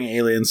be doing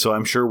Aliens, so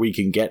I'm sure we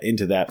can get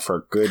into that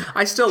for good.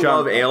 I still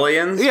love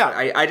Aliens.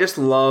 Yeah. I just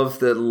love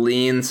the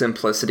lean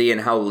simplicity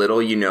and how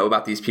little you know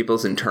about these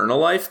people's internal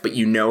life, but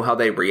you know how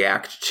they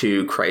react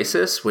to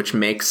crises. But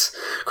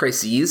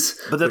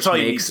that's all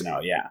you need to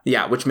know, yeah.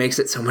 Yeah, which makes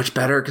it so much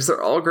better because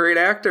they're all great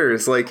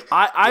actors. Like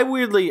I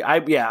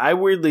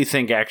weirdly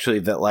think actually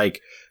that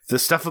like the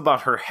stuff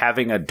about her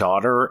having a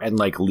daughter and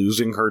like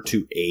losing her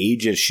to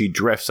age as she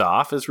drifts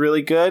off is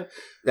really good.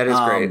 That is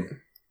great.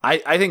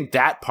 I think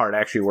that part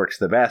actually works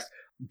the best.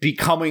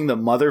 Becoming the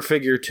mother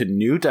figure to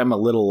Newt, I'm a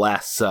little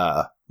less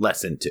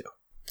into.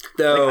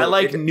 Though I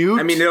like Newt.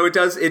 I mean, no, it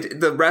does.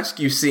 The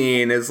rescue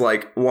scene is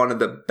like one of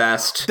the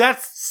best. It's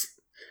best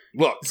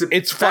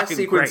fucking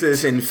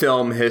sequences great in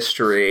film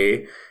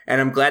history,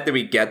 and I'm glad that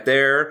we get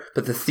there.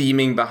 But the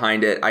theming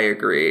behind it, I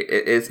agree,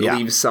 it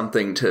leaves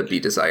something to be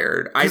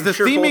desired. Because the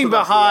theming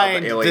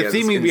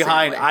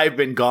behind I've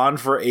been gone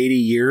for 80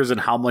 years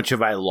and how much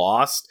have I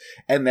lost,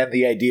 and then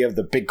the idea of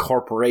the big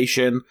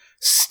corporation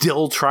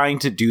still trying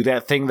to do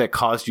that thing that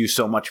caused you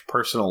so much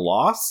personal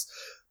loss.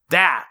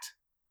 That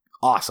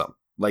awesome,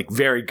 like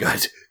very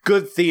good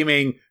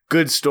theming.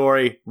 Good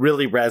story,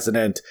 really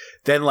resonant.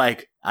 Then,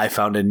 like, I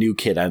found a new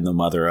kid I'm the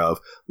mother of.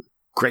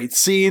 Great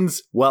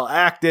scenes, well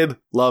acted,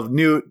 love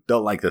Newt.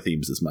 Don't like the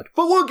themes as much,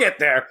 but we'll get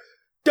there.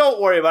 Don't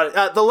worry about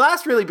it. The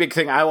last really big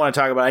thing I want to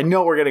talk about, I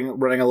know we're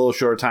running a little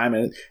short time,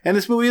 and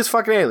this movie is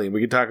fucking Alien. We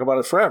could talk about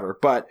it forever,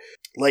 but,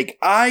 like,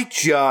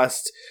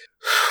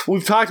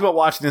 we've talked about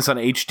watching this on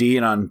HD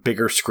and on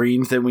bigger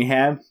screens than we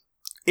have.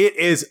 It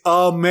is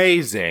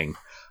amazing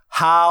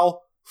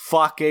how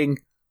fucking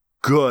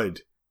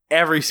good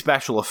every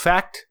special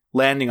effect,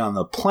 landing on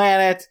the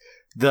planet,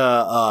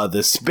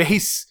 the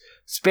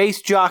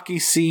space jockey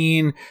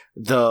scene,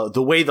 the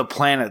way the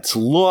planets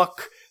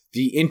look,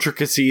 the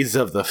intricacies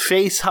of the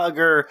face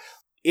hugger.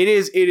 It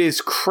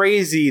is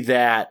crazy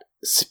that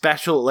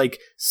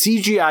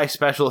CGI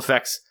special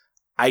effects,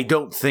 I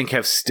don't think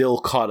have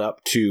still caught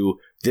up to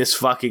this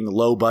fucking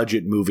low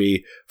budget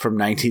movie from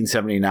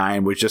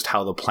 1979 with just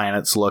how the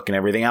planets look and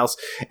everything else.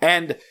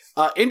 And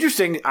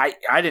interesting, I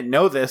didn't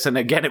know this, and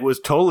again, it was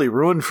totally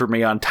ruined for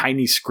me on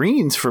tiny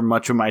screens for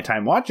much of my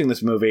time watching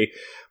this movie,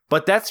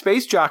 but that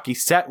space jockey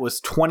set was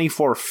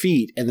 24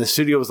 feet, and the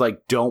studio was like,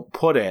 don't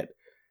put it.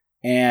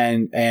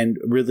 And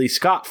Ridley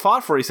Scott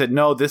fought for it. He said,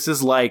 no, this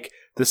is like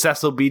the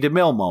Cecil B.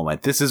 DeMille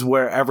moment. This is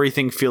where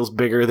everything feels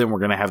bigger than we're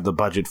going to have the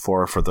budget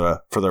for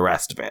the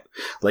rest of it.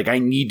 Like, I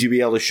need to be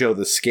able to show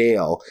the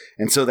scale.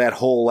 And so that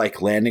whole,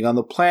 like, landing on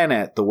the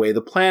planet, the way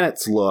the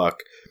planets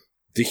look,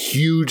 the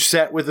huge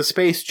set with the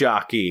space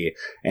jockey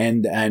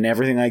and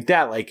everything like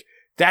that, like,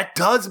 that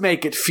does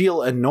make it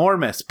feel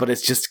enormous, but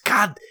it's just,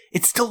 God,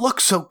 it still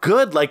looks so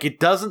good. Like, it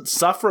doesn't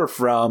suffer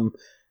from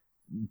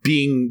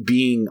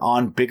being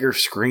on bigger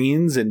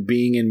screens and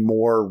being in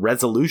more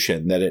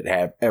resolution than it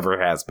ever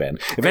has been.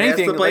 If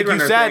anything, like you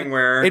said,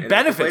 it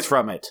benefits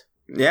from it.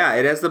 Yeah,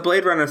 it has the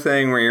Blade Runner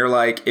thing where you're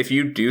like, if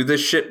you do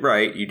this shit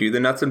right, you do the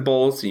nuts and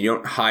bolts, and you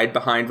don't hide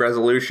behind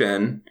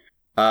resolution,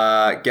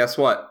 guess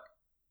what?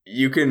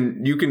 You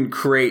can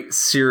create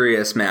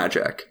serious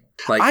magic.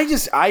 Like,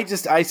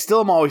 I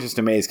still am always just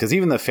amazed because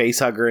even the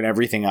facehugger and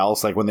everything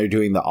else, like when they're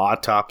doing the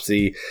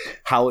autopsy,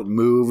 how it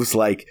moves,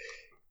 like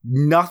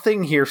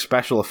nothing here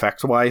special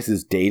effects wise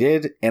is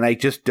dated, and I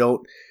just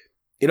don't.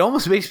 It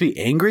almost makes me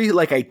angry.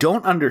 Like, I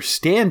don't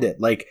understand it.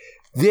 Like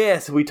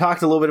this, we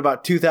talked a little bit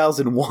about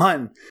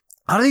 2001.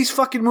 How do these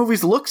fucking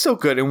movies look so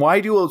good, and why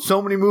do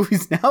so many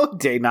movies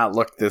nowadays not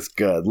look this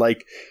good?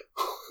 Like,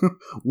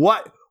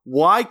 what?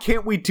 Why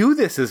can't we do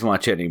this as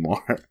much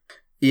anymore?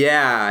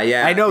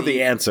 Yeah. I know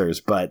the answers,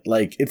 but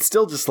like, it's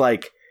still just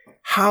like,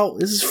 how?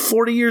 This is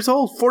 40 years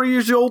old. 40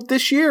 years old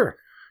this year.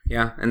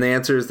 Yeah, and the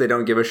answer is they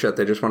don't give a shit.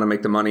 They just want to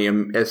make the money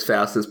as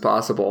fast as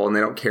possible, and they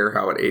don't care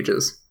how it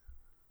ages.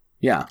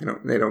 Yeah,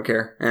 they don't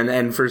care. And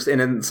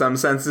in some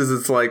senses,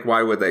 it's like,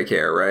 why would they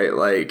care, right?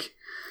 Like,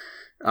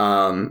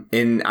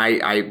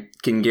 I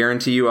can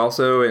guarantee you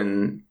also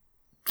in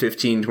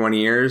 15, 20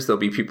 years, there'll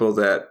be people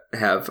that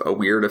have a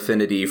weird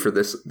affinity for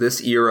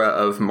this era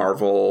of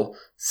Marvel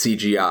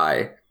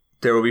CGI.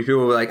 There will be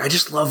people who are like, I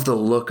just love the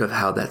look of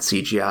how that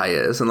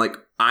CGI is. And like,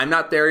 I'm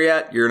not there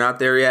yet. You're not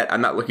there yet.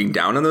 I'm not looking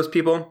down on those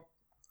people.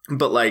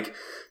 But like,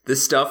 the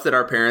stuff that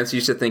our parents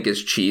used to think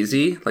is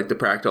cheesy, like the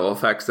practical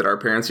effects that our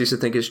parents used to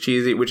think is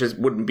cheesy, which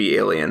wouldn't be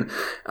Alien,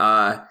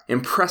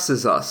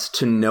 impresses us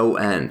to no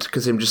end.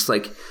 Because I'm just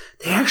like,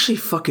 they actually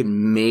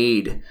fucking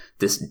made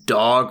this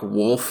dog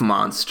wolf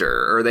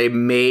monster, or they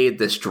made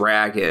this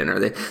dragon, or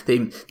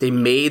they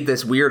made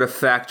this weird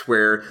effect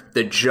where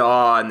the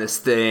jaw in this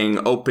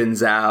thing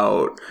opens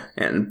out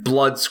and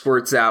blood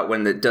squirts out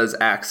when it does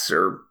X,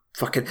 or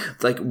fucking,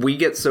 like, we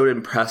get so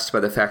impressed by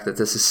the fact that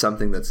this is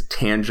something that's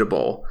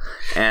tangible.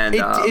 And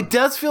it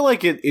does feel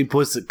like it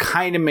was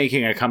kind of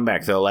making a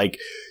comeback, though. Like,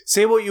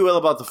 say what you will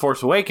about The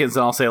Force Awakens,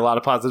 and I'll say a lot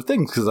of positive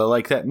things because I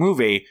like that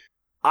movie.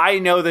 I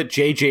know that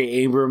J.J.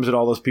 Abrams and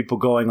all those people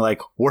going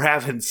like, we're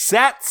having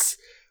sets,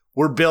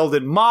 we're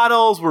building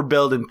models, we're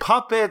building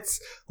puppets,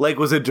 like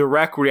was a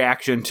direct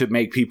reaction to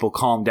make people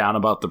calm down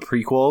about the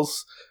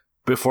prequels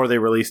before they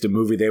released a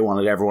movie they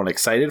wanted everyone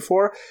excited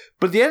for.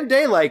 But at the end of the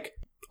day, like,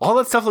 all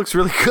that stuff looks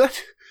really good.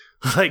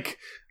 Like,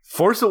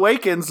 Force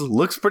Awakens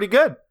looks pretty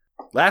good.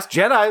 Last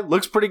Jedi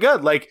looks pretty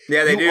good. Like,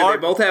 yeah, they do.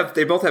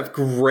 They both have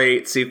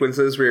great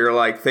sequences where you're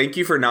like, thank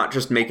you for not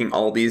just making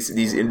all these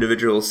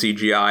individual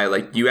CGI.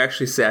 Like, you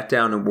actually sat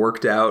down and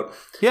worked out.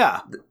 Yeah.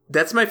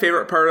 That's my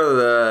favorite part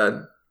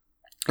of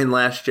in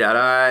Last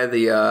Jedi,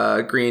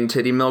 the green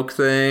titty milk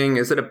thing.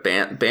 Is it a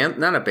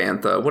not a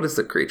bantha? What is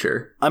the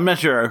creature? I'm not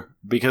sure,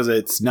 because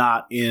it's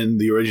not in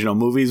the original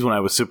movies when I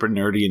was super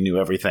nerdy and knew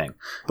everything.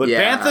 But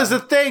yeah. Bantha's a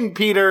thing,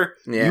 Peter.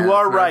 Yeah, you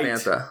are right.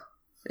 Bantha.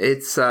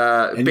 It's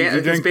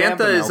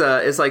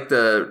bantha is like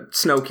the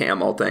snow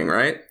camel thing,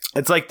 right?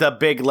 It's like the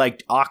big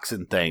like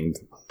oxen thing.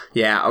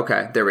 Yeah,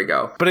 okay, there we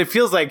go. But it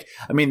feels like,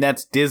 I mean,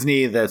 that's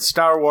Disney, that's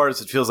Star Wars.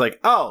 It feels like,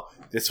 oh,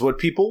 this is what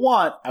people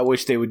want. I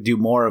wish they would do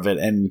more of it.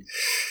 And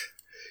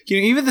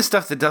you know, even the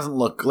stuff that doesn't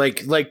look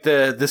like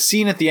the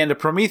scene at the end of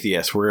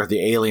Prometheus where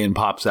the alien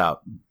pops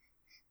out.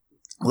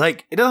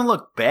 Like, it doesn't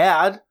look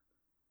bad.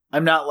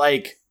 I'm not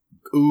like,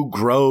 ooh,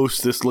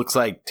 gross. This looks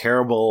like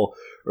terrible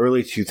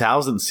early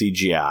 2000s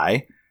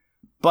CGI.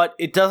 But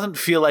it doesn't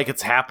feel like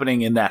it's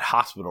happening in that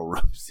hospital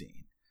room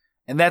scene.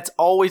 And that's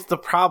always the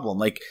problem.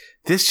 Like,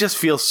 this just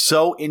feels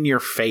so in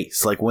your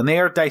face. Like, when they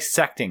are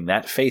dissecting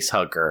that face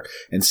hugger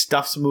and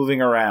stuff's moving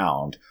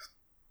around,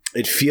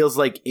 it feels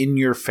like in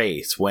your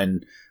face.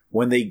 When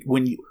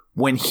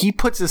he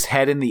puts his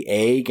head in the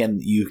egg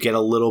and you get a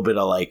little bit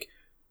of like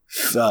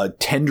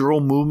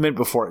tendril movement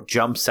before it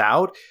jumps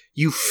out,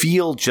 you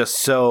feel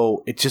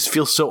it just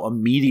feels so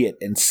immediate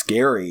and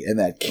scary. And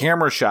that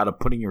camera shot of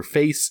putting your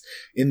face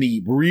in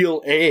the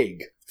real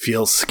egg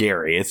feels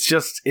scary.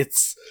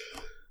 It's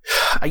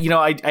you know,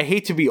 I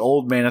hate to be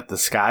old man at the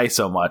sky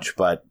so much,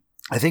 but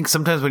I think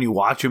sometimes when you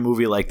watch a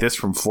movie like this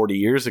from 40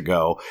 years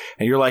ago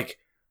and you're like,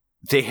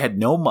 they had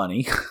no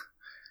money,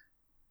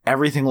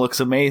 everything looks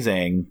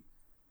amazing,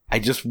 I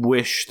just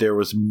wish there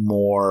was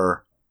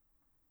more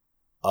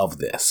of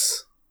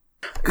this.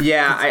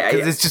 Yeah,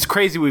 because it's just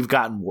crazy we've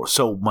gotten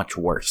so much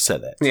worse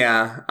at it.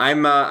 Yeah,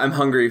 I'm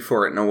hungry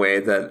for it in a way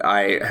that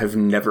I have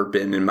never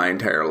been in my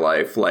entire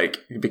life. Like,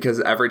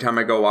 because every time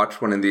I go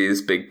watch one of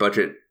these big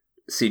budget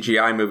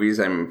CGI movies,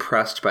 I'm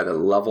impressed by the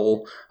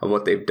level of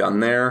what they've done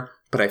there,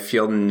 but I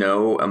feel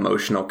no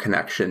emotional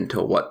connection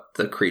to what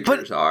the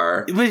creatures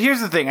are. But here's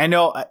the thing. I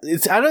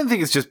don't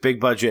think it's just big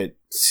budget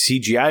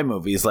CGI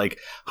movies. Like,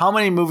 how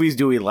many movies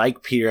do we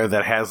like, Peter,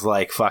 that has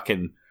like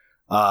fucking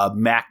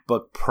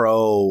MacBook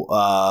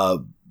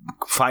Pro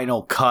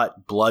Final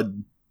Cut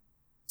blood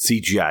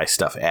CGI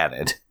stuff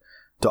added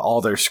to all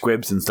their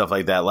squibs and stuff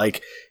like that?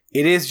 Like,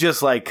 it is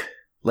just like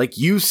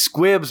use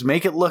squibs,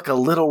 make it look a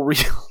little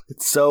real.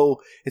 It's so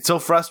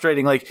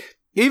frustrating. Like,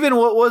 even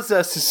what was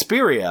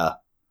Suspiria?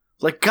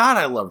 Like, God,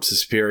 I loved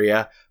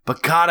Suspiria,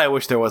 but God, I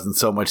wish there wasn't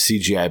so much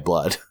CGI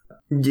blood.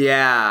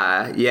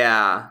 Yeah.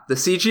 The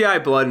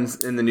CGI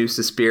blood in the new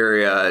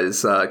Suspiria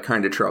is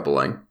kind of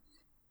troubling.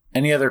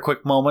 Any other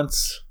quick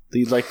moments that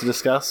you'd like to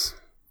discuss?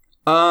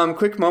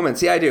 Quick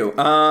moments. Yeah, I do.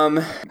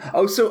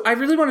 So I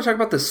really want to talk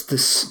about the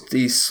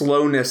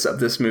slowness of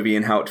this movie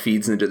and how it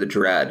feeds into the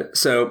dread.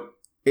 So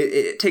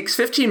it takes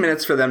 15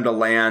 minutes for them to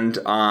land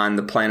on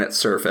the planet's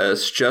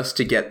surface just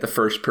to get the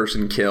first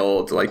person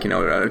killed,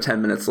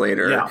 10 minutes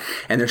later. Yeah.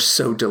 And they're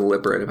so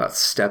deliberate about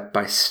step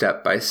by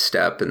step by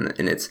step. And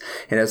it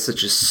has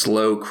such a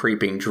slow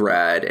creeping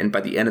dread. And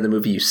by the end of the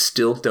movie, you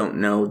still don't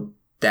know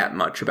that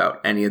much about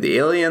any of the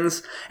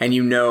aliens. And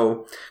you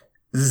know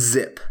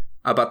zip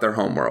about their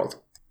homeworld.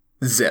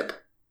 Zip.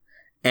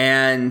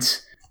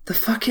 And the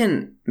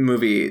fucking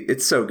movie,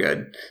 it's so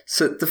good.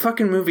 So the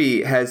fucking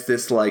movie has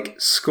this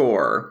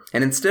score,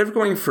 and instead of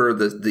going for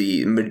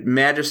the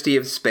majesty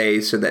of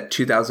space or that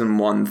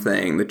 2001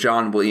 thing, the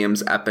John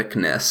Williams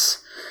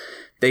epicness,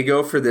 they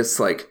go for this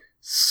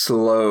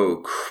slow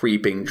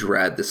creeping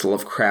dread, this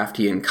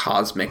Lovecraftian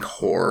cosmic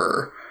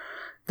horror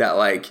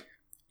that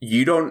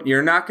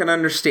you're not going to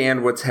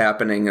understand what's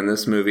happening in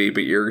this movie,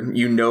 but you're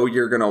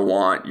going to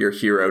want your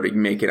hero to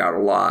make it out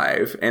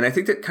alive. And I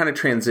think that kind of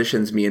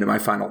transitions me into my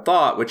final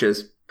thought, which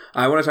is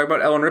I want to talk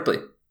about Ellen Ripley.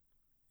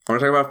 I want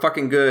to talk about how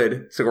fucking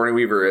good Sigourney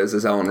Weaver is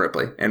as Ellen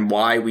Ripley and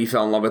why we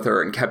fell in love with her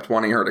and kept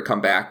wanting her to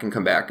come back and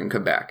come back and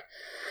come back.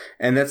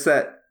 And that's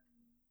that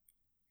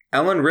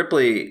Ellen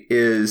Ripley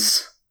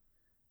is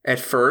at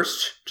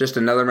first just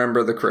another member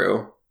of the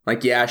crew.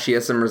 She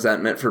has some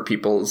resentment for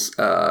people's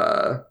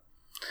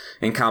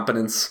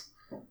incompetence.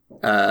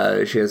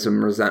 She has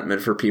some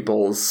resentment for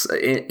people's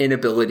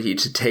inability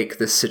to take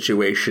this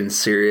situation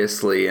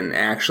seriously and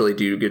actually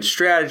do good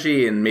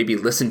strategy and maybe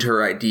listen to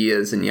her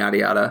ideas and yada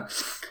yada.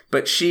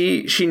 But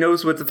she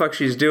knows what the fuck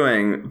she's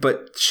doing,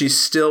 but she's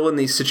still in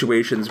these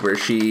situations where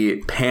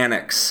she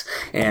panics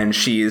and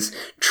she's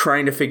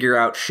trying to figure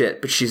out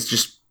shit, but she's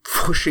just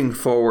pushing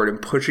forward,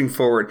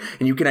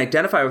 and you can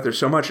identify with her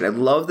so much. And I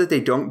love that they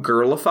don't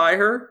girlify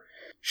her.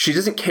 she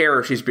doesn't care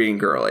if she's being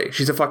girly.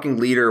 She's a fucking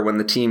leader when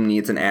the team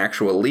needs an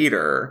actual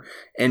leader.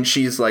 And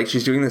she's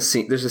doing this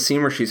scene. There's a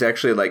scene where she's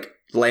actually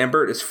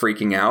Lambert is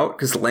freaking out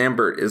because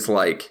Lambert is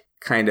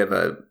kind of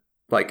a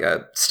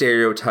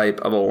stereotype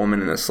of a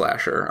woman in a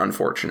slasher,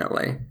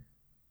 unfortunately.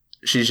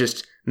 She's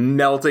just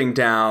melting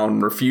down,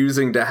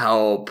 refusing to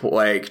help,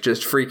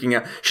 just freaking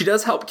out. She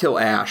does help kill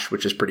Ash,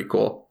 which is pretty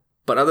cool.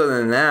 But other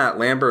than that,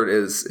 Lambert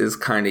is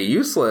kind of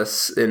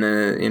useless in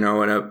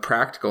a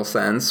practical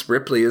sense.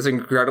 Ripley is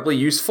incredibly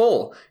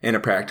useful in a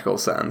practical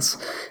sense.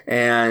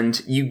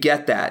 And you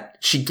get that.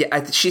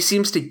 She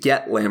seems to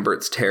get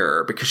Lambert's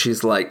terror because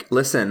she's like,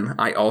 listen,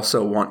 I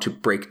also want to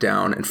break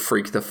down and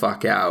freak the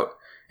fuck out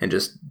and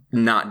just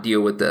not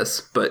deal with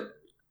this. But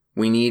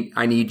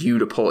I need you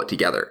to pull it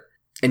together.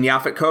 And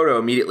Yaphet Kotto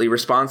immediately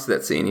responds to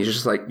that scene. He's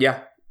just like,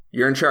 yeah,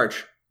 you're in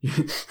charge.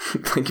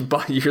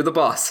 You're the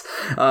boss.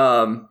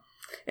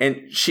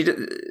 And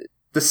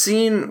the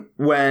scene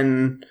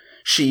when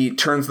she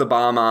turns the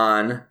bomb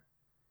on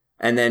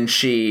and then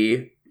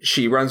she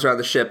runs around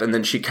the ship and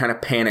then she kind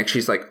of panics.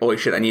 She's like, holy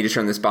shit, I need to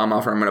turn this bomb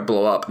off or I'm going to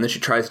blow up. And then she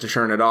tries to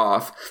turn it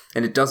off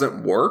and it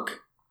doesn't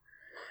work.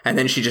 And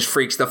then she just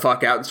freaks the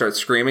fuck out and starts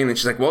screaming. And then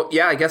she's like, well,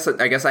 yeah, I guess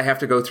I have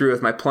to go through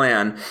with my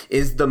plan.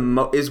 Is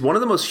one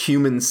of the most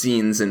human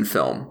scenes in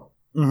film.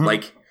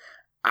 Mm-hmm.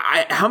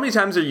 How many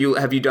times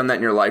have you done that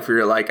in your life where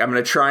you're like, I'm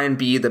going to try and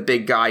be the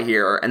big guy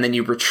here. And then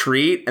you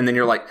retreat and then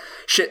you're like,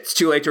 shit, it's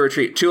too late to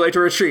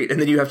retreat. And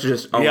then you have to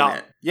just own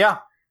it. Yeah.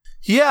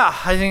 Yeah,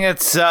 I think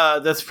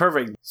that's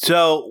perfect.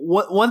 So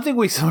one thing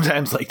we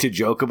sometimes like to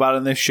joke about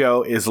in this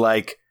show is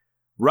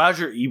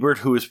Roger Ebert,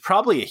 who is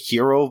probably a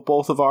hero of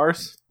both of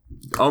ours.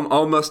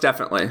 Almost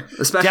definitely.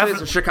 Especially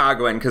as a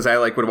Chicagoan, because I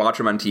would watch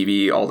him on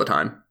TV all the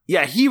time.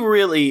 Yeah, he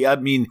really,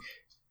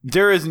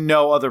 there is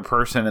no other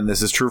person, and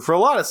this is true for a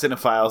lot of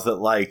cinephiles,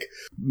 that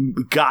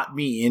got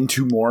me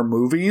into more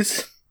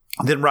movies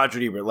than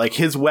Roger Ebert.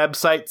 His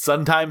website,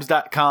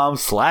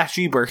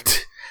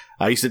 suntimes.com/Ebert,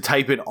 I used to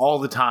type in all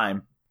the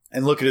time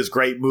and look at his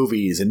great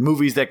movies and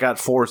movies that got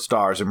 4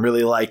 stars and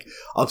really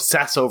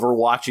obsess over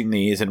watching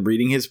these, and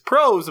reading his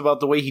prose about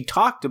the way he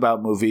talked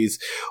about movies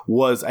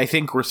was, I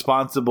think,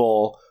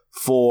 responsible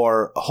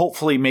for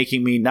hopefully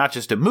making me not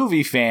just a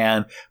movie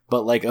fan,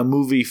 but a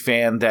movie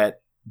fan that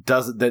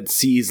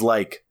sees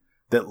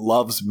that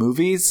loves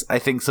movies. I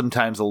think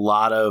sometimes a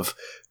lot of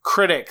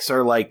critics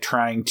are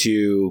trying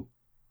to,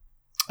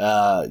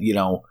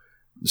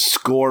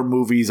 score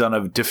movies on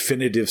a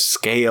definitive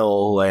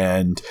scale,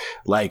 and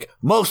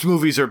most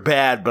movies are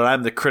bad, but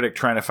I'm the critic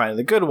trying to find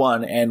the good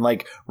one. And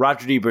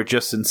Roger Ebert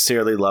just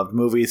sincerely loved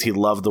movies. He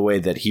loved the way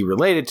that he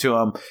related to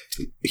them.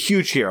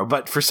 Huge hero.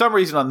 But for some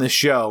reason on this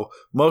show,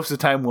 most of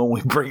the time when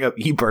we bring up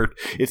Ebert,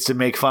 it's to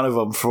make fun of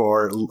him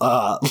for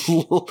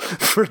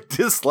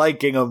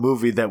disliking a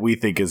movie that we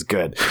think is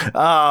good,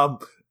 or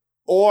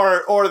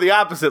the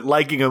opposite,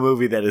 liking a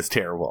movie that is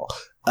terrible.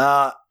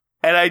 And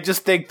I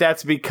just think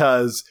that's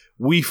because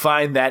we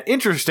find that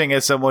interesting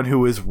as someone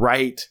who is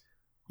right,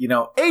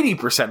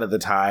 80% of the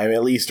time,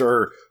 at least,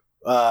 or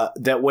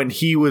that when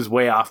he was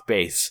way off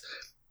base,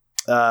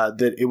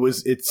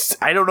 it's,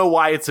 I don't know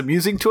why it's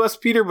amusing to us,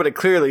 Peter, but it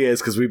clearly is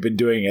because we've been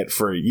doing it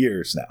for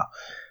years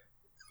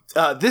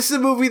now. This is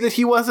a movie that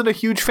he wasn't a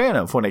huge fan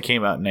of when it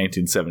came out in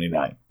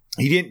 1979.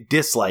 He didn't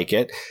dislike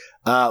it.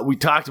 We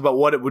talked about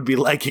what it would be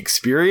like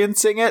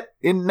experiencing it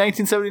in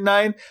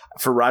 1979.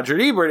 For Roger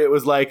Ebert, it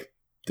was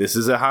this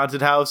is a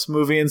haunted house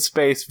movie in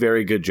space.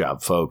 Very good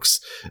job, folks.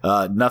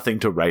 Nothing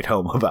to write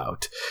home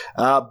about.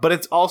 But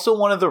it's also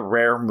one of the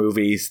rare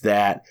movies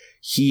that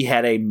he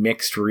had a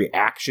mixed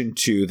reaction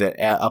to, that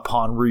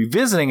upon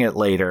revisiting it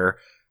later,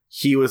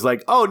 he was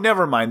like, oh,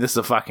 never mind, this is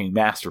a fucking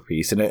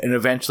masterpiece. And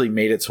eventually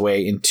made its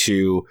way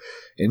into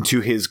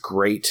his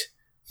great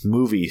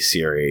movie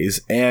series.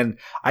 And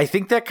I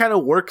think that kind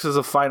of works as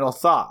a final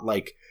thought.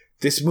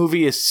 This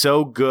movie is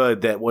so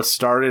good that what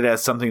started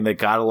as something that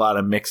got a lot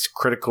of mixed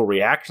critical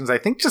reactions, I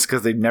think just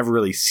because they've never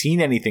really seen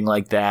anything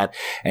like that,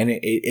 and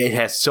it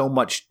has so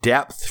much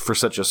depth for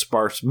such a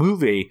sparse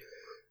movie,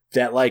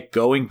 that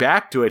going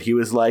back to it, he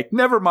was like,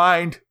 never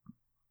mind,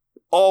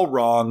 all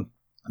wrong.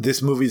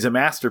 This movie's a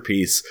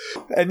masterpiece.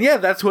 And yeah,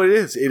 that's what it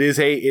is. It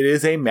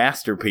is a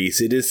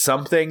masterpiece. It is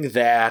something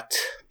that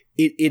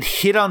It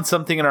hit on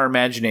something in our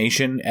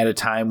imagination at a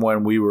time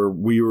when we were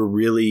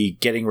really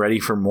getting ready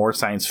for more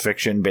science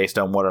fiction based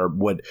on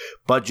what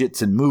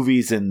budgets and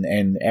movies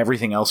and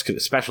everything else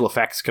special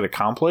effects could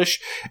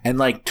accomplish,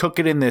 and took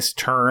it in this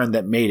turn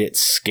that made it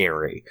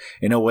scary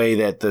in a way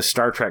that the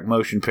Star Trek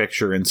motion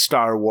picture and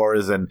Star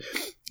Wars and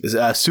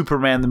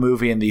Superman the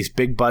movie and these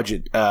big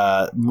budget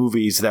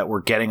movies that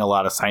were getting a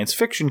lot of science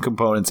fiction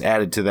components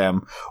added to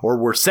them or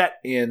were set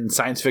in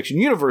science fiction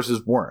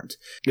universes weren't.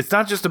 It's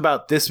not just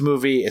about this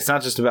movie. It's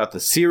not just about the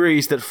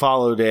series that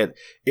followed it.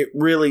 It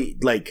really,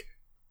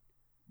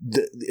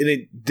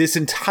 this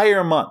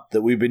entire month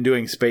that we've been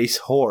doing space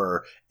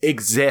horror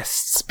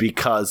exists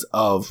because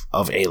of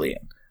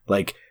Alien.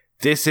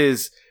 This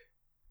is...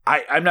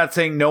 I'm not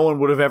saying no one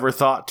would have ever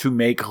thought to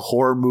make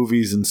horror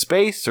movies in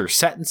space or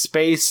set in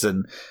space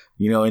and,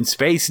 in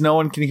space, no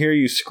one can hear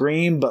you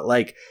scream, but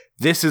like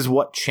this is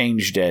what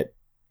changed it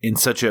in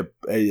such a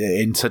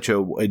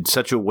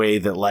way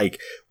that like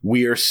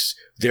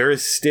there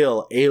is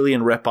still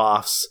Alien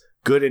ripoffs,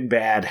 good and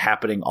bad,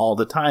 happening all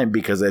the time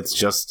because it's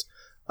just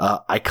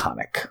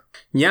iconic.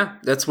 Yeah,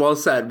 that's well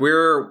said.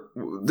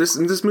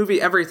 This movie,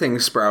 everything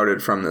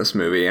sprouted from this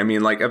movie. I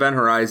mean, like Event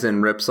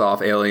Horizon rips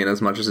off Alien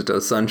as much as it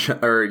does Sunshine,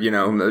 or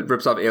it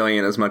rips off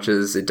Alien as much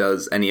as it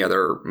does any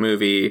other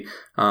movie,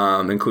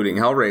 including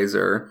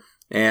Hellraiser,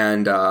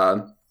 and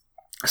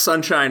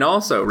Sunshine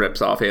also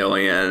rips off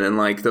Alien, and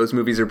like those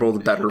movies are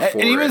both better for it.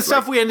 And even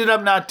stuff we ended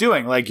up not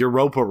doing, like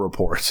Europa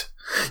Report.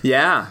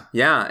 Yeah,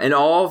 and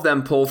all of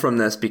them pull from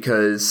this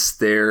because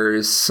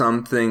there's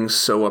something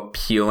so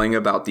appealing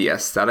about the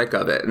aesthetic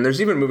of it. And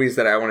there's even movies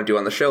that I want to do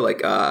on the show,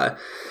 like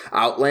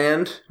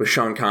Outland with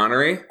Sean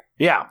Connery.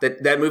 Yeah.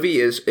 That movie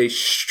is a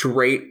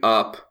straight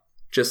up,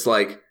 just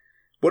like,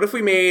 what if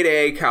we made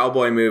a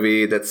cowboy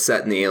movie that's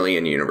set in the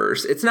Alien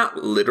universe? It's not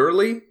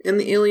literally in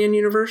the Alien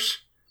universe,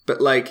 but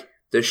like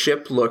the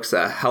ship looks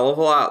a hell of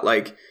a lot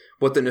like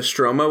what the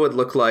Nostromo would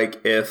look like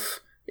if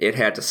it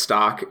had to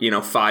stock,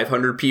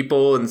 500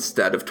 people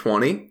instead of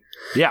 20.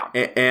 Yeah.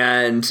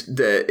 And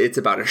it's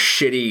about a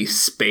shitty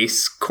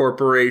space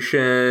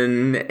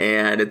corporation,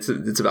 and it's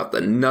about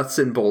the nuts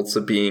and bolts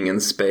of being in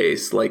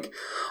space. Like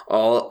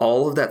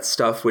all of that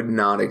stuff would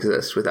not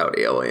exist without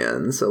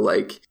Alien. So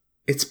like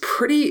it's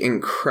pretty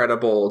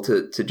incredible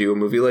to do a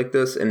movie like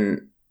this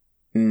and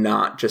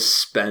not just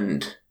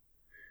spend.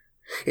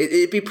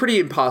 It'd be pretty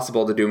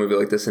impossible to do a movie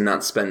like this and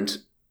not spend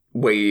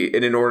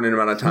an inordinate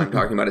amount of time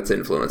talking about its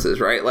influences,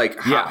 right? Like,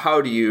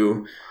 how do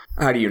you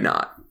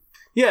not?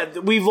 Yeah,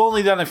 we've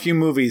only done a few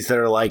movies that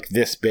are like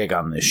this big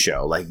on this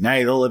show, like Night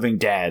of the Living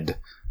Dead.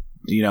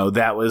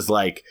 That was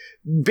like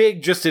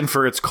big just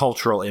for its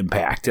cultural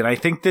impact, and I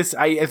think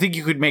I think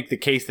you could make the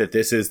case that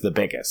this is the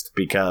biggest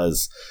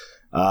because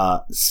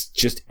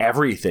just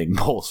everything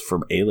pulls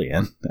from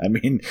Alien. I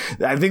mean,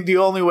 I think the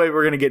only way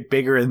we're gonna get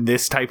bigger in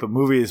this type of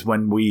movie is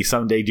when we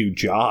someday do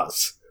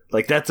Jaws.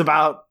 Like that's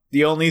about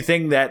the only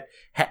thing that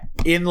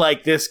in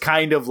like this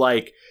kind of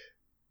like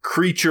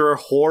creature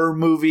horror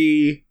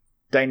movie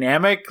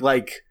dynamic,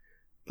 like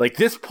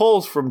this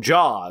pulls from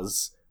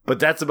Jaws, but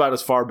that's about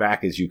as far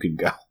back as you can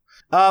go.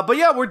 But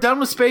yeah, we're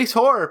done with space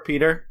horror,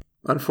 Peter.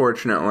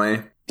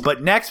 Unfortunately.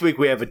 But next week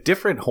we have a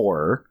different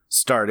horror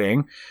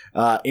starting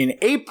in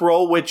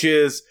April, which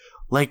is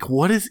like,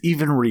 what is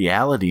even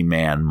Reality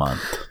Man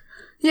month?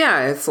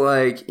 Yeah, it's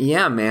like,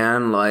 yeah,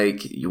 man, like,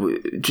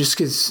 just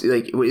because,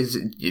 like,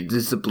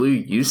 is the blue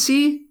you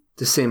see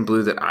the same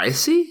blue that I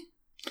see?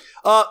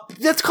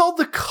 That's called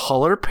the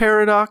color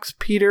paradox,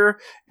 Peter,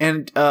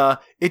 and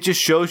it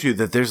just shows you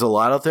that there's a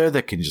lot out there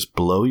that can just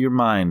blow your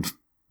mind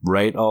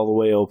right all the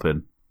way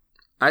open.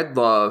 I'd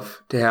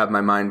love to have my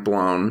mind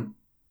blown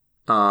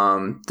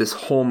this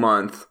whole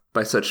month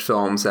by such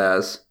films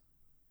as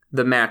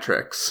The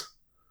Matrix.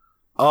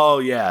 Oh,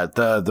 yeah,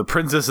 the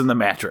Princess and the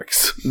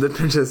Matrix. The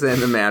Princess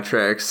and the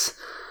Matrix.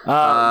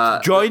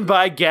 Joined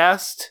by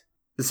guest...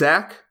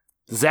 Zack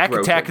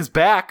Attack is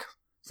back.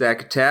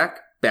 Zack Attack,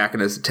 back in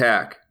his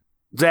attack.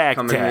 Zack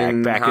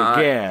Attack, back hot,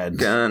 again.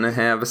 Gonna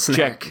have a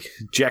snack.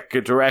 Jack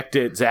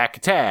directed Zack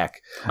Attack.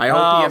 I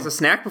hope he has a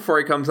snack before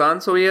he comes on,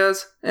 so he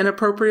has an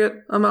appropriate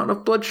amount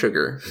of blood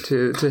sugar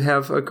to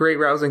have a great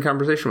rousing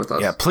conversation with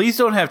us. Yeah, please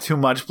don't have too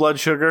much blood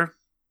sugar.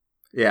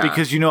 Yeah.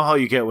 Because you know how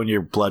you get when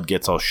your blood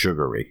gets all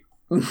sugary.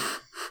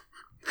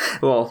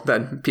 Well,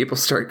 then people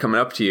start coming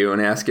up to you and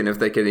asking if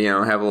they could,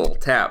 have a little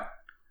tap.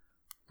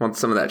 Want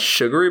some of that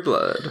sugary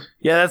blood.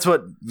 Yeah, that's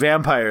what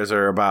vampires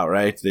are about,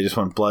 right? They just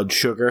want blood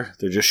sugar.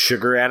 They're just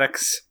sugar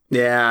addicts.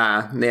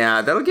 Yeah.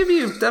 That'll give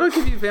you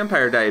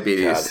vampire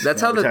diabetes. God,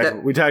 that's how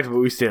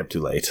we stayed up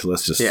too late.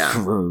 Let's just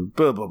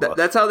blah, blah, blah.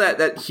 That's how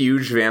that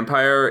huge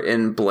vampire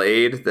in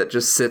Blade that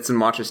just sits and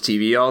watches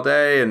TV all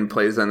day and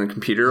plays on the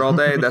computer all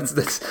day.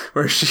 That's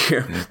where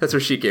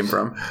she came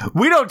from.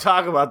 We don't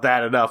talk about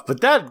that enough,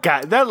 but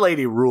that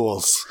lady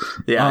rules.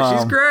 Yeah,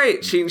 she's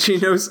great. She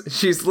knows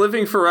she's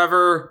living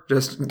forever,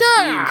 just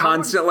being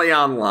constantly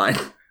online.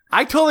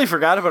 I totally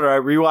forgot about her. I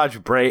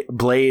rewatched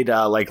Blade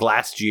like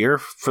last year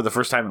for the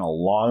first time in a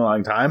long,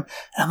 long time.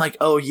 And I'm like,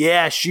 oh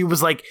yeah, she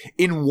was like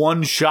in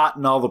one shot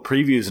in all the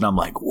previews. And I'm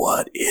like,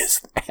 what is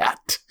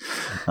that?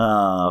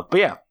 But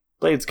yeah,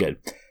 Blade's good.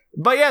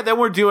 But yeah, then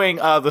we're doing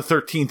The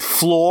 13th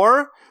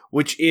Floor,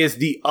 which is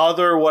the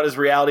other What is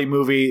Reality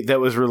movie that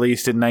was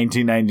released in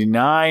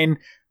 1999.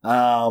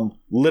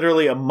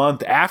 Literally a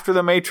month after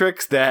The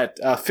Matrix, that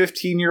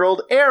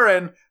 15-year-old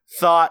Aaron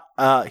thought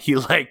he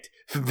liked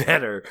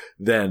better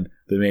than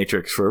The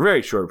Matrix for a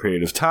very short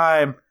period of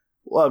time.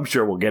 Well, I'm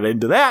sure we'll get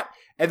into that.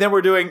 And then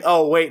we're doing,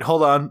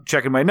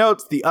 checking my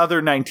notes, the other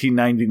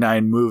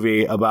 1999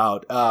 movie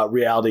about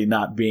reality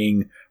not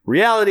being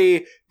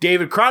reality,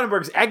 David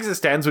Cronenberg's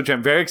Existence, which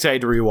I'm very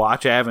excited to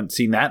rewatch. I haven't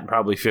seen that in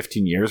probably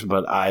 15 years,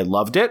 but I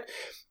loved it.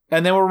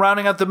 And then we're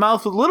rounding out the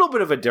mouth with a little bit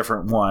of a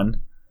different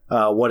one.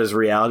 What is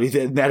Reality?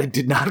 That it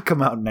did not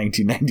come out in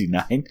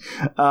 1999.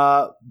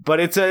 But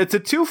it's a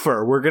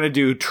twofer. We're going to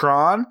do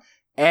Tron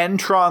and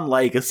Tron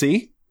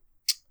Legacy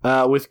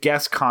with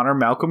guest Connor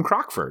Malcolm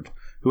Crockford,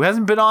 who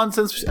hasn't been on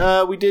since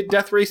we did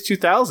Death Race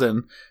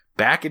 2000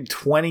 back in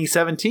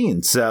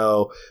 2017.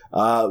 So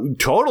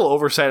total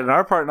oversight on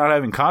our part not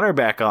having Connor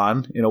back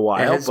on in a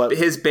while. But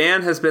his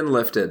ban has been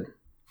lifted.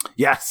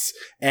 Yes,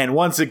 and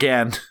once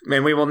again,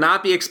 and we will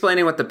not be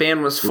explaining what the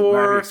ban was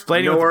for,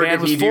 explaining what the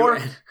ban was for,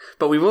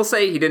 but we will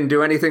say he didn't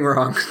do anything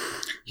wrong.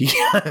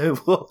 Yeah,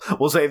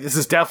 we'll say this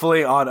is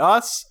definitely on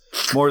us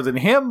more than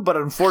him, but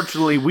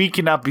unfortunately, we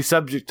cannot be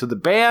subject to the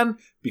ban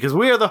because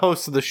we are the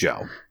hosts of the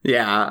show.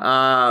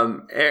 Yeah,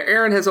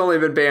 Aaron has only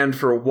been banned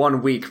for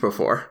 1 week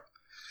before.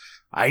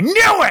 I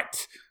knew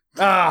it.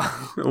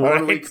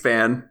 1 week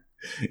ban.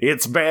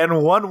 It's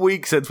been 1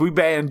 week since we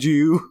banned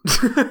you.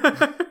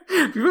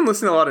 Have you been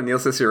listening to a lot of Neil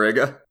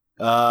Cicierega?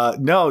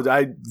 No,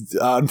 I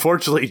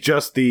unfortunately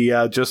just the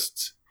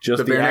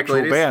actual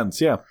ladies?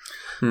 Bands. Yeah.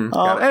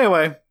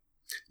 Anyway,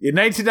 in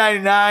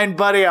 1999,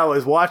 buddy, I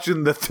was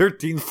watching The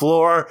 13th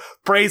Floor,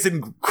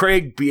 praising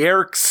Craig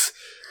Bierks,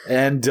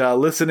 and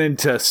listening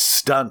to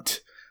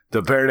Stunt,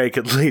 the Bare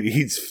Naked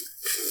Ladies'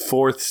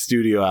 fifth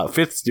studio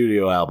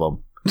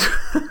album.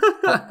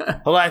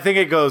 Hold on, I think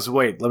it goes.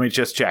 Wait, let me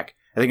just check.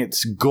 I think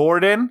it's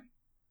Gordon.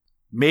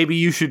 Maybe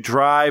You Should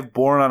Drive,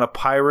 Born on a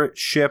Pirate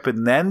Ship,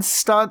 and then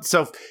Stunt.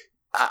 So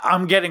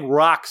I'm getting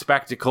Rock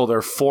Spectacle,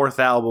 their fourth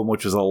album,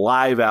 which was a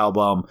live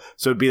album.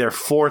 So it'd be their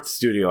fourth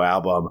studio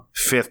album,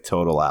 fifth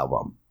total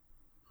album.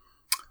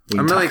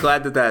 I'm really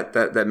glad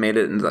that made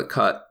it into the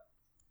cut.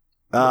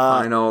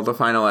 The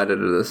final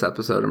edit of this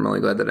episode. I'm really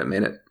glad that it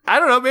made it. I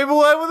don't know. Maybe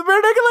we'll end with a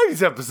Bare Naked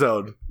Ladies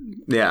episode.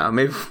 Yeah,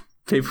 maybe.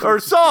 Or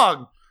a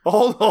song. A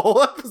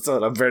whole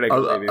episode of Bare Naked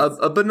Ladies.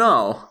 A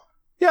banal.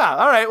 Yeah,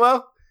 all right,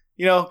 well.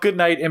 Good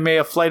night, and may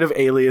a flight of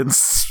aliens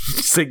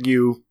sing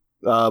you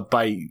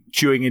by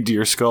chewing into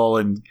your skull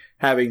and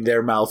having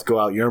their mouth go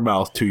out your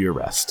mouth to your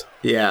rest.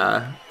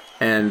 Yeah,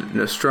 and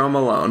Nostromo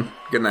alone.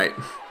 Good night.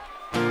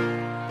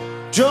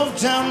 Drove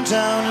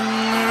downtown in the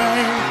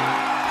rain,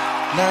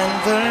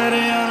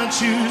 9:30 on a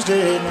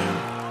Tuesday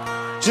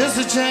night, just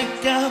to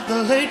check out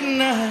the late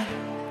night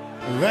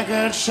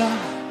record shop.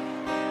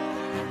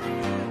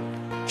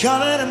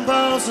 Call it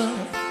impulsive,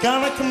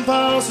 call it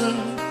compulsive,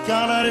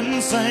 call it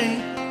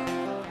insane.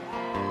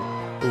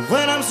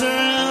 When I'm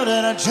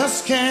surrounded, I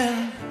just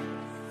can't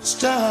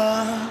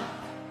stop.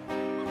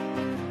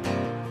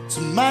 It's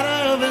a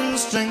matter of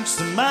instinct, it's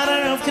a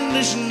matter of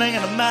conditioning,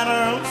 and a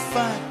matter of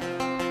fact.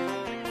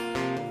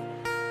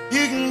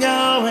 You can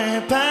go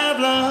where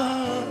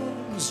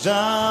Pavlov's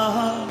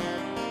dog.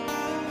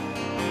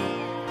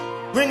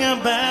 Ring a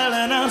bell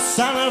and I'll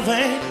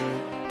salivate.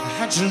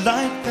 How'd you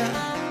like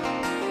that?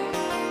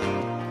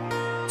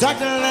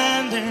 Dr.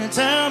 Landy,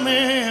 tell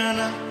me you're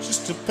not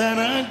just a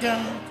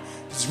pedagogue.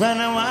 'Cause right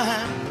now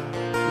I'm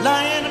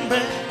lying in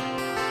bed,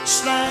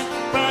 just like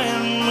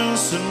Brian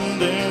Wilson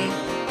did.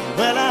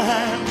 Well,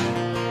 I'm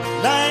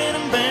lying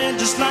in bed,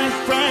 just like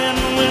Brian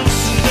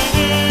Wilson did.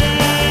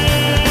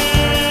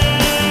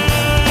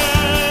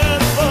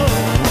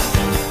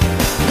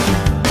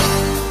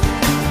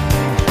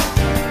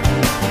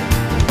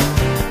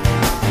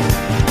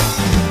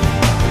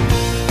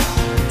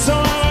 So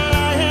I'm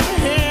lying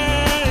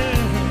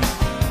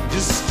here,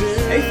 just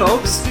still. Hey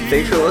folks,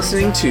 thanks for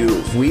listening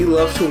to We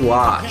Love to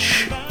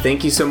Watch.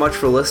 Thank you so much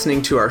for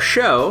listening to our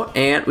show,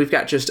 and we've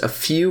got just a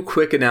few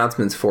quick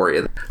announcements for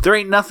you. There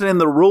ain't nothing in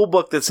the rule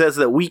book that says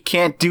that we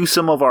can't do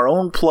some of our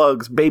own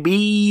plugs,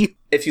 baby.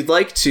 If you'd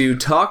like to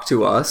talk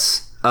to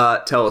us,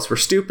 tell us we're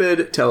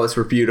stupid, tell us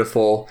we're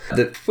beautiful.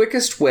 The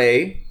quickest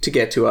way to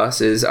get to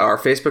us is our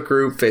Facebook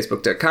group,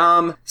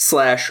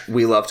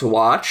 facebook.com/We Love to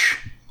Watch.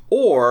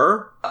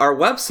 Or our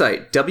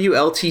website,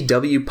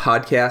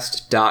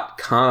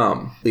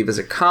 WLTWpodcast.com. Leave us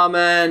a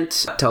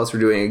comment. Tell us we're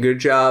doing a good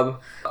job.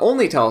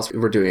 Only tell us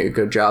we're doing a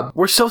good job.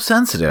 We're so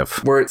sensitive.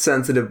 We're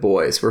sensitive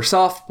boys. We're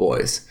soft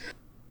boys.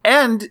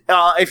 And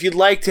if you'd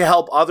like to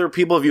help other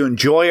people, if you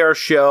enjoy our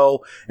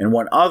show and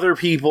want other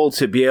people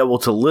to be able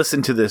to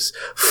listen to this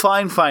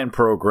fine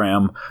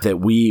program that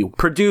we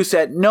produce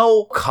at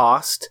no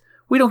cost,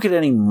 we don't get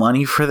any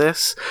money for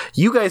this.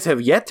 You guys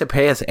have yet to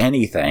pay us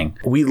anything.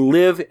 We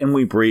live and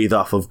we breathe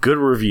off of good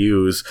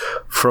reviews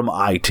from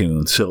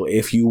iTunes. So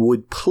if you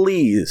would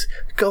please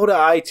go to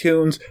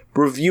iTunes,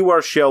 review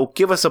our show,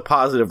 give us a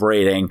positive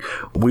rating.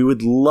 We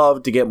would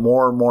love to get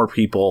more and more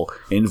people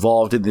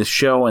involved in this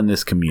show and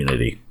this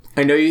community.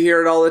 I know you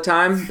hear it all the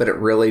time, but it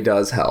really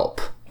does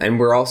help. And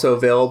we're also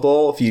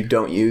available, if you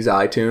don't use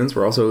iTunes,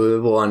 we're also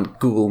available on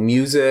Google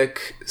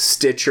Music,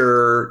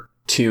 Stitcher,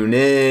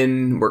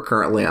 TuneIn. We're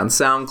currently on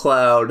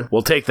SoundCloud.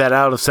 We'll take that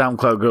out if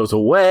SoundCloud goes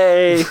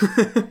away.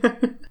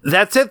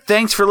 That's it.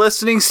 Thanks for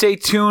listening. Stay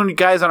tuned,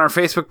 guys, on our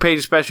Facebook page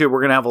especially.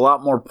 We're going to have a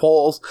lot more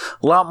polls,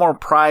 a lot more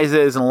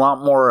prizes, and a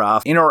lot more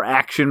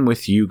interaction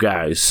with you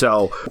guys.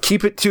 So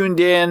keep it tuned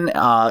in.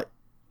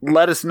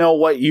 Let us know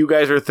what you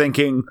guys are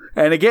thinking.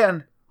 And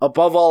again,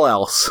 above all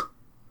else,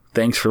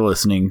 thanks for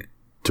listening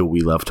to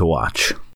We Love to Watch.